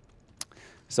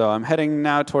 So I'm heading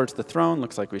now towards the throne.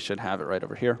 Looks like we should have it right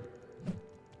over here.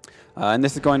 And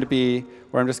this is going to be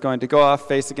where I'm just going to go off,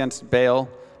 face against Baal,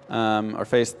 or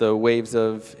face the waves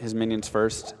of his minions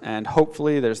first. And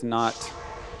hopefully there's not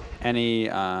any,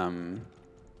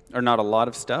 or not a lot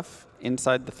of stuff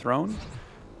inside the throne.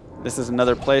 This is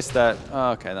another place that,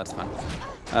 oh, okay, that's fun.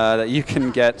 That you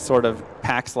can get sort of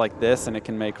packs like this, and it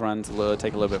can make runs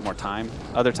take a little bit more time.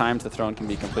 Other times the throne can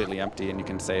be completely empty, and you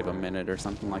can save a minute or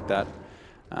something like that.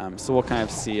 So we'll kind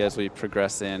of see as we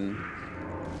progress in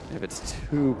if it's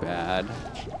too bad.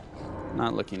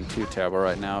 Not looking too terrible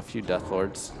right now. A few Death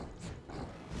Lords.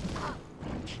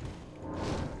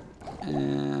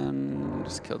 And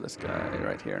just kill this guy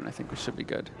right here, and I think we should be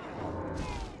good.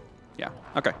 Yeah,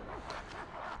 okay.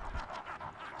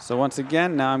 So once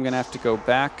again, now I'm going to have to go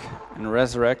back and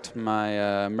resurrect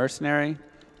my mercenary,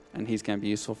 and he's going to be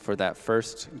useful for that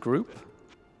first group.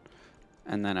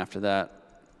 And then after that,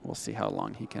 we'll see how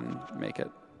long he can make it.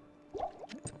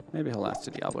 Maybe he'll last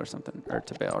to Diablo or something, or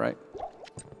to Baal, right?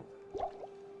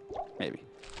 Maybe.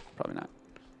 Probably not.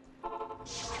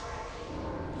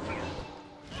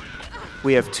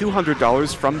 We have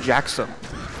 $200 from Jackson.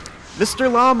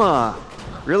 Mr. Llama,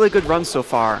 really good run so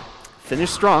far.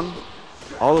 Finished strong.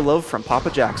 All the love from Papa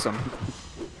Jackson.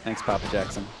 Thanks, Papa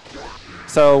Jackson.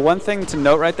 So one thing to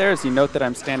note right there is you note that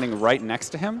I'm standing right next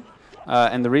to him.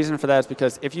 And the reason for that is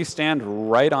because if you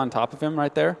stand right on top of him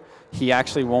right there, he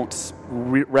actually won't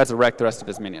resurrect the rest of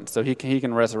his minions. So he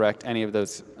can resurrect any of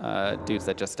those dudes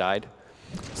that just died.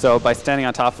 So by standing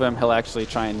on top of him, he'll actually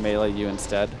try and melee you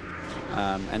instead.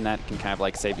 And that can kind of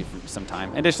like save you from some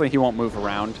time. Additionally, he won't move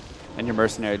around, and your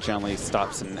mercenary generally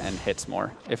stops and hits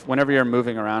more. Whenever you're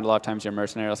moving around, a lot of times your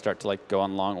mercenary will start to like go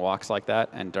on long walks like that,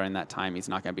 and during that time, he's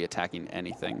not going to be attacking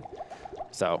anything.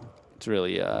 So it's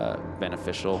really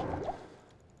beneficial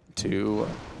to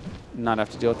not have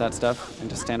to deal with that stuff and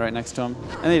just stand right next to him.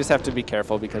 And then you just have to be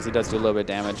careful because he does do a little bit of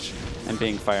damage, and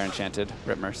being fire enchanted,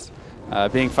 rip merc.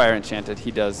 Being fire enchanted,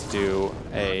 he does do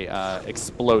a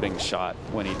exploding shot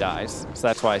when he dies. So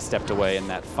that's why I stepped away in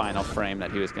that final frame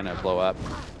that he was going to blow up,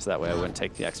 so that way I wouldn't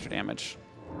take the extra damage.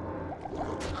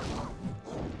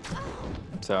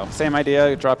 So same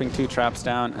idea, dropping 2 traps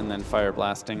down and then fire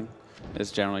blasting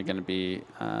is generally going to be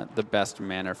the best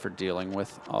manner for dealing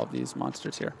with all of these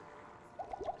monsters here.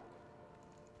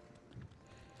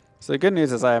 So the good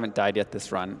news is I haven't died yet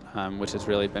this run, which has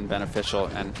really been beneficial.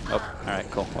 And oh, all right,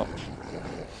 cool. Well,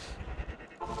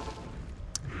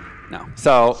 no.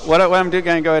 So what I'm going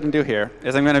to go ahead and do here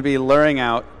is I'm going to be luring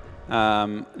out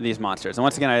these monsters. And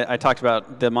once again, I talked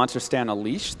about the monsters stay on a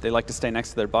leash. They like to stay next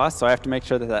to their boss. So I have to make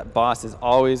sure that that boss has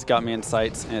always got me in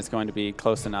sights and it's going to be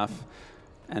close enough,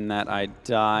 and that I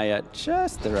die at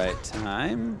just the right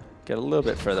time. Get a little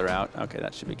bit further out. Okay,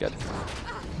 that should be good.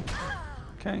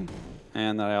 Okay.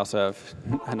 And that I also have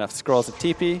enough scrolls of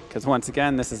TP, because once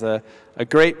again, this is a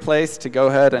great place to go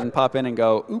ahead and pop in and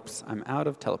go, oops, I'm out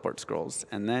of teleport scrolls,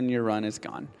 and then your run is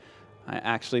gone. I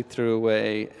actually threw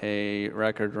away a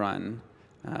record run.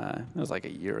 It was like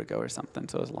a year ago or something,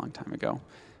 so it was a long time ago,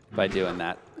 by doing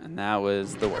that, and that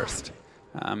was the worst.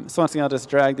 So once again, I'll just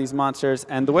drag these monsters,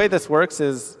 and the way this works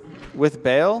is, with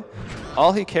Baal,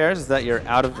 all he cares is that you're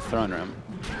out of the throne room.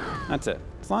 That's it.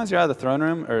 As long as you're out of the throne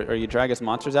room, or you drag his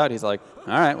monsters out, he's like,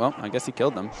 all right, well, I guess he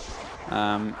killed them.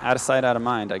 Out of sight, out of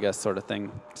mind, I guess, sort of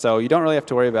thing. So you don't really have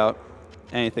to worry about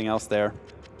anything else there.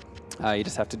 You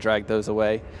just have to drag those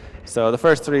away. So the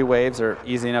first 3 waves are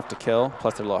easy enough to kill,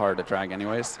 plus they're a little hard to drag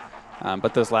anyways.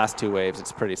 But those last 2 waves,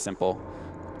 it's pretty simple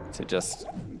to just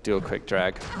do a quick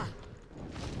drag.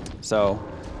 So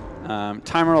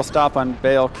timer will stop on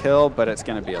Baal kill, but it's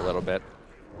going to be a little bit.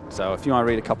 So if you want to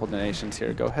read a couple donations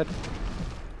here, go ahead.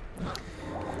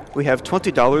 We have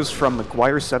 $20 from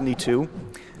McGuire72.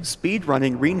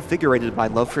 Speedrunning reinvigorated my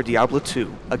love for Diablo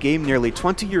 2, a game nearly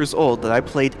 20 years old that I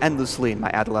played endlessly in my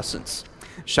adolescence.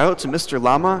 Shout out to Mr.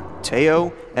 Llama,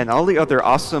 Teo, and all the other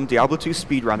awesome Diablo 2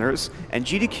 speedrunners, and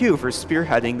GDQ for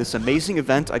spearheading this amazing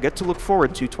event I get to look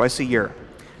forward to twice a year.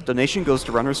 Donation goes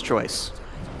to Runner's Choice.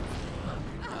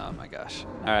 Oh my gosh.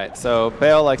 All right, so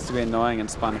Baal likes to be annoying and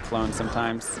spawn a clone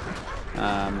sometimes.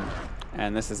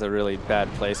 And this is a really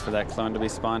bad place for that clone to be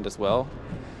spawned as well.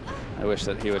 I wish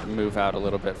that he would move out a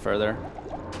little bit further.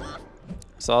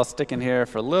 So I'll stick in here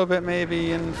for a little bit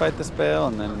maybe and fight this Bale,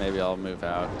 and then maybe I'll move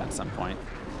out at some point.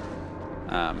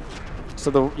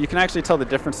 So you can actually tell the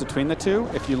difference between the two.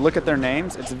 If you look at their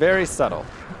names, it's very subtle.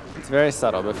 It's very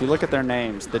subtle, but if you look at their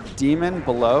names, the demon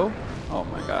below, oh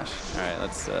my gosh. All right,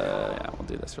 yeah, we'll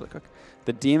do this really quick.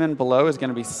 The demon below is going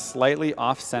to be slightly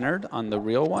off-centered on the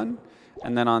real one,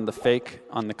 and then on the fake,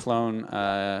 on the clone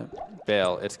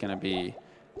Bale, it's going to be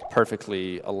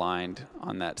perfectly aligned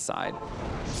on that side.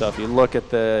 So if you look at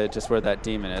just where that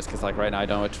demon is, because like right now I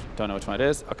don't know which one it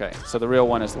is. Okay, so the real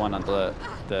one is the one on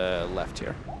the left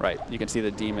here. Right, you can see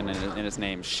the demon in his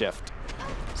name shift.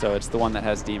 So it's the one that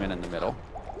has demon in the middle.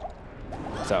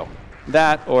 So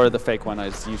that or the fake one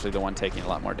is usually the one taking a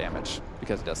lot more damage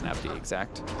because it doesn't have the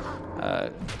exact,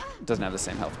 doesn't have the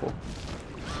same health pool.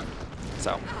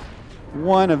 So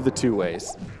one of the two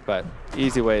ways, but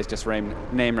easy way is just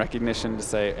name recognition to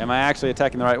say, am I actually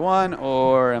attacking the right one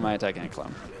or am I attacking a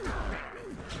clone?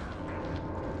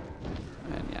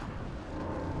 And yeah.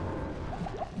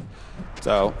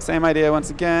 So same idea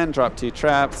once again, drop 2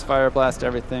 traps, fire blast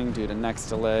everything due to next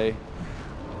delay.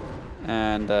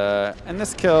 And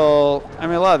this kill, I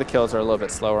mean, a lot of the kills are a little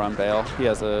bit slower on Bale. He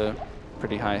has a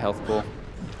pretty high health pool.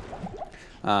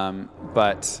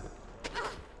 But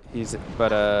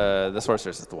the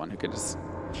Sorceress is the one who could just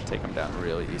take him down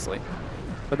really easily.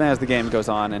 But then as the game goes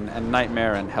on, and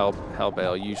Nightmare and Hell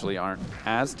Bale usually aren't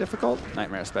as difficult,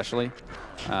 Nightmare especially,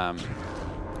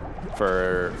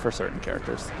 for certain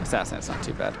characters. Assassin, it's not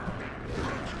too bad.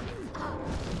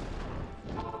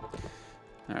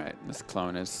 All right, this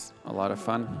clone is a lot of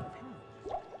fun.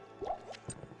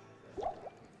 All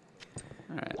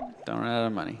right, don't run out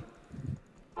of money.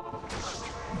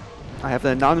 I have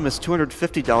an anonymous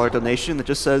 $250 donation that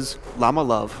just says, Llama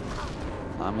Love.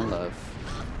 Llama Love.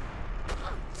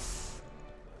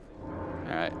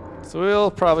 All right, so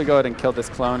we'll probably go ahead and kill this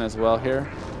clone as well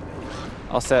here.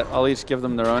 I'll each give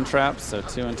them their own traps, so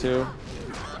 2 and 2.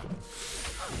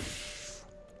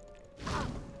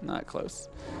 Not close.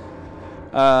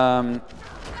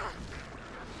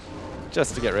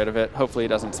 Just to get rid of it. Hopefully he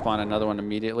doesn't spawn another one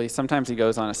immediately. Sometimes he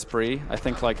goes on a spree. I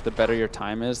think like the better your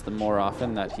time is, the more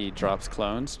often that he drops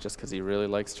clones, just because he really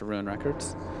likes to ruin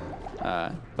records.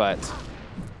 But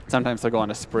sometimes they'll go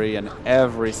on a spree, and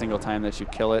every single time that you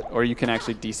kill it, or you can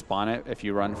actually despawn it if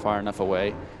you run far enough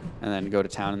away and then go to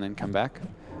town and then come back,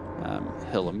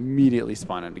 he'll immediately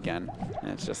spawn it again. And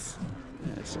it's just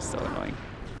so annoying.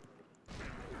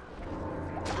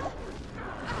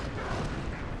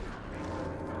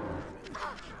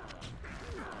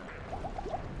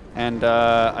 And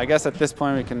I guess at this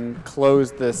point we can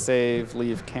close the save,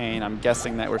 leave Kane. I'm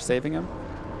guessing that we're saving him.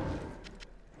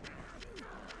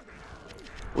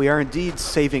 We are indeed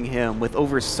saving him with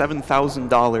over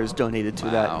 $7,000 donated to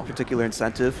that particular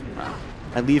incentive. Wow.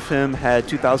 And leave him had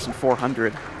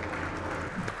 $2,400.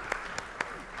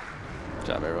 Good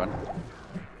job, everyone.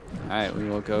 All right, we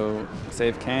will go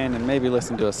save Kane and maybe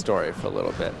listen to a story for a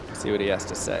little bit, see what he has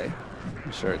to say.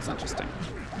 I'm sure it's interesting.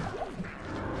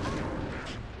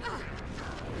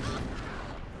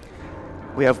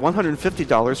 We have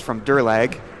 $150 from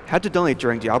Durlag. Had to donate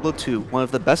during Diablo 2, one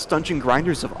of the best dungeon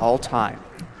grinders of all time.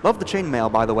 Love the chainmail,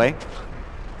 by the way.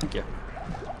 Thank you.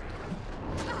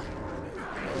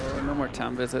 No more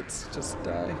town visits, just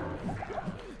die.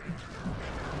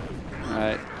 All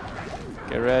right,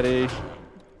 get ready.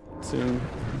 Soon.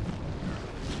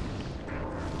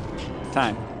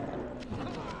 Time.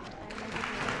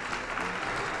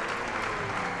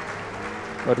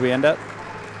 What did we end up?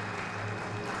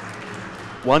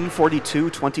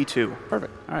 142.22.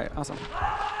 Perfect. All right, awesome.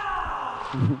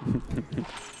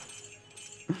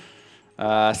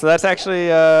 So that's actually,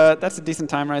 that's a decent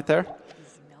time right there.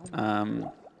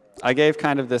 I gave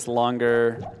kind of this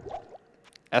longer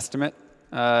estimate,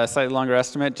 slightly longer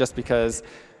estimate, just because,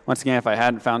 once again, if I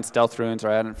hadn't found stealth runes or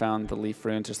I hadn't found the leaf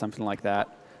runes or something like that,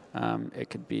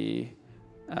 it could be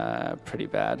pretty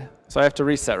bad. So I have to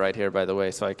reset right here, by the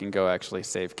way, so I can go actually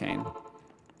save Kane.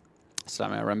 So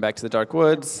I'm going to run back to the Dark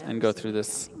Woods and go through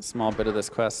this small bit of this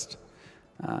quest,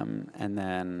 and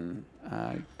then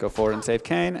go forward and save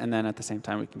Kane, and then at the same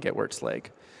time we can get Wirt's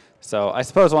Leg. So I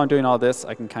suppose while I'm doing all this,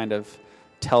 I can kind of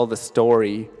tell the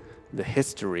story, the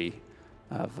history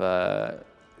of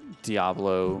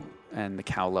Diablo and the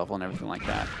cow level and everything like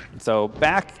that. So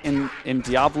back in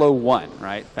Diablo 1,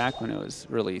 right, back when it was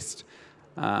released,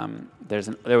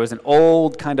 there was an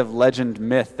old kind of legend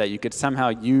myth that you could somehow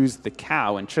use the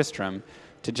cow in Tristram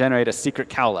to generate a secret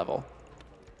cow level.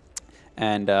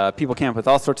 And people came up with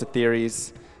all sorts of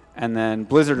theories, And then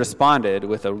Blizzard responded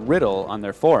with a riddle on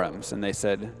their forums, and they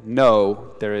said,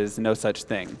 no, there is no such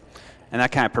thing. And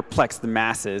that kind of perplexed the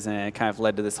masses, and it kind of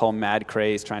led to this whole mad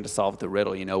craze trying to solve the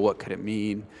riddle. You know, what could it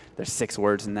mean? There's 6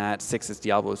 words in that. 6 is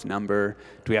Diablo's number.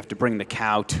 Do we have to bring the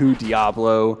cow to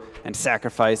Diablo and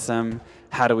sacrifice him?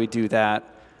 How do we do that?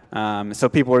 So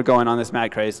people were going on this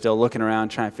mad craze, still looking around,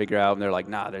 trying to figure out, and they're like,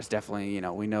 nah, there's definitely, you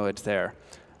know, we know it's there.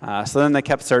 So then they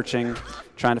kept searching,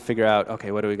 trying to figure out,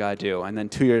 okay, what do we got to do? And then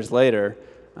 2 years later,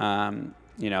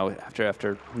 you know,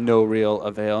 after no real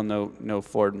avail, no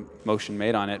forward motion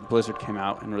made on it, Blizzard came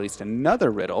out and released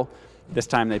another riddle. This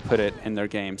time they put it in their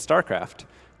game StarCraft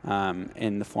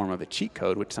in the form of a cheat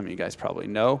code, which some of you guys probably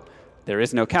know. There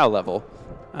is no cow level,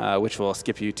 which will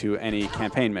skip you to any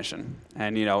campaign mission.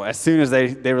 And you know, as soon as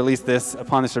they released this,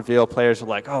 upon this reveal, players were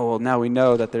like, oh, well, now we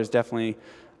know that there's definitely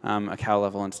a cow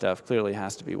level and stuff. Clearly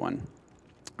has to be one.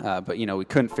 But you know, we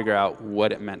couldn't figure out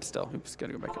what it meant still. Oops,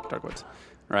 gotta go back up to Darkwoods.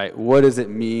 Right, what does it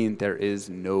mean there is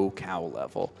no cow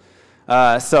level?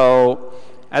 So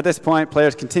at this point,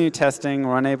 players continue testing.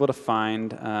 We're unable to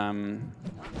find,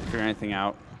 figure anything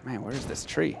out. Man, where is this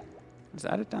tree? Is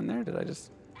that it down there? Did I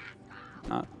just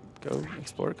not go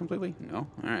explore it completely? No,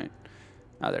 all right.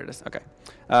 Oh, there it is, okay.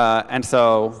 And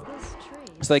so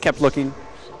they kept looking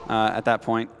at that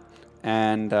point.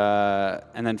 And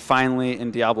then finally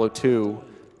in Diablo 2,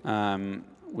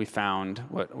 we found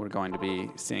what we're going to be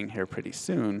seeing here pretty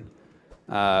soon,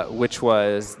 which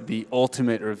was the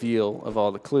ultimate reveal of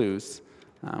all the clues,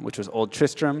 which was Old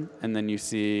Tristram, and then you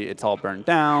see it's all burned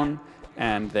down,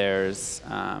 and there's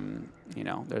you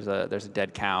know, there's a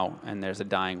dead cow, and there's a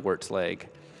dying Wirt's leg,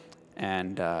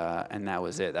 and that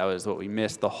was it. That was what we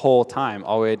missed the whole time.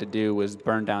 All we had to do was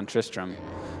burn down Tristram,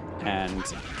 and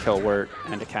kill Wirt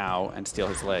and a cow, and steal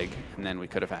his leg, and then we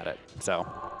could have had it. So.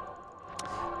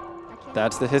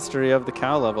 That's the history of the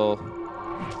cow level,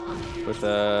 with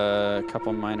a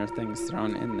couple minor things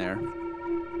thrown in there.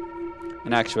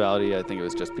 In actuality, I think it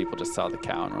was just people just saw the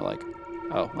cow and were like,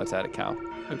 oh, let's add a cow.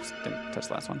 Oops, didn't touch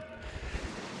the last one.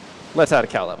 Let's add a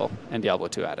cow level, and Diablo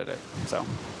 2 added it. So,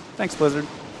 thanks, Blizzard.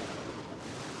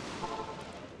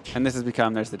 And this has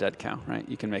become, there's the dead cow, right?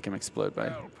 You can make him explode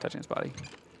by touching his body.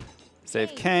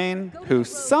 Save Cain, who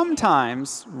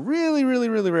sometimes, really, really,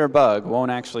 really rare bug, won't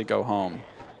actually go home.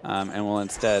 And will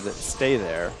instead stay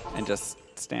there and just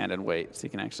stand and wait so you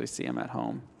can actually see him at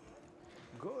home.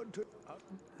 Good.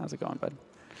 How's it going, bud?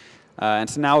 And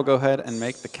so now we'll go ahead and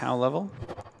make the cow level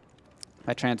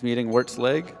by transmuting Wirt's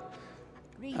leg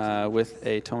with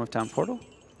a Tome of Town portal.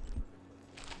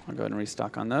 I'll go ahead and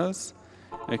restock on those.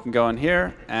 We can go in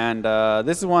here, and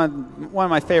this is one of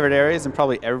my favorite areas, and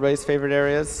probably everybody's favorite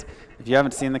areas. If you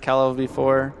haven't seen the cow level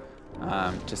before,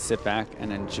 just sit back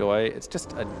and enjoy. It's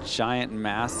just a giant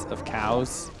mass of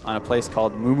cows on a place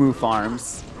called Moo Moo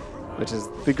Farms, which is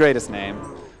the greatest name.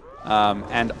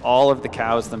 And all of the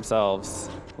cows themselves,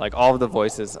 like all of the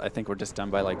voices, I think were just done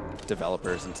by like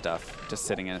developers and stuff, just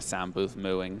sitting in a sound booth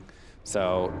mooing.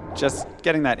 So just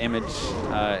getting that image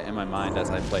in my mind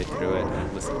as I play through it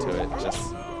and listen to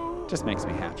it just makes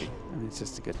me happy. I mean, it's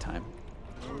just a good time.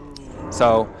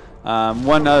 So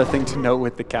one other thing to note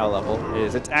with the cow level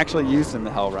is it's actually used in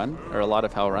the Hell Run, or a lot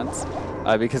of Hell Runs,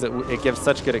 because it gives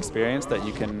such good experience that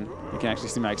you can actually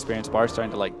see my experience bar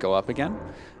starting to like go up again.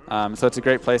 So it's a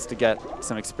great place to get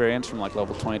some experience from like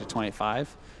level 20 to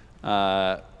 25,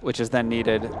 which is then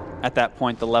needed. At that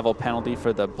point, the level penalty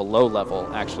for the below level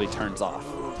actually turns off.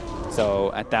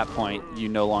 So at that point, you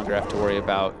no longer have to worry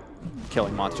about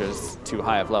killing monsters too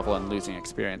high of level and losing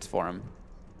experience for them.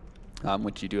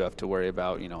 Which you do have to worry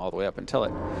about, you know, all the way up until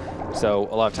it. So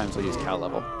a lot of times we'll use cow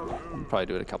level. We'll probably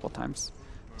do it a couple times.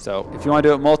 So if you want to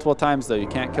do it multiple times, though, you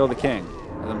can't kill the king,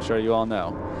 as I'm sure you all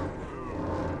know.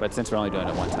 But since we're only doing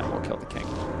it one time, we'll kill the king.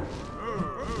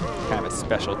 Kind of a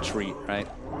special treat, right?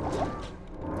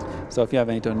 So if you have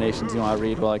any donations you want to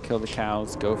read while I kill the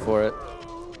cows, go for it.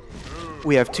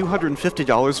 We have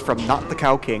 $250 from Not the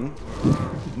Cow King.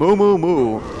 Moo moo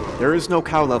moo. There is no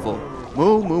cow level.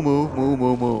 Moo moo moo moo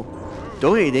moo moo.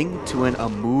 Donating to an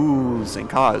amusing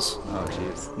cause. Oh,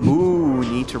 jeez. Moo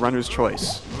need to runner's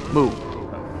choice. Moo.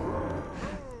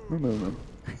 Moo moo moo.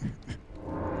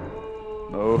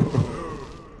 Moo.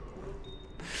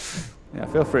 Yeah,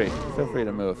 feel free. Feel free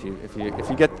to moo if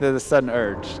you get the sudden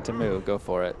urge to moo, go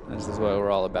for it. This is what we're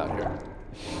all about here.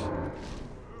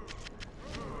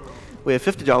 We have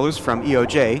 $50 from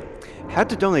EOJ. Had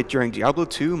to donate during Diablo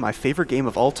 2, my favorite game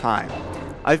of all time.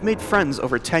 I've made friends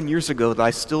over 10 years ago that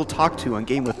I still talk to and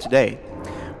game with today.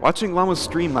 Watching Llama's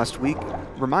stream last week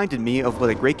reminded me of what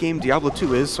a great game Diablo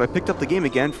 2 is, so I picked up the game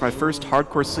again for my first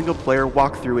hardcore single-player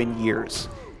walkthrough in years.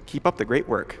 Keep up the great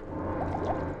work.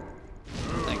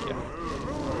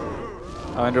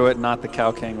 I wonder what Not the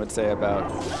Cow King would say about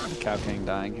the Cow King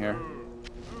dying here.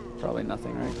 Probably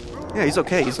nothing, right? Yeah, he's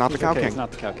okay. He's not the Cow okay. King. He's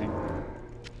not the Cow King.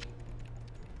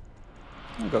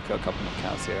 I'll go kill a couple more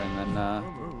cows here and then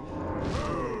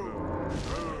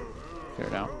clear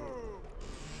it out.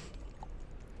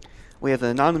 We have an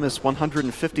anonymous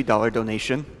 $150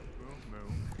 donation.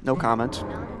 No comment.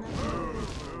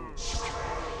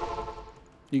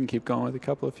 You can keep going with a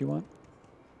couple if you want.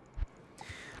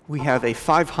 We have a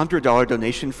 $500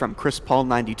 donation from Chris Paul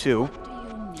 92.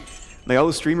 May all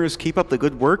the streamers keep up the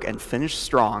good work and finish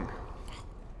strong.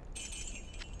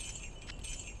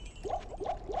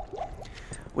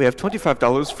 We have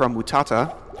 $25 from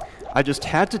Mutata. I just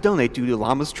had to donate due to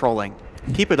Llama's trolling.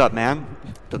 Keep it up, man.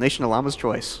 Donation to Llama's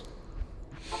Choice.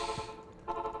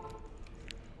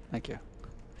 Thank you.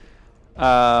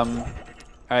 All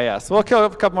right, yeah, so we'll kill a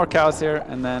couple more cows here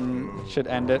and then should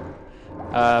end it.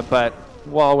 But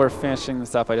while we're finishing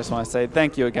this up, I just want to say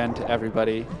thank you again to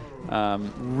everybody.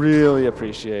 Really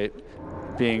appreciate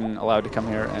being allowed to come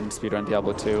here and speedrun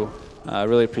Diablo 2.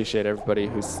 Really appreciate everybody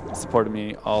who's supported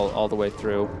me all the way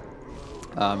through,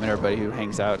 and everybody who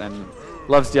hangs out and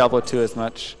loves Diablo 2 as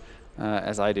much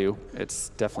as I do. It's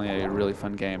definitely a really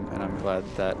fun game, and I'm glad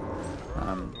that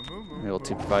I'm able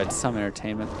to provide some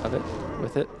entertainment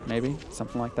with it, maybe,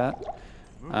 something like that.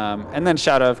 And then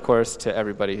shout out, of course, to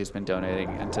everybody who's been donating,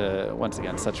 and to, once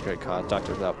again, such a great cause,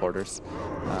 Doctors Without Borders.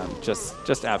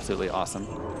 Just absolutely awesome.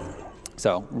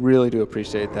 So really do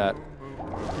appreciate that.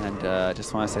 And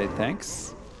just want to say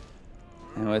thanks.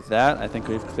 And with that, I think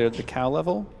we've cleared the cow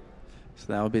level. So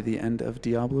that will be the end of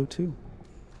Diablo 2.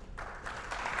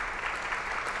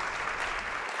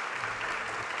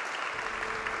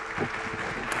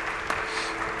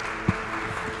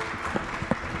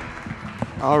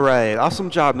 All right. Awesome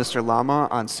job, Mr. Llama,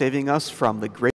 on saving us from the great